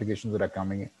thousands of applications that are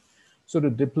coming in. So to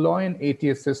deploy an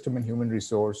ATS system in human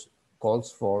resource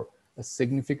calls for a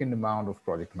significant amount of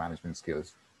project management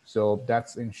skills. So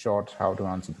that's in short how to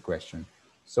answer the question.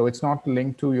 So it's not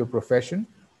linked to your profession,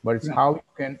 but it's how you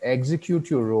can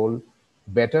execute your role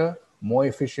better, more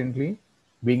efficiently,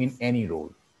 being in any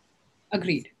role.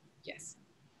 Agreed. Yes.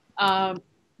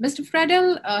 Mr.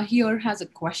 Fredel here has a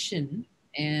question,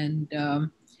 and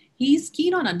he's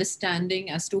keen on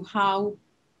understanding as to how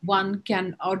one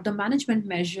can, or the management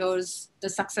measures the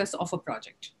success of a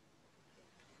project.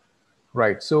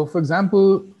 Right. So, for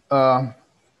example,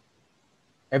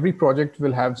 every project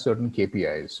will have certain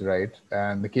KPIs, right?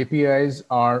 And the KPIs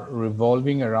are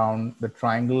revolving around the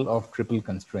triangle of triple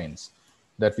constraints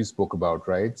that we spoke about,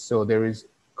 right? So there is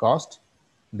cost,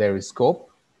 there is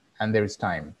scope, and there is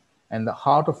time. And the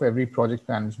heart of every project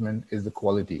management is the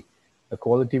quality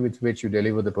with which you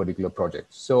deliver the particular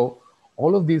project. So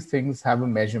all of these things have a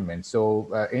measurement. So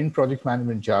in project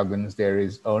management jargons, there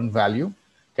is earned value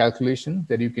calculation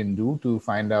that you can do to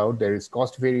find out there is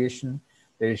cost variation,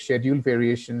 there is schedule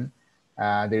variation,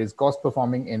 there is cost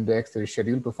performing index, there is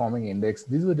schedule performing index.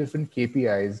 These are the different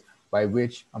KPIs by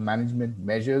which a management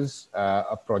measures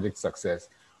a project success.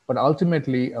 But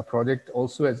ultimately, a project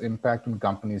also has impact on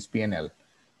company's P&L.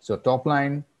 So top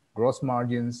line, gross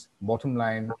margins, bottom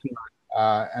line,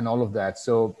 and all of that.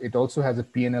 So it also has a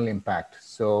P&L impact.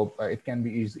 So it can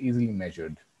be easily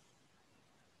measured.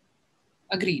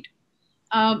 Agreed.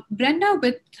 Brenda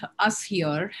with us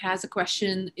here has a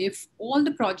question. If all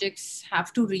the projects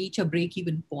have to reach a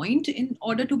break-even point in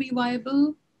order to be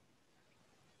viable?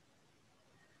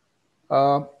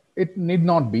 It need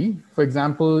not be. For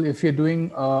example, if you're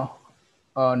doing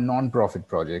a non-profit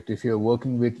project, if you're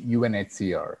working with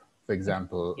UNHCR, for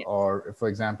example, Yes. or for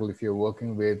example, if you're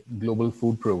working with Global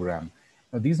Food Program,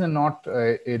 now, these are not,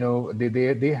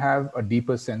 they have a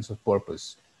deeper sense of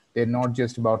purpose. They're not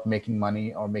just about making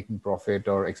money or making profit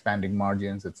or expanding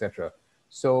margins, etc.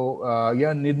 So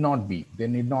yeah, need not be. They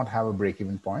need not have a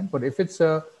break-even point. But if it's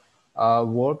a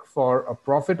work for a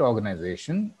profit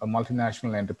organization, a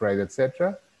multinational enterprise,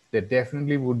 etc., there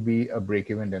definitely would be a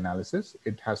break-even analysis.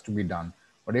 It has to be done.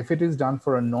 But if it is done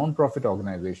for a non-profit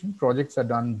organization, projects are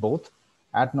done both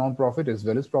at non-profit as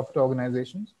well as profit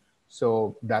organizations.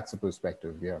 So that's a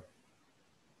perspective, yeah.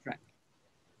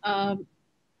 Right.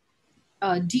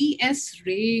 D.S.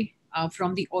 Ray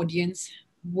from the audience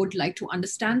would like to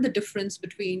understand the difference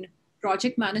between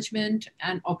project management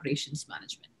and operations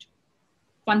management.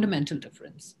 Fundamental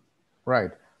difference.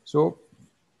 Right. So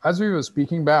as we were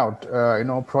speaking about,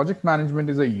 project management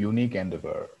is a unique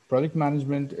endeavor. Project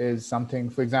management is something,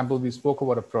 for example, we spoke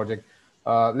about a project,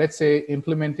 let's say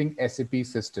implementing SAP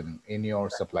system in your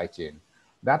supply chain.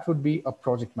 That would be a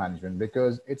project management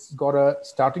because it's got a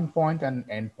starting point and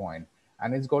end point,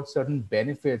 and it's got certain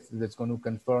benefits that's going to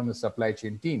confer on the supply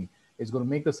chain team. It's going to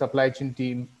make the supply chain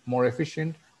team more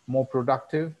efficient, more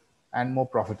productive, and more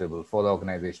profitable for the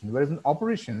organization. Whereas in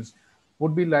operations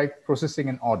would be like processing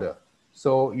an order.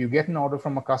 So you get an order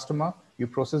from a customer, you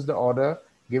process the order,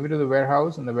 give it to the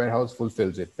warehouse, and the warehouse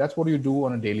fulfills it. That's what you do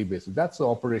on a daily basis. That's the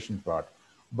operation part.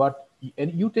 But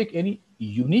you take any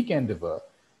unique endeavor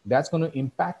that's going to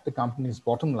impact the company's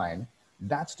bottom line,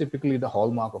 that's typically the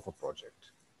hallmark of a project.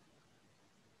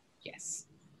 Yes.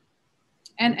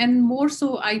 And more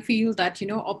so, I feel that,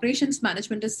 operations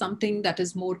management is something that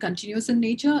is more continuous in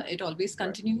nature. It always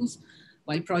continues,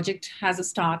 while project has a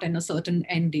start and a certain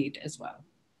end date as well.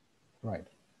 Right.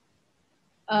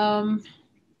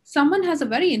 Someone has a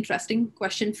very interesting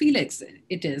question, Felix,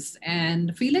 it is.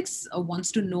 And Felix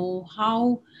wants to know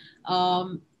how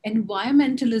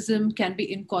environmentalism can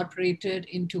be incorporated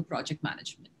into project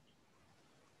management.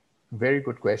 Very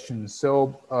good question.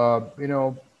 So,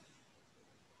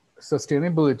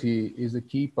 sustainability is a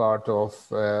key part of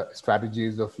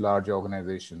strategies of large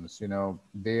organizations.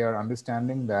 They are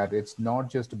understanding that it's not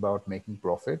just about making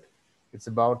profit, it's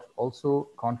about also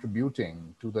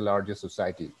contributing to the larger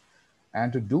society.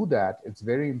 And to do that, it's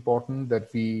very important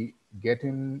that we get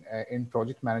in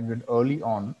project management early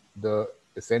on the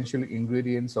essential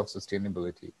ingredients of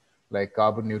sustainability, like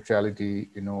carbon neutrality,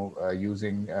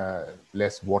 using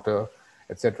less water,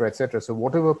 et cetera, et cetera. So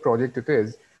whatever project it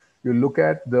is, you look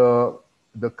at the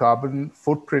carbon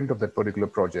footprint of that particular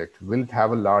project. Will it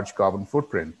have a large carbon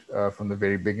footprint from the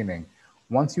very beginning?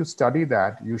 Once you study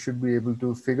that, you should be able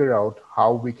to figure out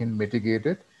how we can mitigate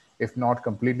it, if not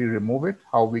completely remove it,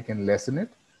 how we can lessen it.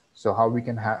 So how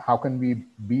can we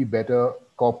be better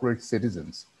corporate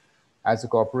citizens? As a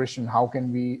corporation, how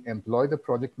can we employ the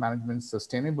project management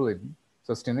sustainably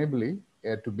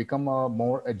to become a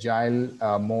more agile,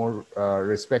 more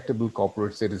respectable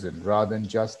corporate citizen rather than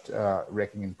just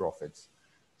raking in profits?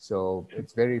 So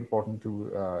it's very important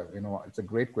to, it's a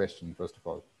great question, first of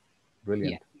all.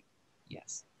 Brilliant. Yeah.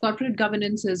 Yes. Corporate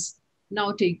governance is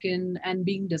now taken and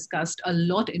being discussed a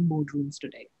lot in boardrooms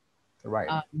today. Right.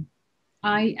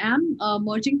 I am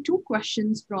merging two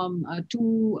questions from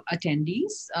two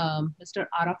attendees, Mr.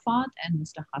 Arafat and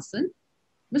Mr. Hassan.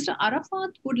 Mr.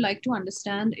 Arafat would like to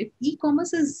understand if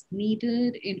e-commerce is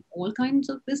needed in all kinds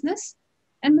of business.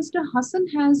 And Mr. Hassan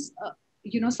has,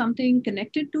 something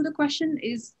connected to the question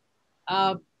is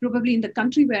probably in the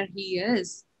country where he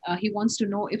is, he wants to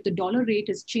know if the dollar rate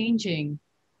is changing.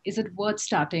 Is it worth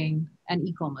starting an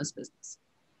e-commerce business?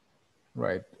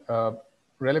 Right.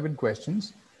 Relevant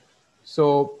questions.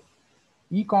 So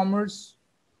e-commerce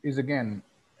is again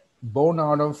born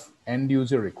out of end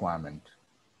user requirement.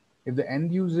 If the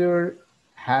end user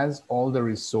has all the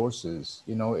resources,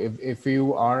 if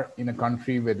you are in a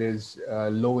country where there's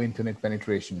low internet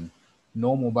penetration,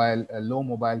 low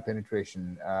mobile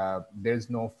penetration,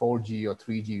 there's no 4G or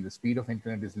 3G, the speed of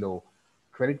internet is low,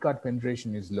 credit card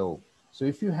penetration is low. So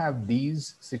if you have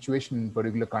these situations in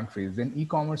particular countries, then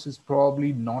e-commerce is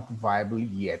probably not viable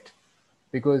yet,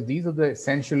 because these are the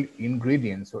essential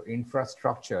ingredients or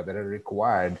infrastructure that are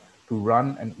required to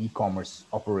run an e-commerce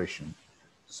operation.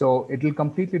 So it will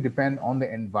completely depend on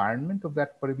the environment of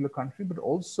that particular country, but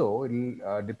also it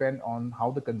will depend on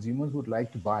how the consumers would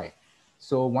like to buy.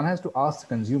 So one has to ask the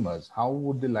consumers, how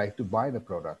would they like to buy the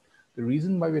product? The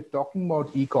reason why we're talking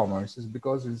about e-commerce is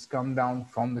because it's come down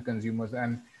from the consumers,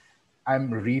 and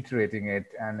I'm reiterating it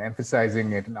and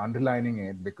emphasizing it and underlining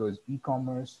it because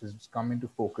e-commerce has come into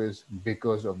focus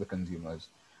because of the consumers.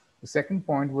 The second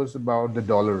point was about the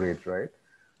dollar rate, right?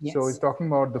 Yes. So it's talking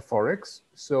about the Forex.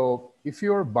 So if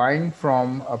you're buying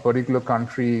from a particular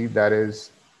country that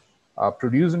is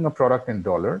producing a product in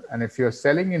dollar, and if you're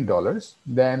selling in dollars,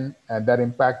 then that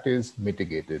impact is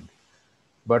mitigated.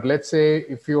 But let's say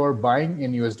if you're buying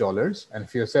in US dollars and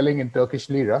if you're selling in Turkish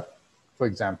lira, for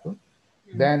example,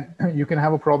 then you can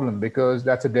have a problem because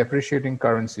that's a depreciating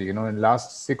currency. In the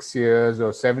last 6 years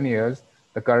or 7 years,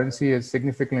 the currency is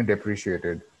significantly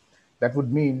depreciated. That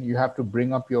would mean you have to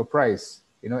bring up your price.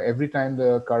 Every time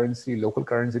the local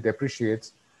currency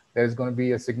depreciates, there's going to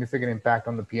be a significant impact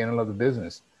on the P&L of the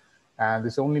business. And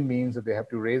this only means that they have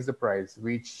to raise the price,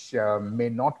 which may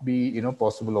not be,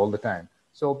 possible all the time.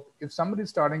 So if somebody's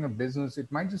starting a business, it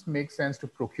might just make sense to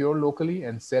procure locally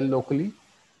and sell locally.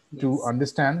 Yes. To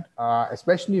understand,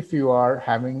 especially if you're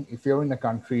in a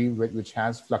country which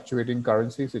has fluctuating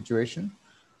currency situation.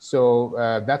 So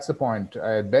that's the point.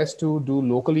 Best to do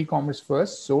local e-commerce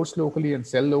first, source locally and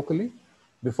sell locally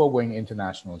before going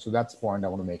international. So that's the point I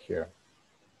want to make here.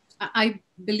 I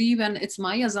believe, and it's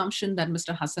my assumption that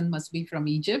Mr. Hassan must be from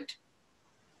Egypt,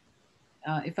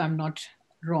 if I'm not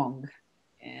wrong.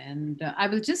 And I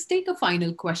will just take a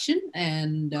final question,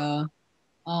 and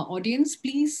audience,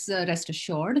 please rest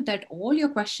assured that all your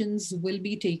questions will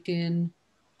be taken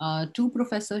to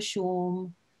Professor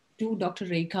Shom, to Dr.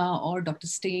 Rekha or Dr.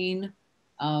 Stain,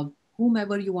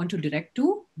 whomever you want to direct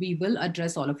to. We will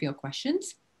address all of your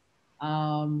questions.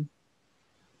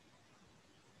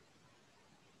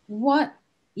 What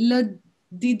Le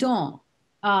Didon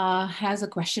has a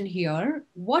question here.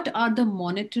 What are the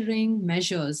monitoring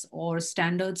measures or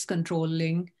standards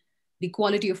controlling the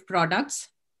quality of products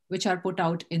which are put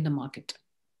out in the market?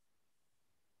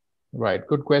 Right,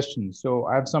 good question. So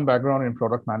I have some background in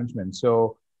product management.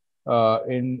 So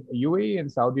in UAE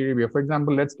and Saudi Arabia, for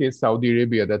example, let's get Saudi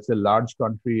Arabia. That's a large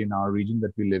country in our region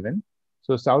that we live in.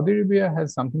 So Saudi Arabia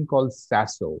has something called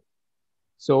SASO.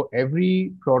 So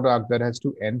every product that has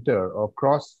to enter or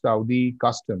cross Saudi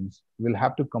customs will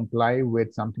have to comply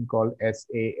with something called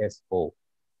SASO.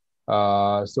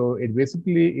 So it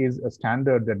basically is a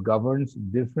standard that governs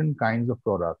different kinds of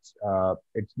products.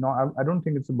 It's not, I don't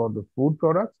think it's about the food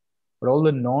products, but all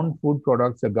the non-food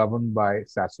products are governed by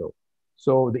SASO.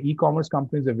 So the e-commerce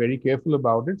companies are very careful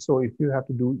about it. So if you have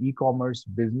to do e-commerce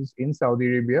business in Saudi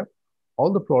Arabia,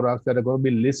 all the products that are going to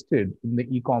be listed in the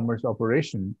e-commerce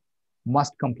operation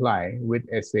must comply with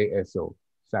SASO.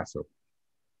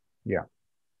 Yeah.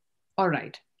 All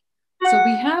right. So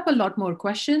we have a lot more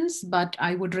questions, but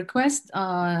I would request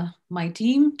my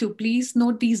team to please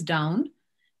note these down,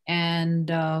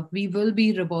 and we will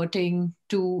be reverting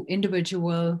to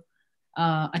individual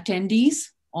attendees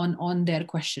on their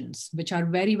questions, which are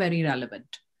very, very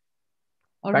relevant.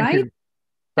 All right. You.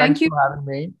 Thanks for having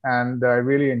me, and I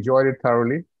really enjoyed it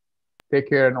thoroughly. Take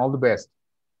care and all the best.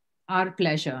 Our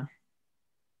pleasure.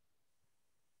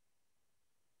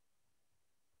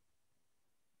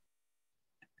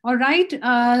 All right,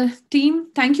 team,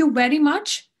 thank you very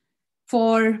much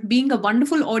for being a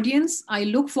wonderful audience. I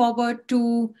look forward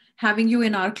to having you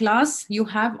in our class. You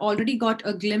have already got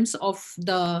a glimpse of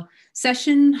the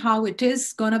session, how it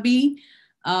is going to be.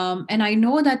 And I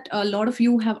know that a lot of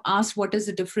you have asked what is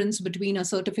the difference between a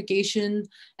certification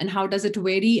and how does it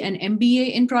vary an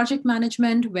MBA in project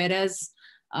management, whereas,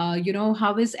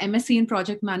 how is MSc in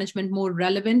project management more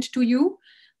relevant to you?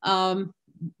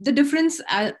 the difference,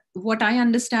 what I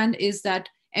understand, is that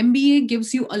MBA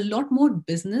gives you a lot more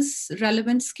business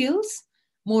relevant skills,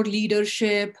 more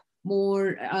leadership,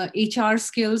 more HR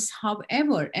skills.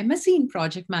 However, MSc in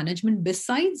Project Management,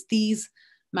 besides these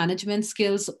management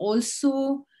skills,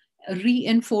 also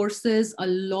reinforces a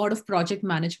lot of project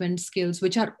management skills,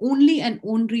 which are only and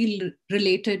only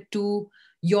related to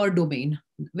your domain,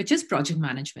 which is project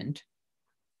management.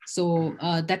 So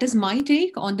that is my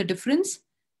take on the difference.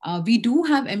 We do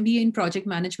have MBA in project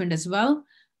management as well.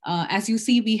 As you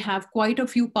see, we have quite a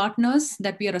few partners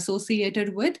that we are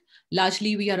associated with.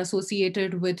 Largely, we are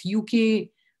associated with UK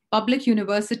public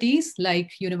universities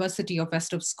like University of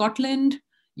West of Scotland,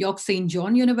 York St.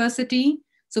 John University.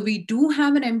 So we do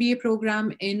have an MBA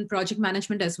program in project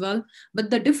management as well. But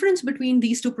the difference between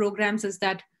these two programs is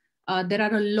that there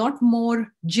are a lot more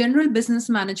general business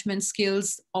management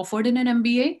skills offered in an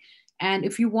MBA. And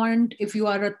if you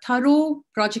are a thorough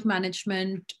project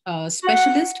management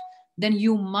specialist, then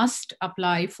you must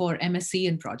apply for MSc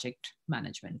in Project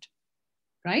Management,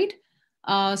 right?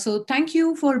 So thank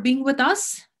you for being with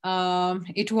us.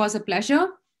 It was a pleasure,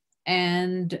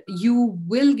 and you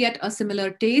will get a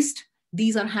similar taste.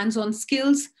 These are hands-on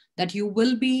skills that you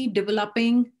will be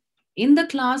developing in the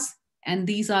class, and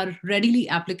these are readily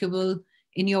applicable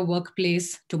in your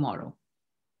workplace tomorrow.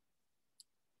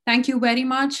 Thank you very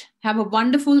much. Have a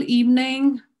wonderful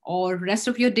evening or rest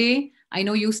of your day. I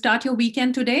know you start your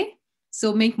weekend today,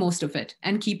 so make most of it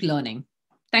and keep learning.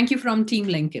 Thank you from Team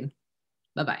Lincoln.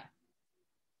 Bye-bye.